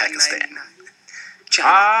coming out of Pakistan. $5.99. China.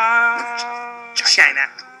 Ah, China.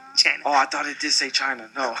 China. Oh, I thought it did say China.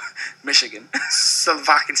 No, Michigan.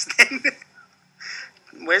 Slovakian.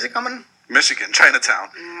 Where's it coming? Michigan, Chinatown.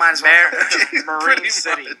 Might as well. Marine Pretty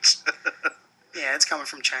City. much. Yeah, it's coming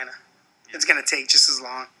from China. It's gonna take just as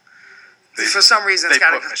long. They- For some reason, They it's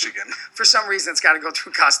got put Michigan. For some reason, it's got to go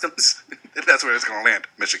through customs. That's where it's going to land.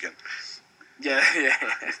 Michigan. Yeah.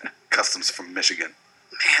 Customs from Michigan.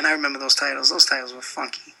 Man, I remember those titles. Those titles were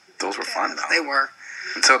funky. Those were fun, though. They were.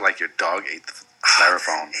 Until, like, your dog ate the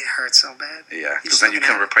styrofoam. It hurt so bad. Yeah, You're because just then you looking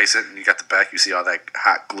can at it. replace it, and you got the back. You see all that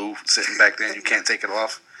hot glue sitting back there, and you can't take it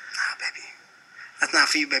off. Ah, baby. That's not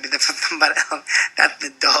for you, baby. That's for somebody else. That's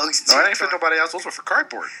the dog's No, chew it ain't for toy. nobody else. Those were for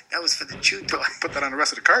cardboard. That was for the chew toy. Put that on the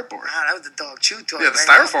rest of the cardboard. Ah, that was the dog chew toy. Yeah, the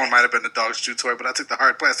right? styrofoam might have been the dog's chew toy, but I took the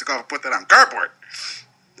hard plastic off and put that on cardboard.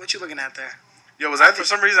 What you looking at there? Yo, was I For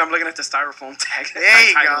some reason, I'm looking at the styrofoam tag. There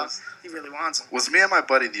you go. titles. He really wants them. Was me and my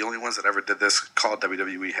buddy the only ones that ever did this? Called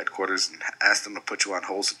WWE headquarters and asked them to put you on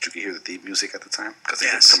hold so that you could hear the theme music at the time because they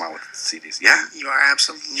Yes. didn't come out with CDs. Yeah, You are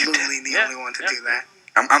absolutely the Yeah. only one to Yeah. do that.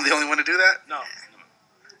 I'm the only one to do that. No.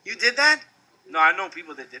 You did that? No, I know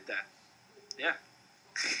people that did that. Yeah.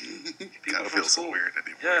 I don't feel so weird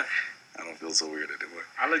anymore. Yeah. I don't feel so weird anymore.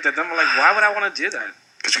 I looked at them. I'm like, why would I want to do that?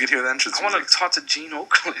 Because you can hear the entrance I want music. to talk to Gene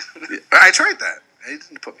Oakland. Yeah, I tried that. They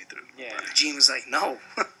didn't put me through. Yeah. Gene was like, no.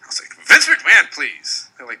 I was like, Vince McMahon, please.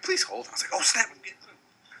 They're like, please hold. I was like, oh snap.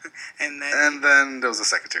 And then And then there was a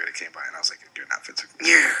secretary that came by, and I was like, you're not Vince McMahon.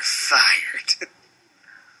 you're fired.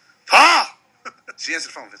 Paul! She answered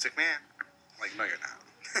the phone, Vince McMahon. I'm like, no, you're not.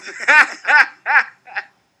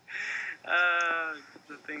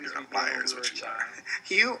 The things You're we a liar did is when we what were you a are. child.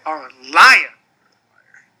 You are a liar.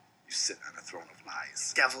 You sit on a throne of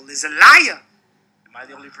lies. Devil is a liar. Am I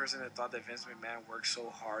the only person that thought that Vince McMahon worked so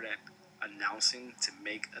hard at announcing to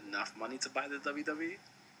make enough money to buy the WWE?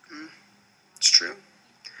 It's true.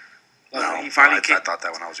 Like, No, when he finally I came, thought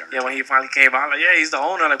that when I was younger. yeah, when he finally came out, like, yeah, he's the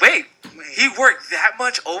owner. Like, wait, he worked that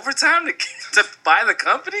much overtime to buy the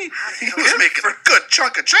company? He was making a good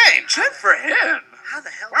chunk of change. Good for him. How the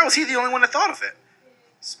hell? Why was he the only one that thought of it?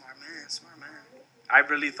 Smart man, smart man. I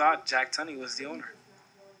really thought Jack Tunney was the owner.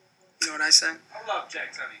 You know what I say? I love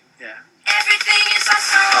Jack Tunney. Yeah. Everything is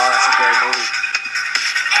awesome. Oh, that's a great movie.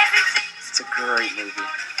 Everything It's a great movie.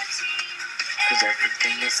 Because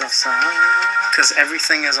everything is awesome. Because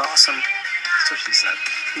everything is awesome. That's what she said.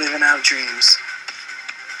 Living out dreams.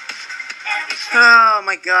 Oh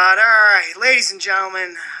my God! All right, ladies and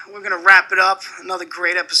gentlemen, we're gonna wrap it up. Another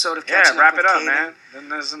great episode of Yeah, Catching wrap Up it with up, Kaden. man. Then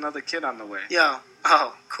there's another kid on the way. Yo,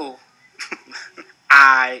 oh, cool.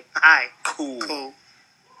 I Hi, cool. cool.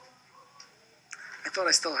 I thought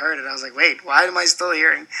I still heard it. I was like, wait, why am I still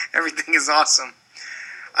hearing everything is awesome?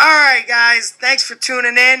 All right, guys, thanks for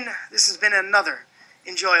tuning in. This has been another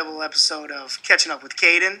enjoyable episode of Catching Up with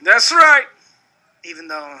Kaden. That's right. Even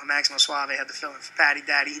though Maximo Suave had to fill in for Patty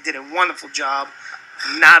Daddy, he did a wonderful job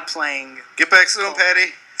not playing. Get back soon,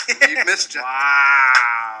 Patty. You missed you.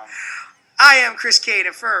 Wow. I am Chris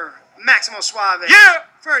Caden for Maximo Suave. Yeah.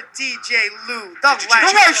 For DJ Lou, the you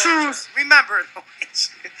White change your Shoes. Remember the White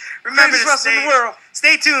Shoes. Remember Greatest to wrestler in stay, the world.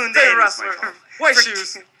 stay tuned Favorite in. wrestler. White For-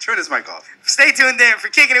 shoes. Turn his mic off. Stay tuned in for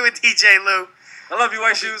Kicking It with DJ Lou. I love you,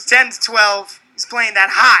 White shoes. 10 to 12. He's playing that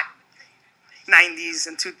hot 90s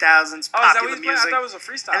and 2000s Oh, is that popular what he's playing? I music. thought it was a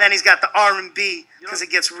freestyle. And then he's got the R&B because it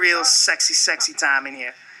gets real sexy time in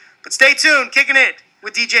here. But stay tuned. Kicking It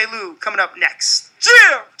with DJ Lou coming up next.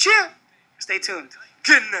 Cheer. Cheer. Stay tuned.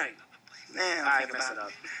 Good night. Man, I think messed about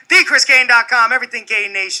it up. TheChrisCane.com, everything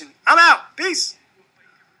Kane Nation. I'm out. Peace.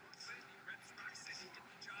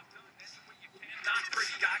 Not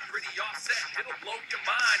pretty, got gritty offset, it'll blow your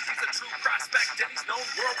mind. He's a true prospect and he's known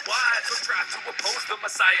worldwide. So try to oppose the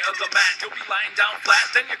messiah of the mat. You'll be lying down flat,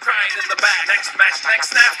 then you're crying in the back. Next match,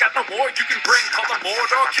 next snap, got no more you can bring. Call him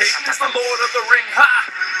Mordor, Caden is the Lord of the Ring. Ha!